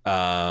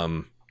 A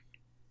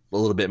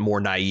little bit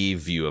more naive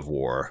view of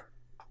war.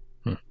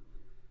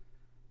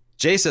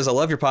 Jay says, I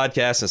love your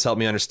podcast and it's helped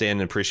me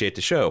understand and appreciate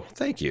the show.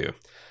 Thank you.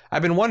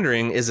 I've been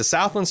wondering, is the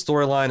Southland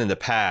storyline in the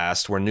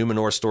past where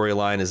Númenor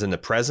storyline is in the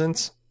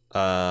present?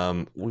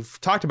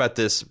 We've talked about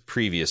this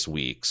previous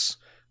weeks.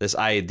 This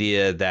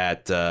idea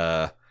that,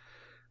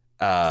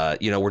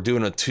 we're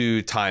doing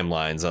two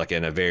timelines, like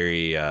in a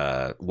very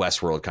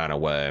Westworld kind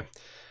of way.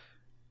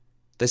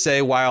 They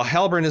say, while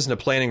Halbrand is in a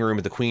planning room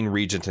with the Queen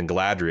Regent in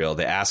Galadriel,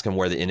 they ask him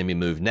where the enemy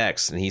moved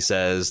next, and he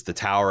says the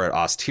tower at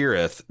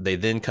Ostirith. They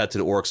then cut to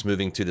the orcs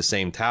moving to the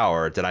same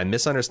tower. Did I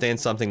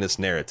misunderstand something in this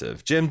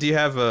narrative? Jim, do you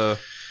have a...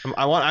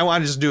 I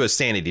want to just do a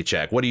sanity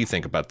check. What do you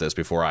think about this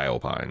before I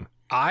opine?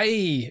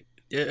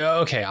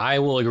 Okay, I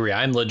will agree.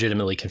 I'm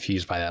legitimately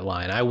confused by that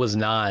line. I was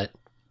not...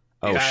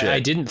 Oh, shit.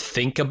 I didn't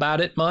think about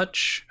it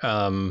much,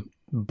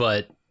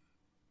 but...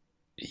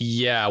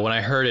 Yeah, when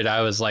I heard it, I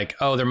was like,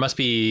 oh, there must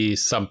be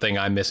something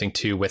I'm missing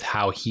too with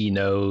how he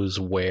knows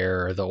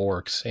where the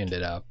orcs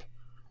ended up.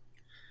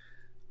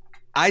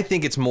 I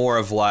think it's more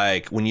of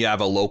like when you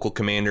have a local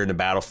commander in the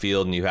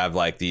battlefield and you have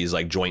like these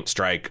like joint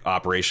strike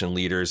operation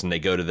leaders and they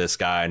go to this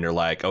guy and they're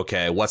like,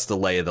 okay, what's the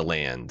lay of the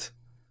land?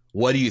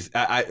 What do you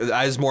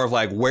I was more of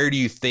like, where do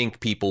you think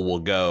people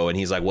will go? And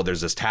he's like, well,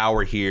 there's this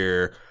tower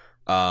here.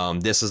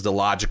 This is the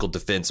logical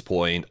defense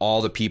point.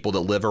 All the people that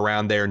live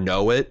around there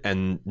know it,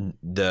 and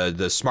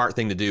the smart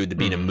thing to do would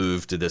be to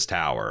move to this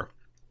tower.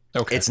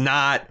 Okay, it's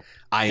not.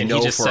 And know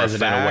he just for says a it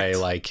fact, in a way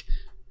like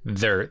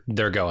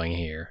they're going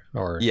here,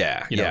 or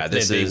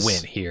they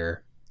went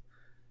here.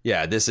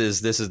 Yeah, this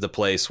is the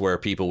place where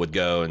people would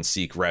go and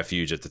seek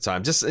refuge at the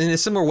time. Just in a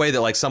similar way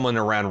that like someone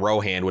around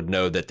Rohan would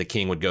know that the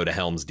king would go to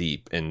Helm's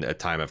Deep in a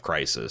time of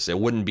crisis. It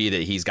wouldn't be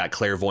that he's got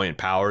clairvoyant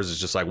powers. It's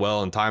just like,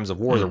 well, in times of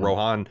war, the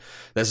Rohan,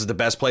 this is the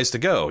best place to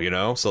go,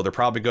 So they're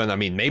probably going, I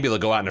mean, maybe they'll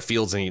go out in the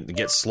fields and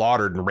get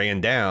slaughtered and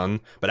ran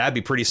down, but that'd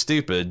be pretty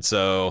stupid.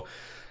 So,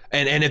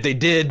 and if they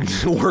did,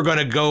 we're going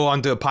to go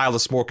onto a pile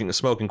of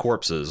smoking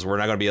corpses. We're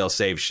not going to be able to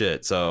save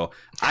shit. So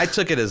I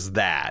took it as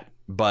that.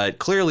 But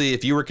clearly,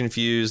 if you were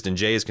confused and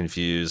Jay is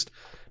confused,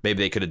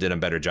 maybe they could have done a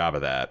better job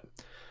of that.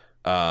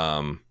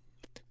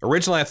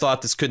 Originally, I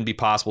thought this couldn't be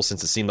possible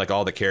since it seemed like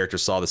all the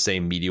characters saw the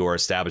same meteor,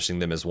 establishing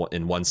them as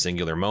in one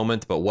singular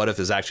moment. But what if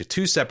there's actually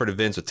two separate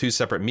events with two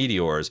separate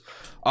meteors?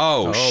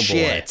 Oh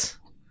shit.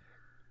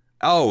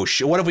 Boy. Oh,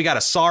 what if we got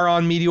a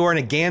Sauron meteor and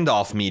a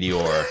Gandalf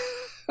meteor?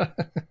 Oh,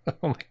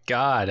 my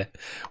God.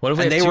 What if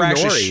we have two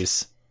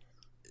Noris?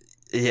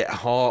 Yeah.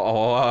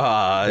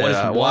 What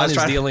if one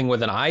is dealing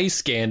with an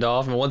ice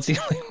Gandalf and one's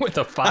dealing with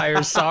a fire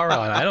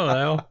Sauron? I don't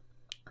know.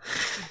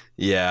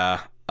 Yeah.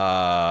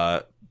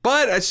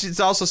 But it's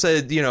also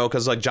said,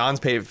 because like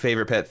John's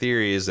favorite pet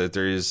theory is that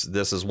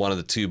this is one of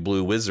the two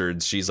blue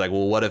wizards. She's like,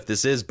 well, what if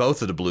this is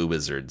both of the blue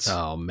wizards?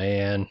 Oh,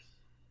 man.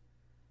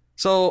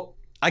 So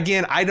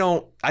again, I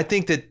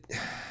think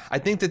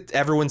that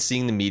everyone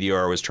seeing the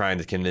meteor was trying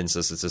to convince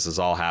us that this is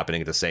all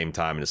happening at the same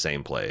time in the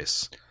same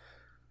place.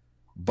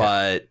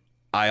 But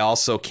I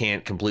also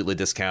can't completely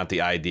discount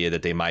the idea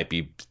that they might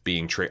be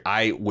being tricked.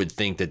 I would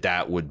think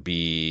that would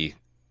be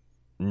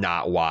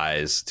not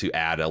wise to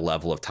add a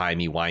level of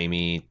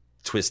timey-wimey,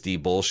 twisty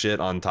bullshit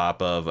on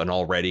top of an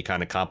already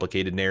kind of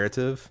complicated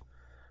narrative.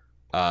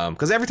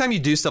 Because every time you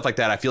do stuff like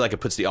that, I feel like it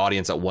puts the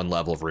audience at one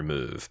level of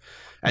remove.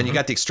 And you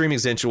got the extreme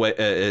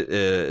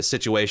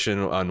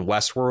situation on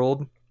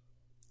Westworld,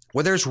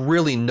 where there's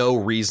really no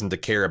reason to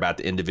care about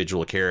the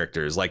individual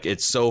characters. Like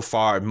it's so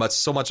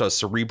much a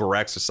cerebral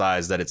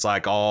exercise that it's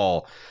like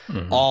all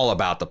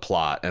about the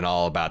plot and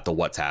all about the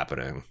what's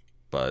happening.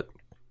 But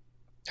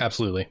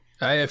absolutely,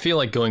 I feel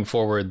like going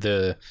forward,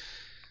 the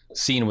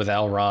scene with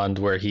Elrond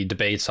where he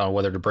debates on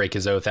whether to break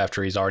his oath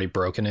after he's already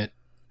broken it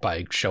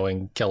by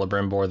showing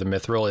Celebrimbor the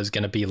Mithril is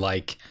going to be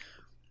like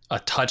a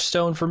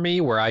touchstone for me,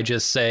 where I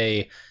just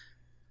say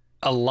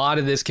a lot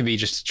of this can be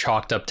just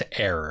chalked up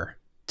to error,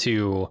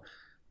 to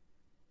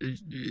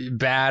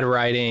bad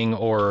writing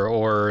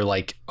or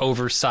like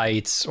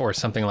oversights or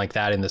something like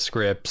that in the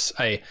scripts.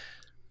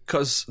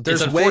 Because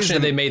it's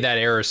unfortunate they made that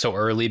error so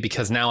early,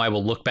 because now I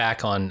will look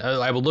back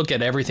I will look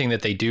at everything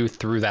that they do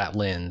through that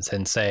lens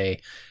and say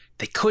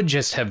they could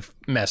just have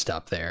messed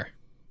up there.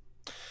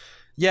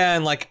 Yeah,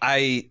 and like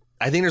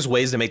I think there's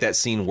ways to make that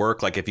scene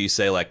work. Like if you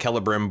say like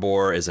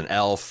Celebrimbor is an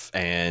elf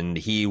and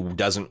he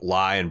doesn't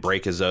lie and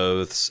break his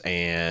oaths,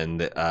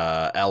 and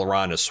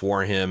Elrond has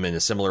sworn him in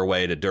a similar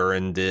way to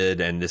Durin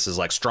did, and this is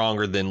like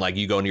stronger than like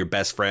you going to your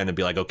best friend and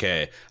be like,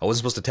 okay, I wasn't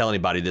supposed to tell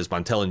anybody this, but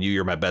I'm telling you,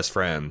 you're my best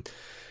friend.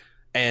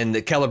 And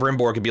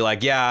Celebrimbor could be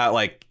like, yeah,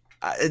 like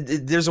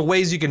there's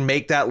ways you can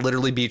make that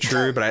literally be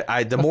true, but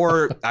I the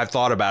more I've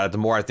thought about it, the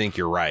more I think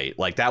you're right.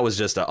 Like that was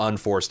just an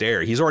unforced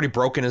error. He's already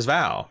broken his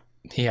vow.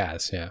 He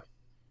has, yeah.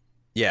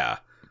 Yeah.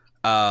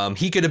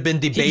 He could have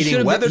been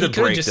debating whether to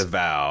break the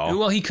vow.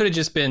 Well, he could have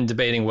just been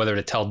debating whether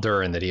to tell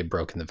Durin that he had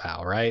broken the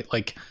vow, right?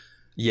 Like,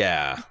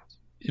 yeah.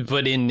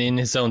 But in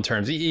his own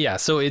terms, yeah.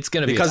 So it's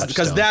going to be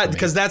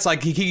because that's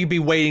like he could be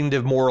weighing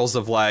the morals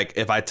of like,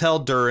 if I tell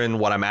Durin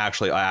what I'm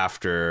actually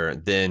after,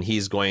 then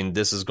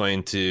this is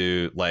going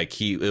to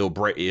like it'll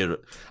break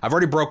it. I've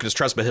already broken his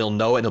trust, but he'll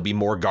know it and he'll be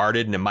more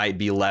guarded, and it might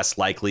be less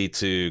likely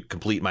to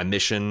complete my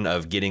mission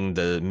of getting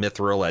the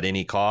Mithril at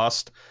any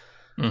cost.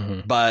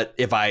 Mm-hmm. But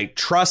if I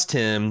trust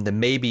him,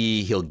 then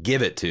maybe he'll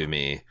give it to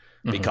me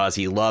because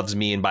he loves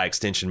me and by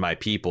extension my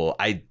people.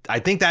 I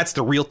think that's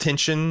the real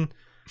tension.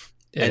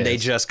 They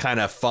just kind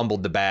of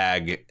fumbled the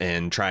bag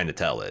in trying to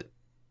tell it.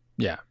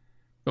 Yeah,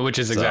 which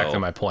is exactly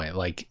my point.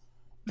 Like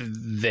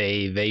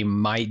they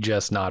might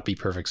just not be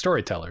perfect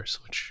storytellers,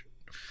 which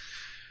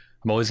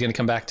I'm always going to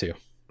come back to.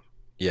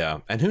 Yeah,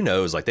 and who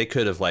knows? Like they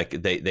could have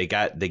they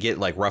get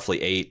like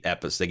roughly 8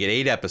 episodes. They get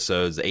 8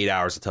 episodes, 8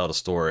 hours to tell the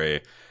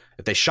story.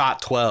 If they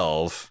shot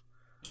 12,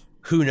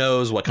 who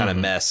knows what kind of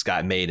mess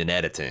got made in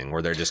editing,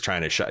 where they're just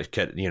trying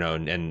to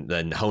and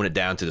then hone it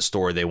down to the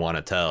story they want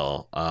to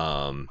tell.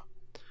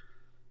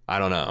 I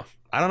don't know.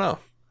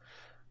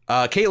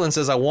 Caitlin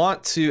says, I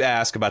want to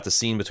ask about the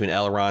scene between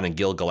Elrond and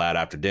Gil-galad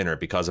after dinner,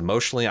 because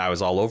emotionally I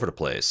was all over the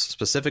place,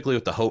 specifically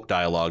with the Hope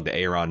dialogue that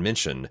Aaron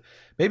mentioned.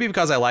 Maybe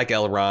because I like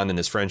Elrond and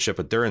his friendship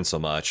with Durin so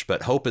much,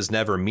 but Hope is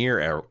never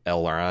mere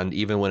Elrond,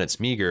 even when it's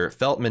meager,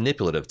 felt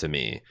manipulative to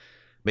me.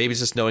 Maybe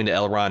it's just knowing that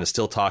Elrond is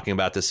still talking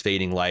about this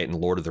fading light in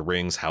Lord of the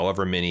Rings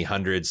however many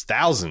hundreds,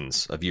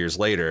 thousands of years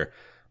later,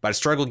 but I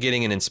struggle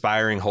getting an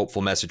inspiring,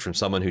 hopeful message from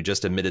someone who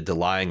just admitted to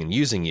lying and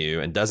using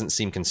you and doesn't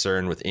seem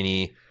concerned with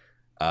any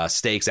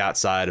stakes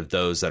outside of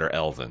those that are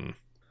elven.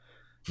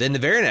 Then the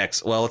very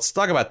next, well, let's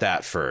talk about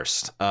that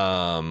first.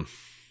 Yeah,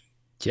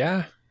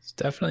 it's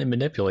definitely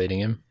manipulating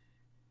him.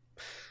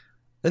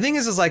 The thing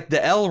is like the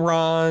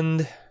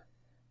Elrond,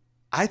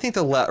 I think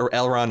the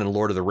Elrond in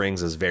Lord of the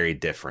Rings is very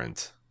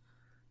different.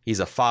 He's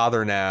a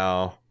father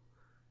now.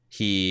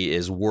 He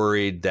is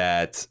worried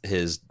that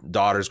his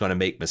daughter's going to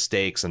make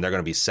mistakes and they're going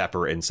to be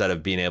separate instead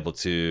of being able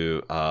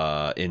to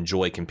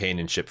enjoy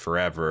companionship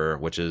forever,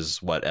 which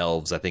is what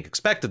elves, I think,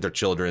 expect of their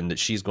children, that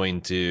she's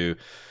going to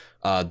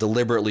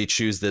deliberately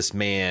choose this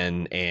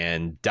man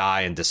and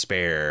die in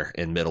despair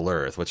in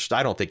Middle-earth, which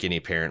I don't think any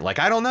parent, like,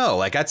 I don't know.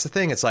 Like, that's the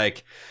thing. It's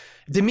like,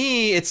 to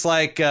me, it's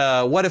like,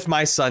 what if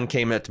my son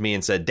came up to me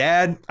and said,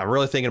 Dad, I'm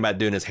really thinking about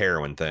doing this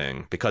heroin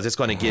thing because it's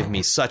going to give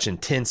me such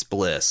intense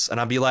bliss. And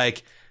I'd be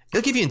like,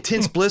 it'll give you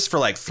intense bliss for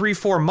like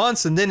 3-4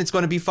 months, and then it's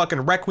going to be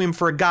fucking requiem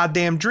for a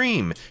goddamn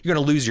dream. You're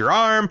going to lose your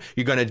arm.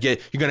 You're going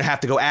to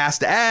have to go ass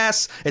to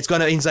ass. He's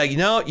like,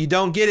 you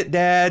don't get it,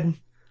 Dad.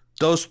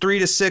 Those 3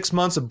 to 6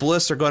 months of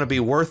bliss are going to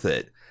be worth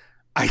it.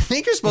 I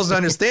think you're supposed to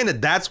understand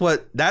that that's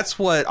what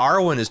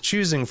Arwen is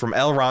choosing from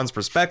Elrond's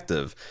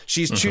perspective.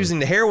 She's choosing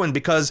the heroine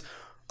because,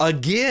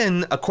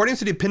 again, according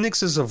to the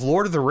appendixes of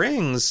Lord of the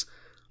Rings,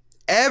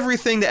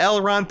 everything that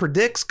Elrond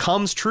predicts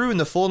comes true in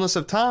the fullness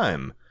of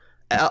time.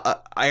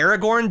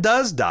 Aragorn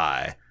does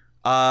die,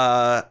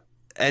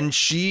 and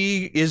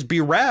she is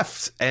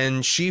bereft,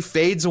 and she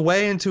fades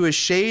away into a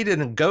shade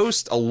and a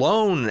ghost,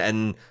 alone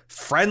and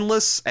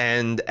friendless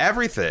and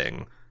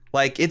everything.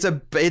 Like it's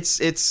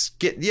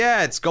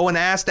going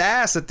ass to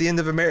ass at the end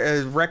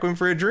of Requiem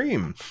for a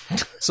Dream.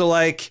 So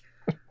like,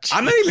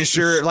 I'm not even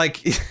sure.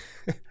 Like,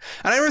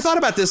 I never thought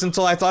about this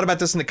until I thought about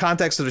this in the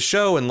context of the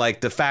show, and like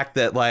the fact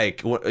that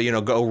like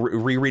go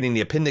rereading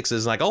the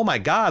appendixes, like, oh my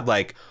god,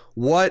 like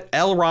what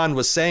Elrond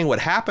was saying, what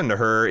happened to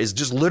her is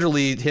just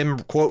literally him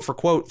quote for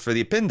quote for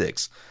the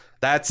appendix.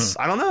 That's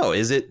I don't know.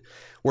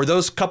 Were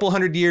those couple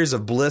hundred years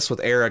of bliss with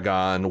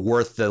Aragorn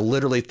worth the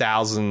literally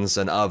thousands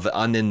and of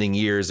unending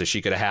years that she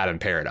could have had in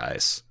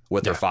paradise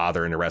with her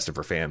father and the rest of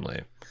her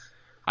family?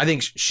 I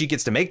think she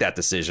gets to make that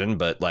decision,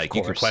 but like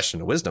you can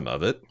question the wisdom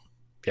of it.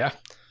 Yeah.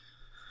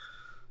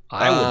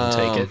 I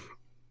wouldn't take it.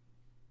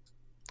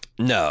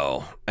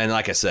 No. And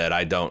like I said,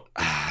 I don't.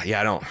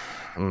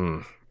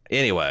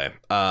 Anyway,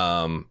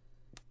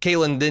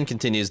 Caitlin then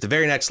continues, the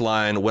very next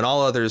line, when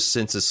all others'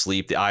 senses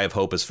sleep, the eye of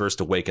hope is first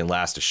awake and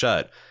last to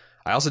shut.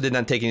 I also did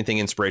not take anything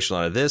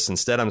inspirational out of this.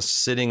 Instead, I'm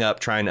sitting up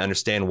trying to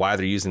understand why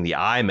they're using the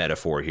eye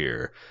metaphor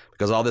here,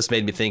 because all this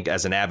made me think,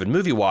 as an avid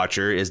movie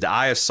watcher, is the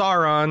eye of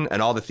Sauron,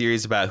 and all the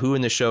theories about who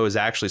in the show is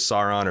actually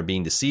Sauron or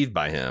being deceived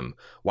by him.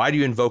 Why do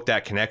you invoke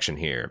that connection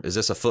here? Is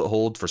this a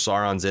foothold for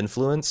Sauron's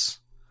influence?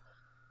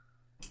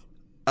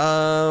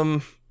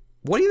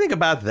 What do you think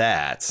about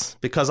that?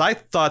 Because I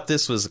thought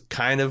this was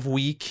kind of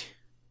weak.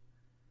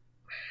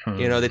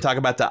 They talk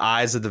about the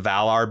eyes of the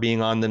Valar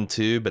being on them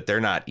too, but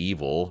they're not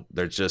evil.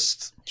 They're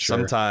just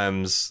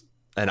sometimes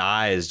an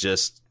eye is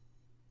just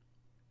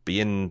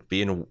being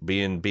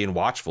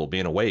watchful,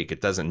 being awake.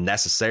 It doesn't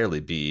necessarily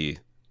be,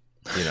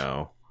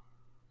 Yeah,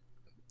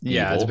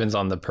 evil. It depends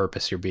on the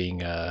purpose you're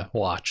being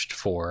watched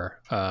for.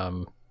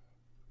 I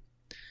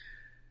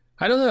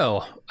don't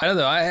know.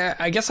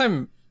 I guess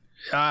I'm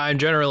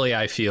generally,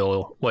 I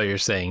feel what you're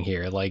saying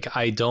here. Like,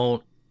 I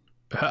don't.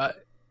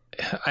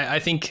 I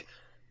think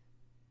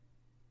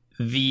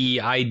the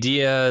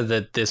idea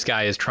that this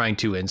guy is trying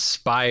to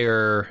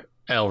inspire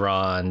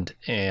Elrond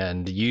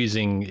and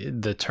using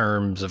the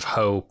terms of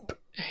hope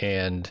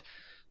and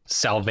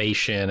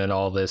salvation and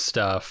all this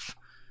stuff,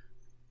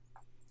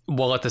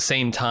 while at the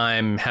same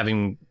time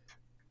having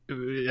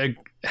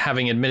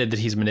admitted that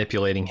he's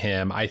manipulating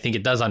him, I think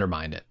it does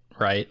undermine it,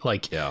 right?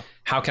 Like,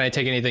 how can I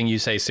take anything you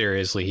say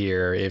seriously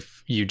here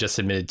if you just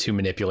admitted to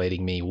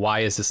manipulating me?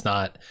 Why is this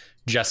not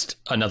just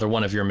another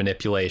one of your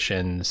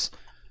manipulations?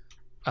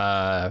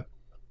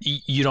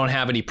 You don't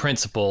have any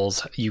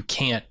principles. You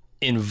can't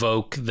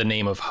invoke the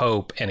name of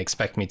hope and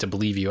expect me to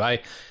believe you. I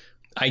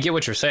get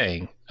what you're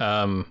saying.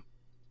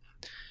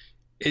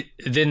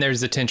 then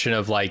there's the tension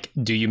of like,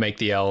 do you make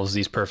the elves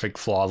these perfect,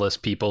 flawless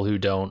people who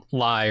don't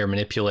lie or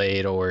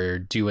manipulate or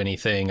do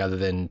anything other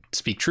than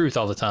speak truth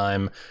all the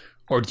time?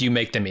 Or do you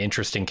make them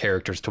interesting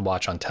characters to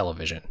watch on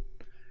television?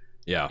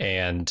 Yeah.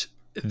 And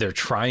they're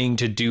trying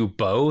to do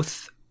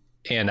both.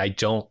 And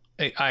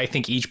I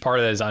think each part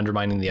of that is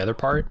undermining the other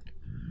part.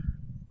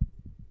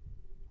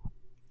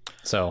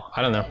 So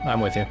I don't know. I'm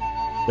with you.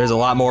 There's a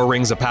lot more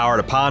Rings of Power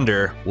to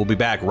ponder. We'll be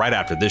back right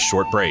after this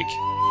short break.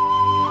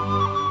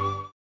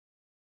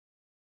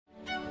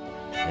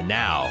 And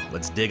now,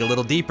 let's dig a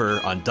little deeper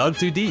on Dug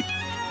Too Deep.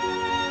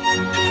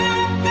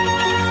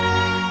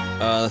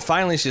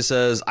 Finally, she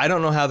says, I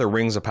don't know how the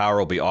Rings of Power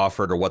will be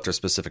offered or what their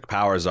specific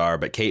powers are,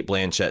 but Kate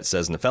Blanchett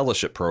says in the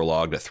Fellowship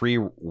prologue that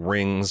 3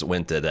 rings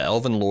went to the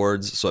Elven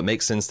Lords, so it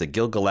makes sense that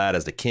Gil-galad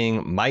as the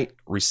king might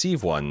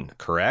receive one,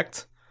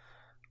 correct?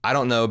 I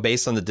don't know.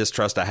 Based on the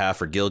distrust I have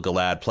for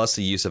Gil-galad, plus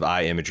the use of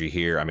eye imagery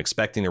here, I'm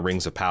expecting the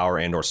Rings of Power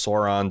and or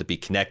Sauron to be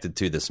connected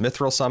to this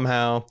mithril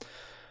somehow.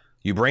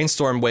 You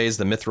brainstorm ways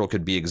the mithril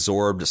could be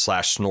absorbed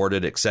 /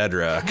 snorted,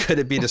 etc. Could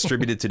it be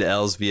distributed to the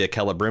elves via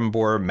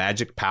Celebrimbor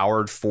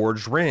magic-powered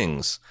forged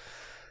rings?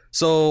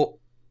 So,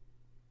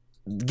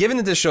 given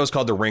that this show is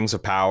called The Rings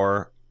of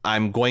Power,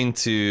 I'm going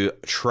to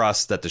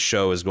trust that the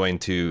show is going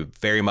to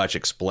very much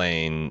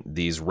explain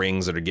these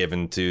rings that are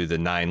given to the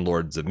 9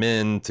 Lords of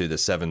Men, to the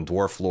 7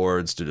 Dwarf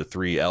Lords, to the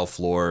 3 Elf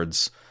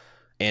Lords.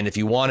 And if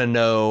you want to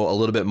know a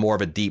little bit more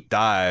of a deep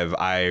dive,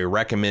 I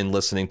recommend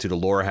listening to the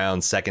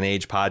Lorehound Second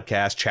Age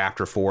podcast,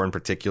 Chapter 4 in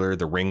particular,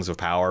 The Rings of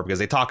Power, because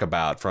they talk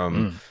about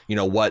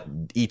what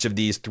each of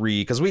these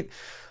 3, because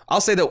I'll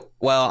say that,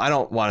 well, I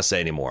don't want to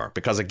say anymore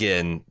because,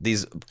 again,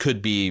 these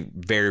could be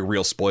very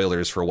real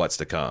spoilers for what's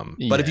to come.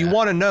 Yeah. But if you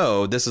want to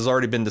know, this has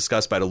already been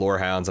discussed by the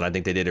Lorehounds, and I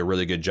think they did a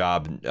really good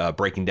job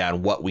breaking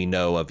down what we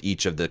know of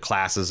each of the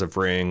classes of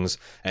rings,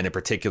 and in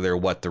particular,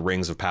 what the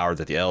Rings of Power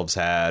that the elves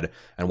had,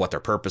 and what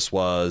their purpose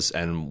was,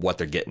 and what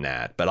they're getting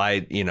at. But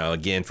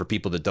again, for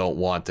people that don't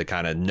want to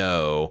kind of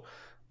know,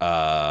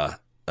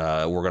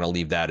 we're going to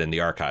leave that in the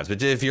archives.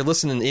 But if you're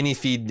listening to any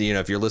feed,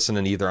 if you're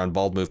listening either on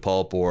Bald Move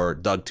Pulp or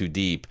Dug Too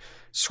Deep,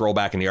 scroll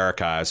back in the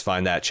archives,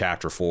 find that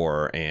Chapter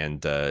 4,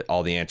 and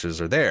all the answers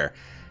are there.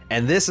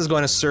 And this is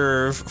going to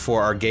serve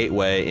for our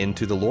gateway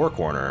into the Lore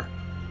Corner.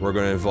 We're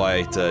going to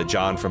invite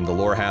John from the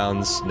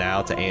Lorehounds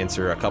now to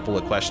answer a couple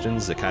of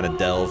questions that kind of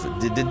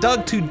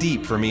dug too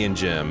deep for me and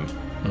Jim.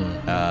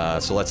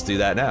 So let's do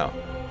that now.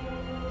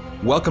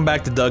 Welcome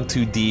back to Dug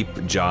Too Deep,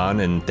 John,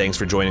 and thanks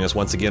for joining us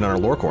once again on our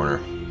Lore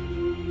Corner.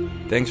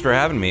 Thanks for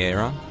having me,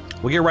 Aaron.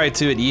 We'll get right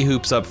to it.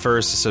 E-Hoops up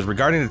first. It says,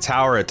 regarding the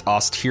tower at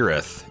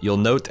Ostirith, you'll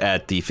note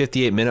at the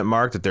 58-minute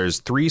mark that there's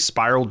 3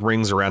 spiraled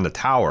rings around the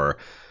tower,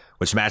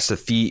 which match the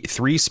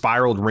 3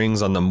 spiraled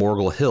rings on the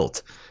Morgul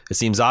hilt. It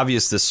seems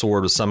obvious this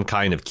sword was some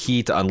kind of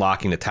key to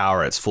unlocking the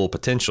tower at its full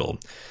potential.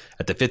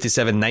 At the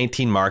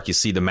 57:19 mark, you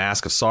see the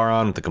Mask of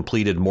Sauron with the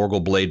completed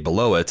Morgul blade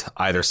below it.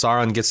 Either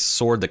Sauron gets the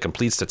sword that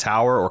completes the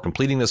tower, or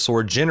completing the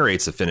sword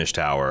generates the finished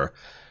tower.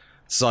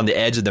 This is on the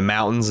edge of the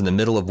mountains in the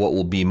middle of what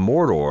will be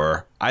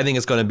Mordor. I think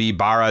it's going to be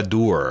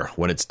Barad-dûr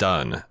when it's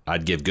done.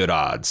 I'd give good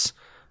odds.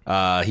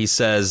 He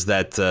says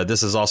that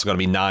this is also going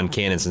to be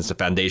non-canon since the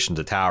foundation of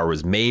the tower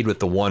was made with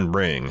the One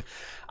Ring.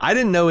 I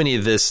didn't know any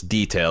of this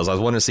details. I was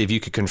wondering to see if you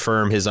could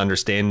confirm his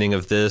understanding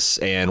of this,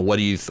 and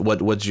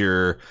what's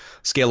your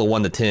scale of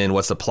 1 to 10?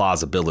 What's the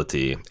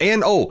plausibility?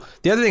 And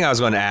the other thing I was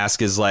going to ask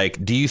is,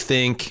 do you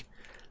think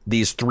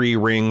these 3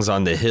 rings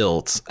on the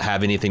hilt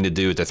have anything to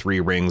do with the 3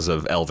 rings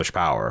of elvish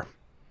power?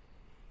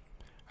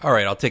 All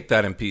right, I'll take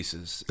that in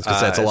pieces.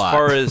 That's a lot.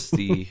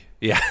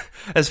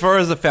 As far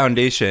as the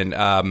foundation,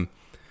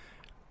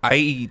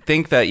 I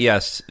think that,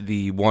 yes,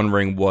 the One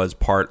Ring was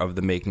part of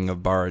the making of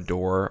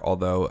Barad-dûr,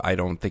 although I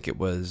don't think it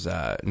was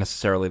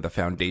necessarily the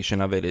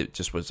foundation of it. It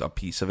just was a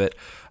piece of it.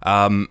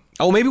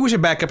 Maybe we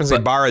should back up and say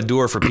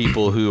Barad-dûr for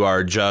people who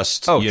are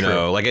just,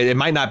 it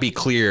might not be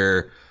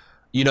clear.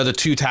 The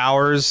 2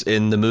 towers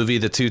in the movie,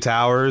 The Two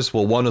Towers,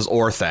 well, one was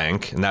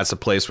Orthanc, and that's a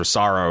place where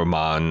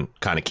Saruman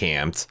kind of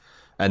camped.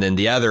 And then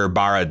the other,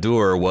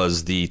 Barad-dûr,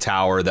 was the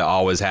tower that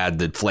always had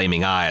the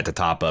flaming eye at the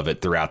top of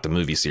it throughout the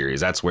movie series.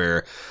 That's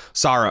where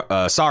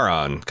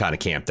Sauron kind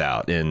of camped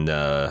out in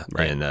the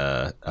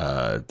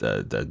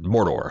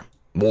Mordor.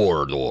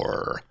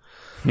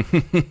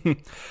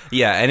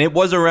 Yeah, and it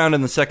was around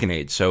in the Second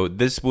Age, so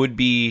this would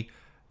be,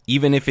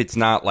 even if it's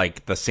not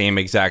like the same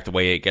exact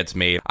way it gets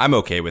made, I'm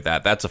okay with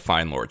that. That's a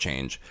fine lore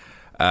change.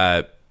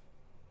 But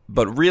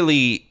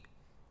really,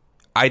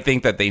 I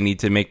think that they need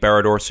to make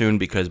Barad-dûr soon,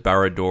 because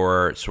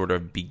Barad-dûr sort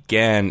of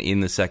began in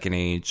the Second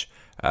Age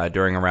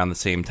during around the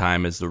same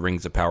time as the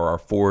Rings of Power are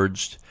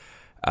forged.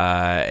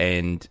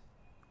 And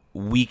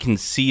we can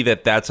see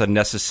that that's a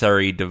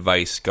necessary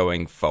device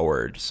going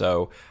forward.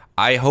 So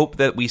I hope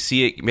that we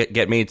see it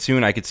get made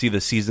soon. I could see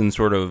the season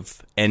sort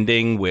of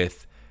ending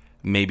with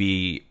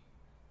maybe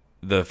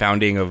the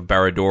founding of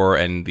Barad-dûr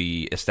and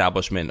the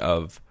establishment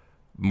of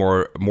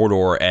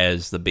Mordor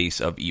as the base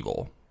of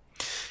evil.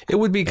 It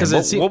would be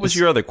because what was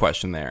your other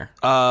question there?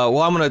 Well,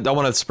 I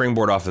want to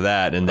springboard off of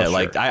that, and that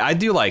like I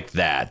do like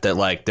that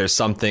like there's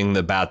something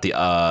about the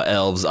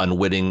elves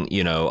unwitting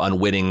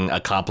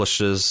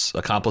accomplices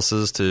to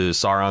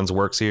Sauron's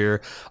works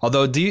here.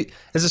 Although, does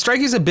it strike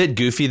you as a bit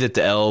goofy that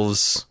the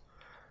elves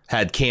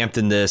had camped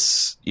in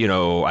this,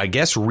 I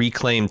guess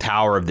reclaimed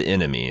tower of the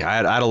enemy? I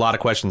had a lot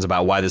of questions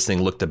about why this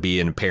thing looked to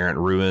be in apparent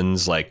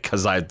ruins, like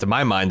because to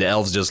my mind the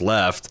elves just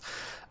left.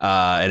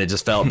 And it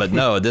just felt, but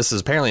no, this is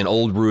apparently an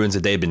old ruins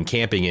that they've been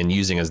camping in,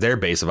 using as their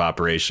base of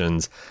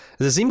operations.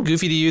 Does it seem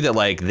goofy to you that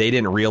like they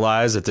didn't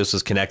realize that this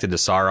was connected to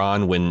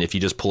Sauron, when if you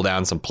just pull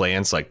down some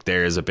plants, like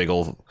there's a big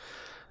old,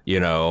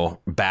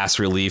 bas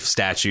relief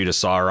statue to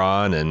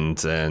Sauron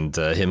and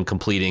him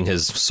completing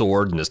his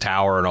sword and his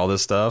tower and all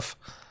this stuff?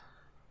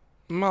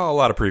 Well, a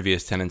lot of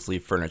previous tenants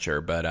leave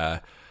furniture,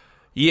 but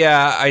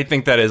yeah, I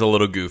think that is a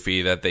little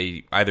goofy that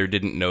they either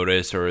didn't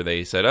notice or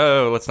they said,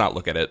 oh, let's not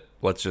look at it.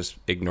 Let's just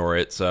ignore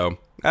it. So,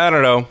 I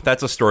don't know.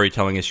 That's a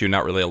storytelling issue,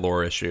 not really a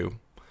lore issue.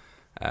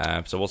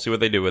 So we'll see what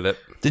they do with it.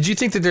 Did you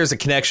think that there's a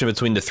connection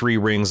between the 3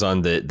 rings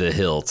on the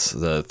hilt,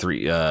 the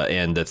 3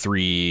 and the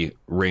 3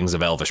 rings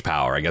of elvish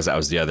power? I guess that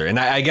was the other. And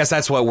I guess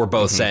that's what we're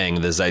both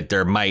saying, is that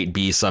there might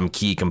be some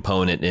key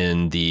component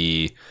in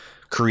the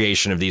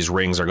creation of these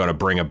rings are going to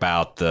bring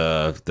about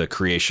the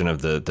creation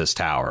of this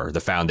tower,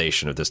 the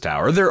foundation of this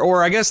tower.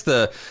 Or I guess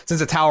since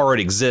the tower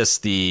already exists,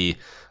 the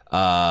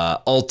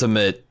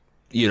ultimate,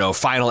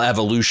 final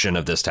evolution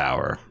of this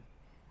tower.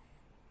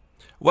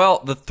 Well,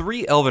 the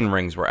 3 elven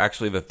rings were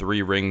actually the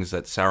 3 rings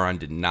that Sauron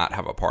did not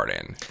have a part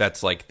in.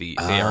 That's like they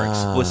are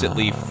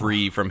explicitly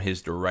free from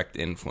his direct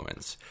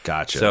influence.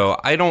 Gotcha. So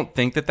I don't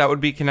think that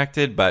would be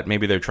connected, but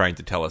maybe they're trying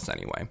to tell us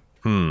anyway.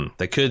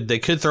 They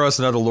could throw us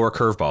another lore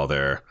curveball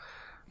there.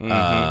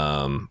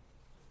 Mm-hmm.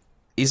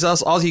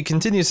 He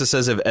continues to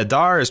says, if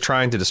Adar is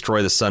trying to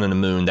destroy the sun and the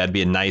moon, that'd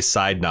be a nice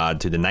side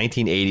nod to the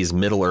 1980s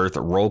Middle-earth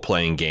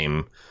role-playing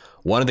game.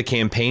 One of the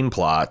campaign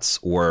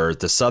plots were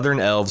the Southern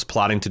Elves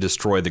plotting to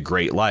destroy the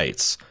Great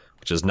Lights,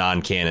 which is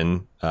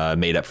non-canon,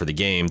 made up for the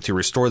game, to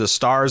restore the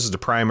stars as the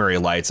primary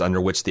lights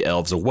under which the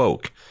elves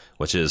awoke,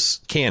 which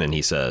is canon,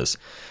 he says.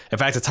 In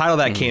fact, the title of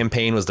that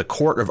campaign was The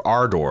Court of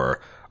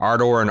Ardor.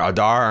 Ardor and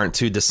Adar aren't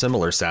too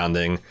dissimilar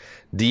sounding.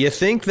 Do you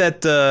think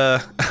that,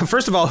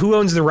 first of all, who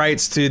owns the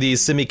rights to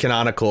these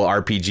semi-canonical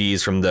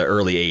RPGs from the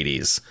early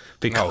 80s?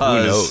 Because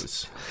who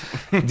knows?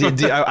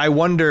 I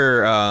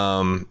wonder,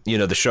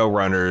 the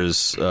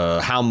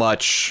showrunners, how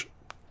much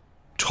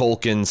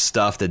Tolkien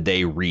stuff did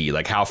they read?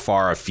 Like, how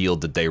far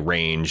afield did they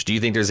range? Do you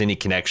think there's any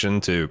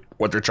connection to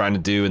what they're trying to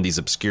do in these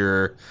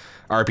obscure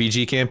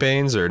RPG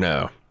campaigns, or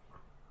no?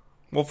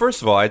 Well,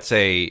 first of all, I'd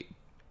say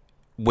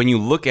when you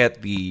look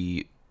at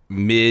the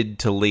mid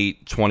to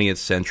late 20th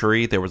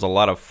century, there was a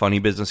lot of funny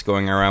business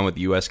going around with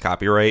U.S.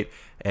 copyright.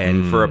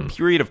 And for a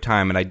period of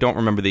time, and I don't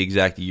remember the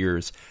exact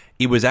years,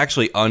 it was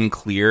actually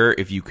unclear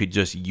if you could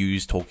just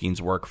use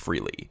Tolkien's work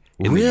freely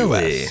in the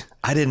U.S.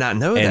 I did not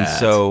know that. And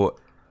so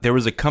there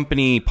was a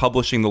company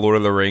publishing The Lord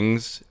of the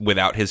Rings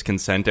without his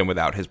consent and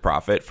without his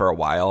profit for a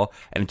while.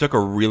 And it took a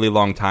really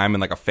long time,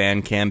 and like a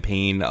fan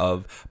campaign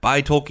of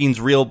buy Tolkien's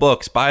real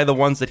books, buy the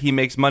ones that he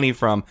makes money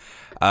from,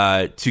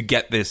 to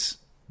get this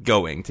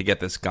going, to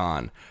get this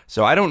gone.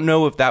 So I don't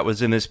know if that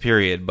was in this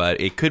period, but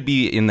it could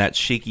be in that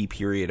shaky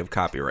period of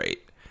copyright.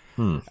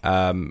 And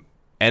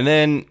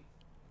then,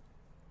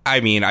 I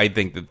mean, I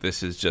think that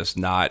this is just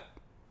not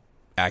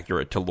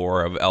accurate to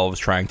lore of elves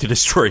trying to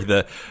destroy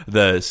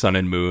the sun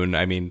and moon.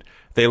 I mean,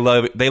 they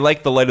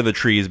like the light of the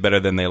trees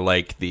better than they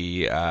like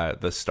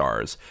the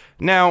stars.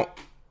 Now,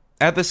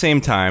 at the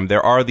same time,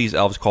 there are these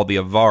elves called the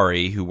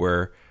Avari who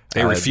were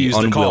they refused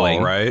to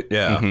call, right?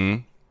 Yeah.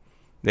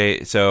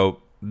 Mm-hmm.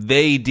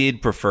 They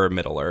did prefer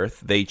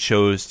Middle-earth. They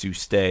chose to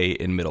stay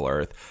in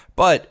Middle-earth.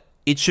 But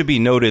it should be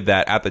noted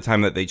that at the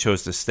time that they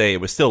chose to stay, it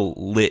was still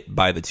lit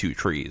by the 2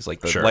 trees. Like,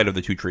 the light of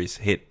the 2 trees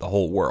hit the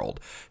whole world.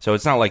 So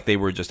it's not like they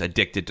were just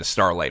addicted to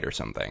starlight or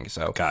something.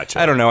 So gotcha.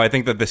 I don't know. I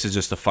think that this is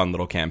just a fun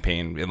little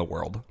campaign in the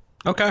world.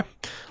 Okay.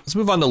 Let's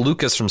move on to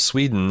Lucas from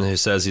Sweden, who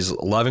says he's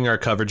loving our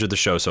coverage of the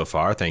show so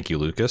far. Thank you,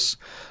 Lucas.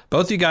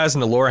 Both you guys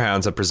and the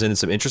Lorehounds have presented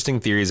some interesting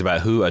theories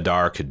about who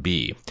Adar could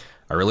be.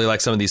 I really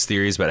like some of these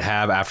theories, but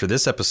have, after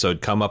this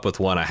episode, come up with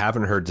one I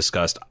haven't heard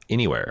discussed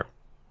anywhere.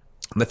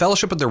 In the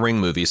Fellowship of the Ring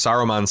movie,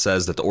 Saruman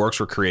says that the orcs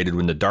were created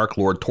when the Dark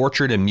Lord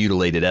tortured and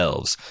mutilated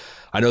elves.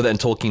 I know that in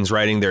Tolkien's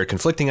writing, there are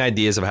conflicting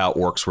ideas of how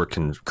orcs were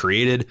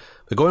created,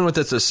 but going with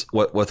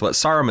what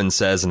Saruman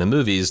says in the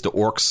movies, the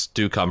orcs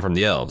do come from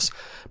the elves.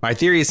 My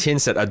theory is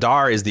hints that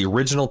Adar is the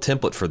original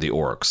template for the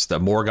orcs,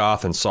 that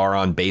Morgoth and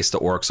Sauron based the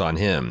orcs on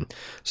him.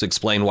 So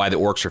explain why the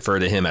orcs refer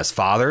to him as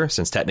father,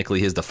 since technically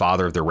he's the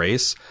father of the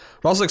race.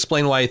 But also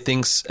explain why he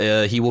thinks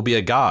he will be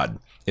a god.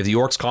 If the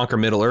orcs conquer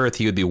Middle-earth,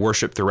 he would be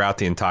worshipped throughout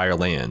the entire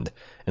land.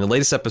 In the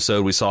latest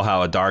episode, we saw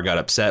how Adar got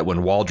upset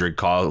when Waldred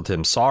called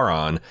him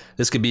Sauron.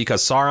 This could be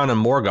because Sauron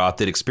and Morgoth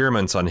did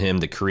experiments on him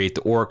to create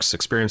the orcs,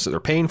 experiments that are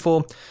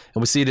painful,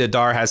 and we see that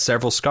Adar has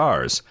several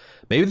scars.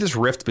 Maybe this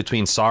rift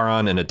between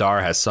Sauron and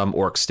Adar has some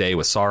orcs stay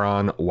with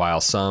Sauron,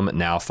 while some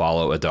now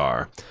follow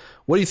Adar.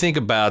 What do you think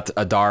about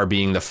Adar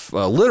being the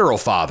literal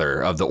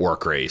father of the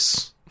orc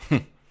race?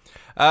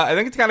 I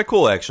think it's kind of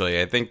cool,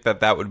 actually. I think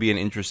that would be an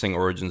interesting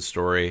origin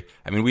story.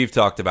 I mean, we've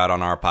talked about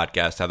on our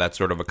podcast how that's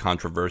sort of a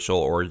controversial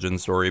origin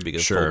story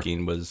because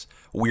Tolkien was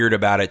weird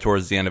about it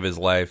towards the end of his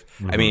life.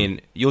 I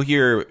mean, you'll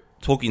hear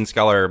Tolkien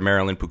scholar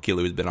Marilyn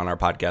Pukilu, who's been on our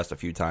podcast a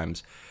few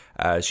times.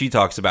 She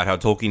talks about how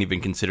Tolkien even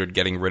considered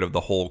getting rid of the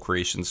whole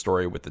creation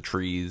story with the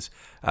trees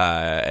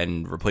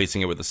and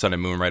replacing it with the sun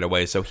and moon right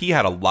away. So he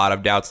had a lot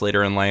of doubts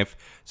later in life.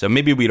 So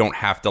maybe we don't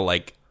have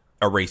to,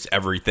 erase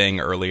everything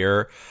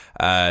earlier.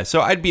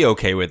 So I'd be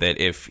okay with it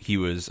if he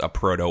was a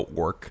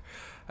proto-orc.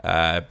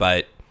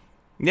 But,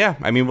 yeah,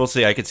 I mean, we'll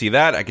see. I could see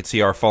that. I could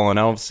see our Fallen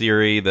Elves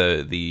theory,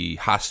 the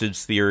hostage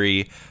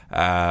theory,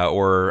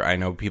 or I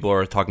know people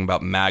are talking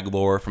about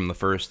Maglor from the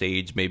First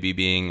Age maybe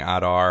being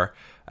Adar.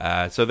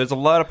 So there's a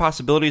lot of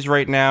possibilities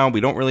right now.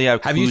 We don't really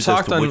have clues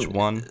as to which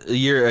one.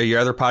 Your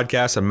other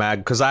podcast of Mag?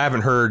 Because I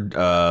haven't heard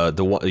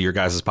your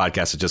guys'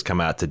 podcast that just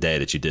come out today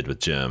that you did with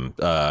Jim.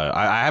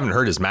 I haven't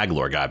heard his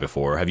Maglor guy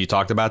before. Have you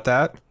talked about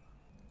that?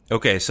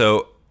 Okay,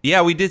 so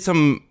yeah, we did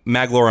some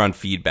Maglor on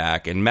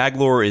feedback, and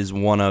Maglor is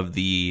one of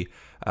the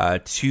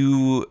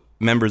two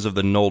members of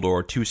the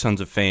Noldor, two sons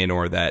of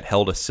Feanor, that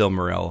held a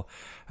Silmaril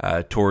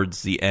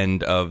towards the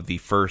end of the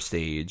First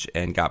Age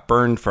and got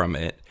burned from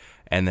it,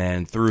 and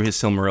then threw his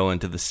Silmaril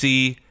into the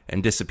sea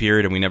and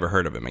disappeared, and we never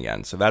heard of him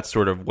again. So that's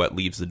sort of what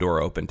leaves the door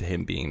open to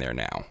him being there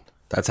now.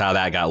 That's how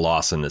that got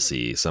lost in the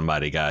sea.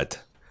 Somebody it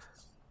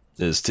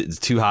was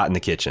too hot in the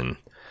kitchen.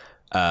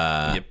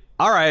 Yep.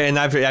 All right, and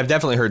I've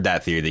definitely heard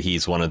that theory that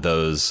he's one of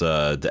those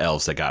the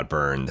elves that got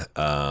burned.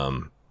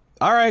 All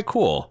right,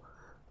 cool.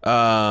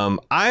 Like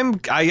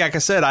I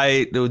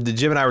said,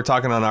 Jim and I were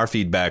talking on our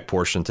feedback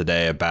portion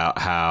today about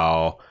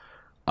how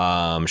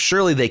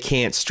surely they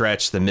can't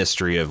stretch the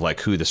mystery of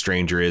who the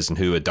stranger is and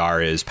who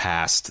Adar is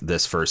past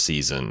this first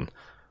season.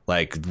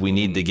 We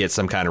need to get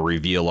some kind of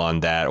reveal on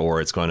that, or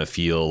it's going to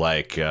feel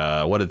like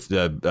what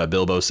did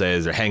Bilbo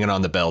says? They're hanging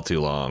on the bell too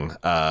long.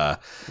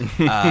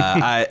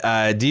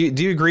 Do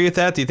you agree with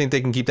that? Do you think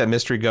they can keep that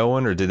mystery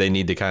going, or do they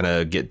need to kind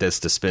of get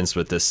this dispensed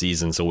with this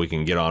season so we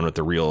can get on with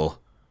the real?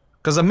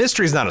 Because a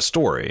mystery is not a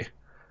story.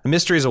 A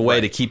mystery is a way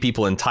to keep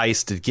people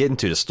enticed to get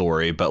into the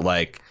story, but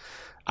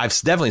I've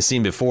definitely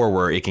seen before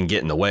where it can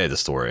get in the way of the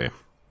story.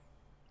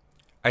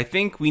 I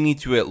think we need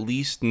to at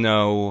least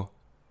know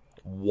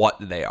what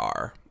they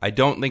are. I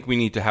don't think we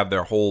need to have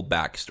their whole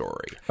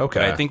backstory. Okay.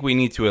 But I think we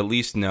need to at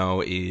least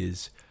know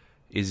is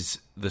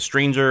the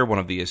stranger one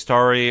of the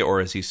Istari, or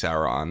is he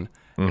Sauron?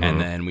 Mm-hmm. And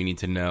then we need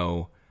to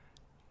know,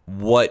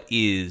 what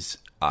is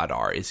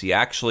Adar? Is he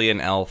actually an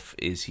elf?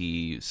 Is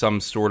he some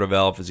sort of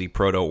elf? Is he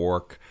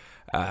proto-orc?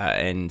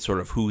 And sort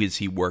of who is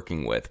he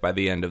working with by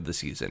the end of the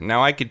season?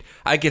 Now, I could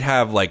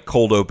have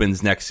cold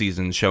opens next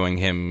season showing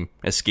him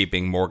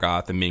escaping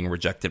Morgoth and being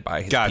rejected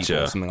by his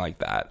people, something like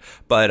that.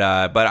 But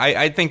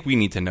I think we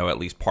need to know at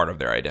least part of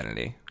their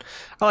identity.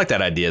 I like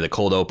that idea. The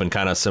cold open,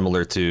 kind of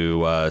similar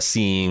to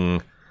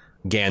seeing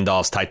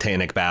Gandalf's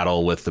Titanic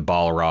battle with the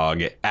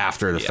Balrog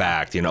after the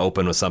fact.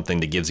 Open with something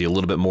that gives you a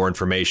little bit more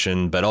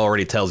information, but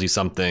already tells you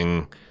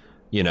something,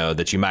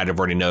 that you might have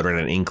already noted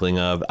an inkling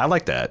of. I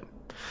like that.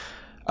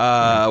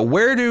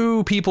 Where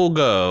do people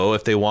go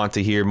if they want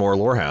to hear more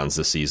Lorehounds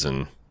this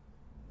season?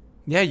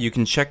 Yeah, you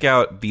can check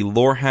out the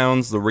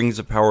Lorehounds, the Rings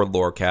of Power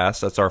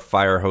Lorecast. That's our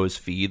Firehose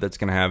feed. That's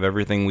going to have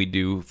everything we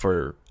do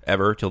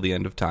forever till the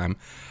end of time.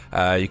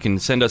 You can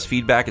send us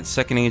feedback at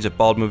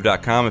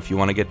secondage@baldmove.com if you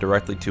want to get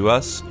directly to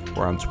us.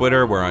 We're on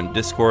Twitter. We're on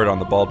Discord, on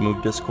the Bald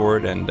Move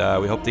Discord, and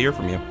we hope to hear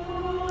from you.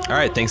 All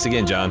right. Thanks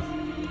again, John.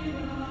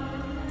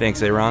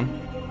 Thanks, Aaron.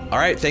 All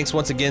right, thanks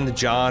once again to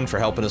John for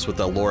helping us with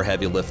the lore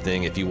heavy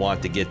lifting. If you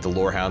want to get the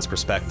Lorehounds'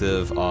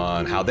 perspective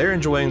on how they're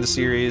enjoying the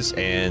series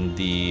and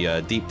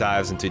the deep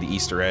dives into the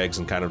Easter eggs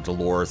and kind of the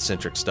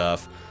lore-centric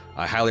stuff,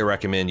 I highly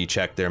recommend you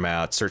check them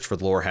out. Search for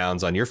the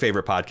Lorehounds on your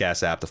favorite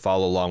podcast app to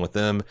follow along with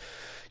them.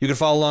 You can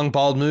follow along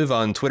Bald Move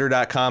on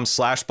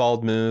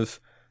twitter.com/baldmove.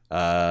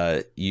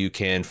 You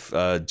can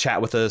chat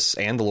with us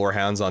and the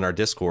Lorehounds on our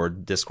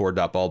Discord,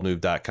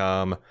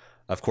 discord.baldmove.com.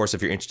 Of course,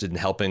 if you're interested in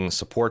helping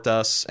support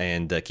us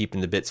and keeping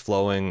the bits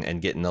flowing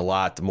and getting a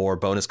lot more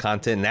bonus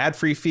content and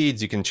ad-free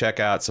feeds, you can check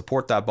out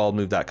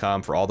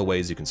support.baldmove.com for all the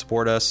ways you can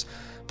support us.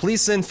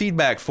 Please send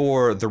feedback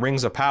for the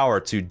Rings of Power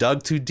to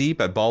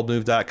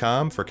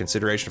doug2deep@baldmove.com for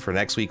consideration for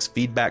next week's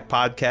feedback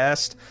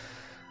podcast.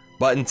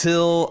 But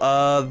until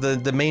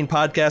the main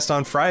podcast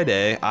on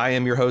Friday, I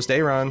am your host,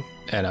 Aaron.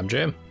 And I'm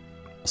Jim.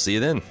 I'll see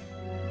you then.